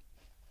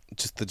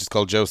 They're just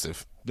called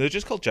Joseph? They're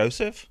just called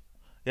Joseph.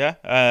 Yeah.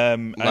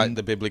 Like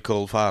the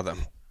biblical father?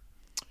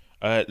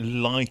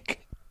 Like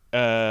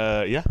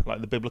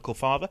the biblical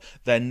father.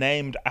 They're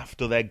named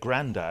after their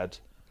granddad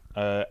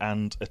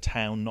and a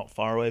town not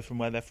far away from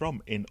where they're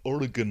from, in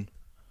Oregon.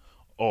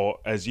 Or,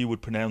 as you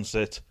would pronounce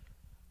it,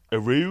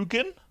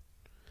 Oregon?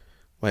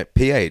 Wait,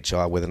 PH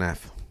or with an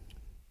F?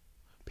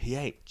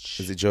 PH.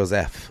 Is it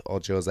Joseph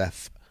or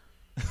Joseph?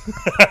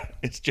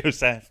 It's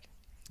Joseph.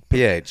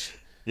 PH.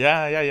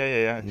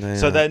 Yeah.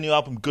 So their new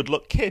album, Good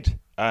Luck Kid,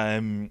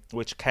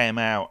 which came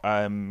out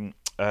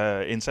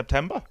in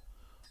September.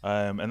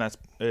 And that's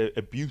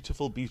a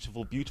beautiful,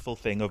 beautiful, beautiful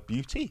thing of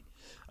beauty.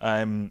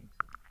 And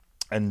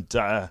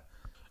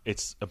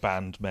it's a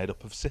band made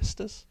up of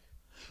sisters.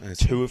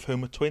 Two of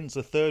whom are twins.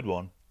 The third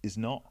one is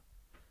not.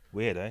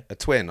 Weird, eh? A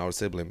twin or a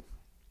sibling?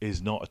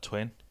 Is not a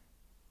twin.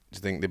 Do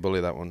you think they bully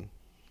that one?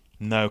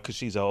 No, because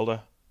she's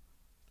older.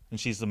 And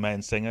she's the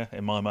main singer,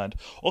 in my mind.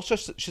 Also,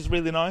 she's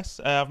really nice.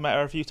 I've met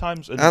her a few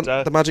times. And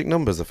the Magic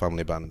Numbers, a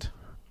family band.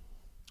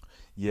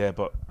 Yeah,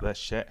 but they're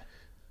shit.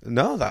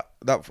 No, that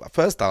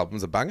first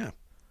album's a banger.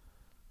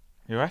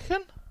 You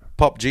reckon?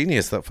 Pop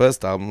genius, that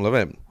first album. Love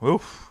it.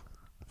 Oof.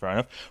 Fair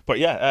enough. But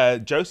yeah,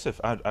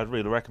 Joseph, I'd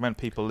really recommend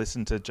people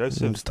listen to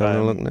Joseph. I'm just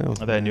having a look now.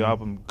 Their new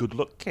album, Good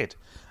Luck Kid.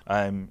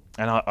 And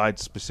I'd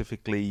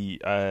specifically,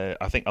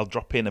 I think I'll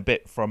drop in a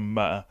bit from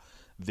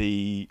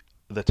the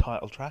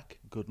title track,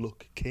 Good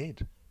Luck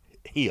Kid,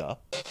 here.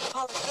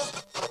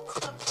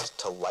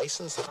 To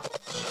license it.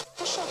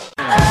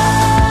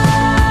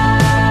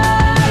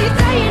 You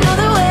thought you know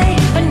the way,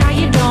 but now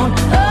you don't.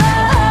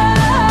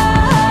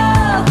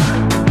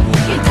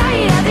 You thought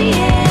you had the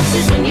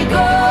answers when you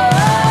go.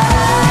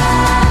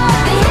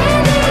 They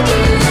handed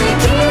you the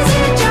keys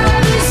to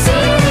drive, your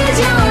seat is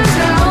yours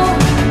now.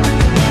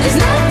 There's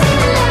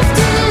nothing left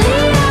to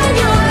lean on,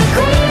 you're the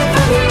queen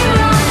from here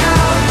on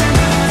out.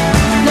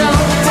 No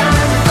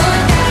time for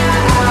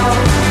doubt.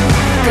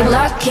 Good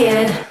luck,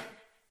 kid.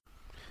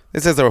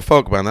 It says they're a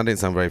folk band. That didn't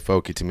sound very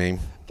folky to me.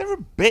 They're a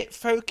bit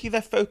folky.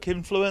 They're folk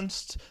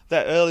influenced.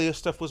 Their earlier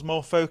stuff was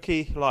more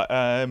folky, like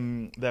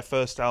their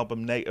first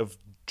album, Native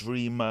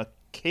Dreamer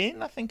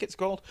Kin, I think it's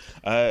called.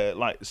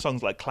 Like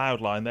songs like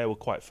Cloudline, they were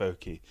quite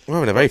folky. We're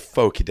having a very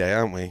folky day,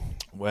 aren't we?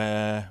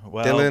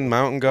 Dylan,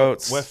 Mountain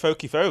Goats. We're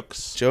folky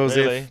folks. Joseph.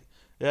 Really.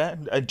 Yeah,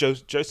 and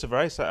Joseph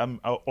Rice. I'm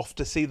off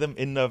to see them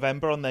in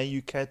November on their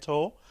UK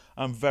tour.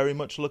 I'm very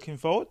much looking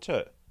forward to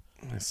it.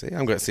 I see.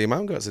 I'm going to see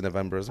Mountain Goats in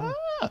November as well.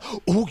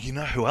 Oh, you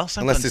know who else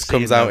I'm unless going this to see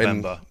comes in out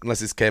November? unless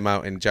this came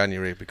out in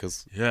January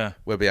because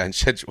we're behind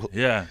schedule.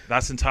 Yeah,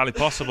 that's entirely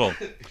possible.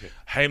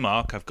 Hey,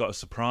 Mark, I've got a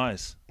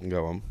surprise.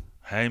 Go on.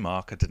 Hey,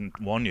 Mark, I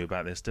didn't warn you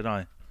about this, did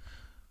I?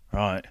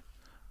 Right.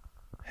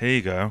 Here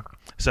you go.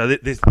 So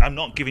I'm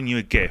not giving you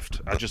a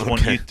gift. I just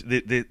want you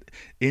to,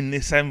 in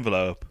this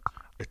envelope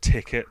are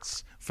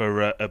tickets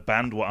for a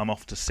band what I'm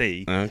off to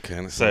see.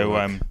 Okay.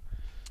 So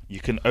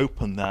you can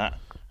open that.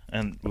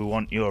 And we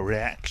want your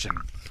reaction.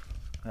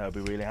 That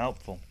would be really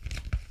helpful.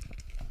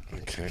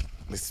 Okay.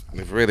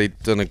 They've really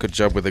done a good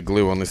job with the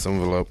glue on this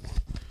envelope.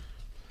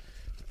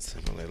 Let's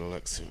have a little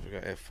look. So we've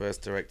got our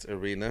First Direct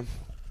Arena.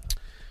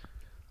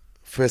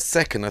 For a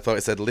second, I thought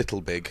it said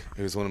Little Big,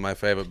 who's one of my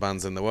favourite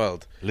bands in the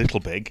world. Little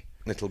Big?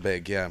 Little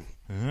Big, yeah.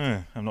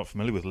 I'm not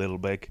familiar with Little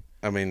Big.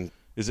 I mean...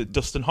 Is it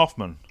Dustin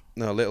Hoffman?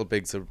 No, Little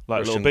Big's a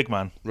like Little Big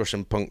Man?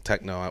 Russian punk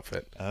techno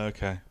outfit.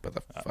 Okay. But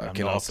they're I'm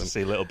fucking not awesome. To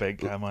see Little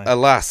Big, am I?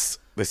 Alas,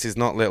 this is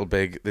not Little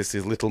Big, this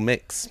is Little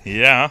Mix.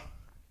 Yeah.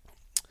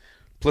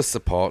 Plus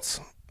support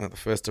at the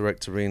First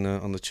Direct Arena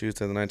on the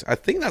Tuesday the 19th. I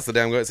think that's the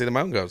day I'm going to see the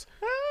Mountain Goats.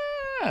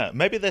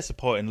 Maybe they're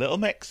supporting Little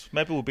Mix.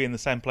 Maybe we'll be in the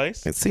same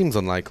place. It seems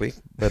unlikely,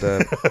 but I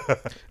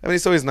mean,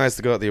 it's always nice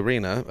to go to the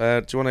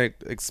arena. Do you want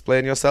to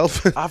explain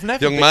yourself,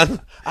 young man?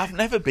 I've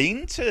never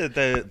been to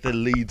the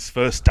Leeds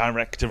First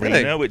Direct Arena,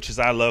 Really? Which is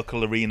our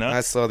local arena.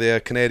 I saw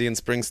the Canadian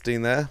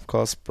Springsteen there, of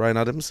course, Bryan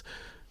Adams.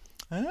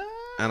 And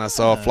I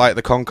saw Flight of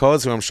the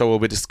Conchords, who I'm sure we'll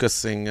be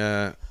discussing.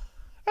 Oh,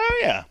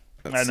 yeah.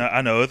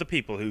 I know other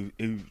people who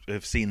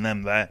have seen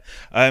them there.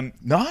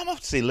 No, I'm off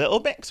to see Little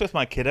Mix with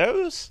my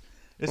kiddos.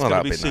 It's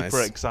going to be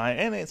super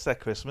exciting. It's their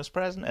Christmas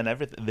present and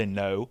everything. They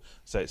know,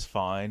 so it's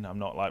fine. I'm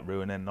not like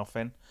ruining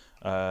nothing.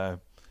 Yeah,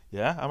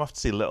 I'm off to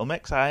see Little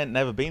Mix. I ain't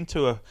never been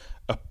to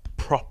a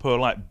proper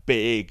like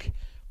big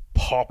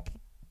pop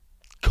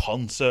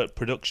concert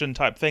production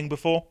type thing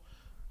before,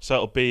 so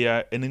it'll be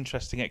an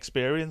interesting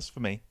experience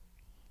for me.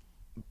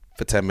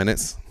 For 10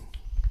 minutes.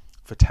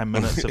 For 10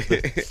 minutes of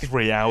the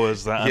 3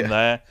 hours that I'm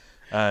there,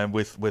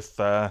 with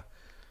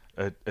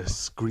a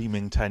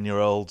screaming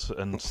 10-year-old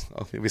and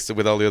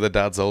with all the other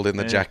dads holding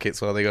the jackets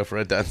while they go for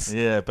a dance.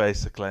 Yeah,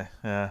 basically.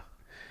 Yeah.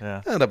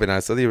 Oh, that'd be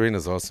nice. So the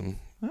arena's awesome.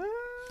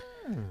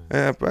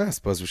 But I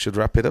suppose we should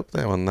wrap it up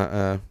there on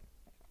that.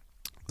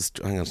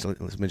 Hang on,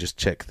 let me just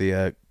check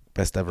the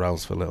best ever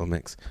albums for Little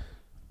Mix.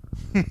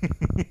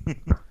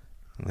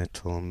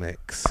 Little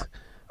Mix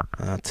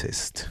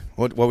artist.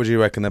 What would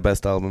you reckon their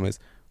best album is?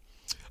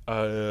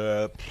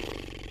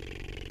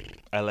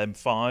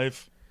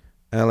 LM5.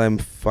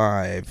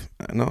 LM5.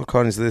 Not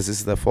according to this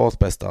is their fourth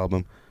best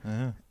album.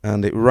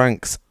 And it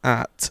ranks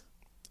at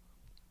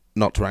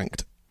not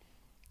ranked.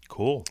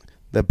 Cool.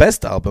 Their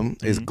best album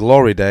is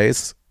Glory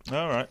Days.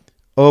 All right.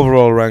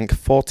 Overall rank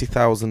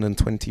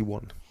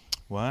 40,021.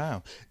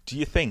 Wow. Do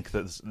you think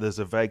that there's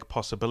a vague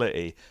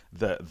possibility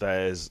that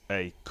there's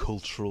a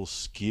cultural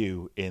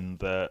skew in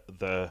the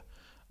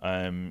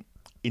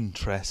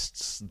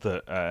interests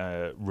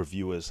that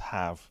reviewers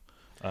have?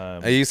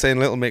 Are you saying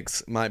Little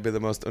Mix might be the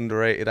most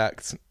underrated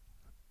act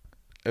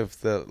of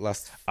the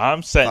last 5 years?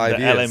 I'm saying that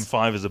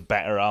LM5 is a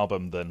better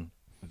album than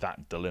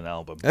that Dylan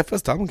album. Their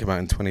first album came out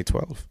in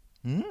 2012.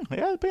 Yeah,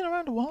 they've been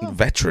around a while.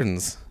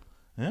 Veterans.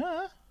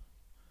 Yeah.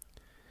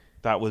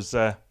 That was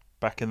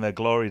back in their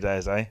glory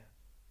days, eh?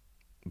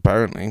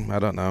 Apparently. I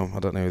don't know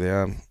who they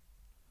are.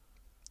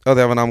 Oh,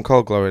 they have an album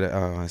called Glory Days.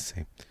 Oh, I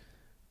see.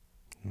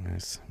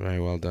 Nice. Very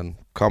well done.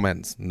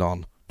 Comments?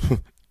 None.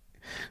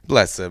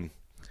 Bless them.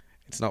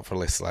 It's not for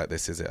lists like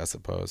this, is it, I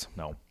suppose?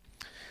 No.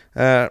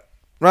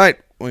 Right,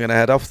 we're going to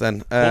head off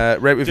then.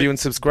 Rate, review, and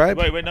subscribe.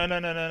 Wait,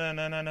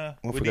 no.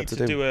 We need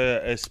to do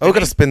a spinny. Oh, we've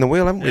got to spin the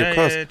wheel, haven't we? Yeah, of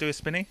course. Yeah, do a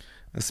spinny.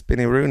 A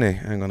spinny Rooney,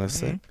 hang on a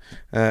sec.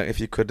 If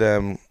you could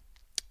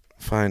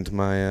find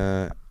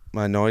my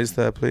noise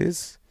there,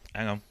 please.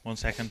 Hang on, 1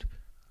 second.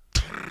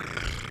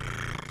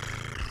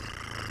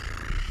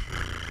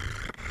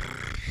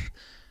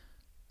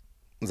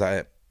 Is that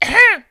it?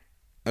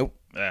 Oh.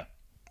 Yeah.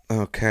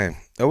 Okay.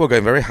 Oh, we're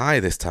going very high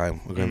this time.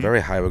 We're going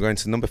very high. We're going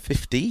to number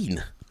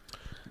 15.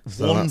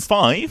 So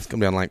 1-5? It's going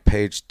to be on like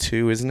page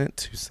 2, isn't it?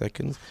 2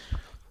 seconds.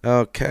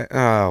 Okay.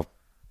 Oh,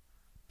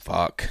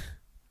 fuck.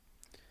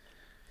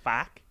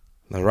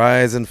 The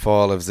Rise and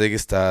Fall of Ziggy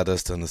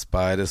Stardust and the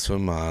Spiders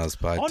from Mars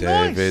by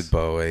David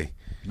Bowie.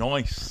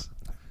 Nice.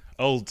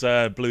 Old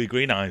Bluey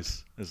Green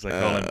Eyes, as they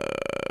call him.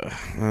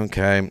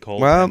 Okay.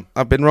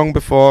 I've been wrong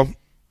before.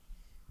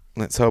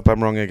 Let's hope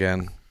I'm wrong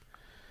again.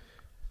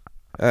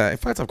 In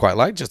fact, I've quite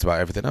liked just about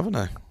everything, haven't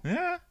I?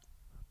 Yeah.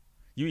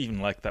 You even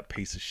like that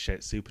piece of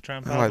shit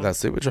Supertramp album? I like that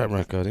Supertramp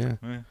record, yeah.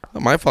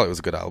 Not my fault it was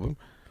a good album.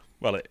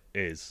 Well, it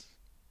is.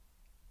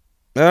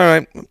 All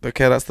right.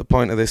 Okay, that's the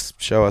point of this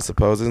show, I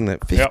suppose, isn't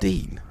it?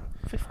 15.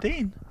 Yep.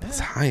 15. That's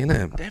high, isn't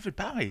it? David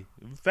Bowie,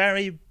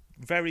 very,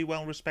 very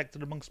well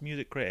respected amongst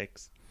music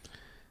critics.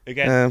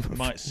 Again,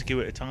 might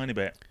skew it a tiny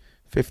bit.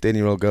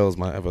 15-year-old girls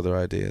might have other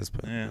ideas,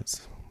 but Yeah.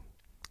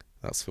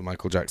 that's for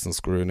Michael Jackson's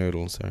Screw a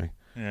Noodle, sorry.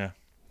 Yeah.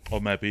 Or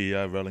maybe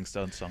Rolling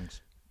Stones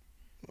songs.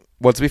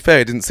 Well, to be fair,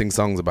 he didn't sing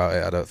songs about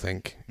it, I don't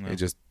think. No. He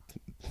just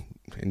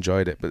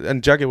enjoyed it.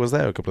 And Jagger was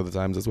there a couple of the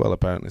times as well,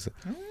 apparently. So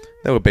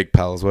they were big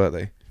pals, weren't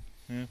they?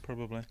 Yeah,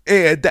 probably.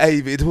 Hey,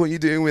 David, what are you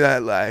doing with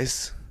that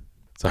lice?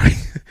 Sorry.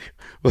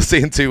 We'll see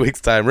you in 2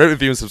 weeks' time. Rate,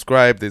 review, and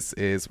subscribe. This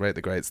is Rate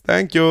the Greats.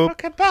 Thank you.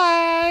 Okay,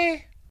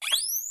 bye.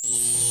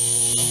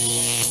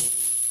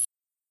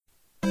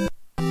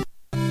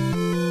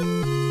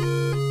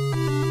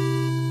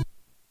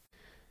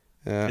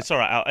 It's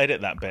alright, I'll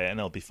edit that bit and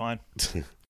it'll be fine.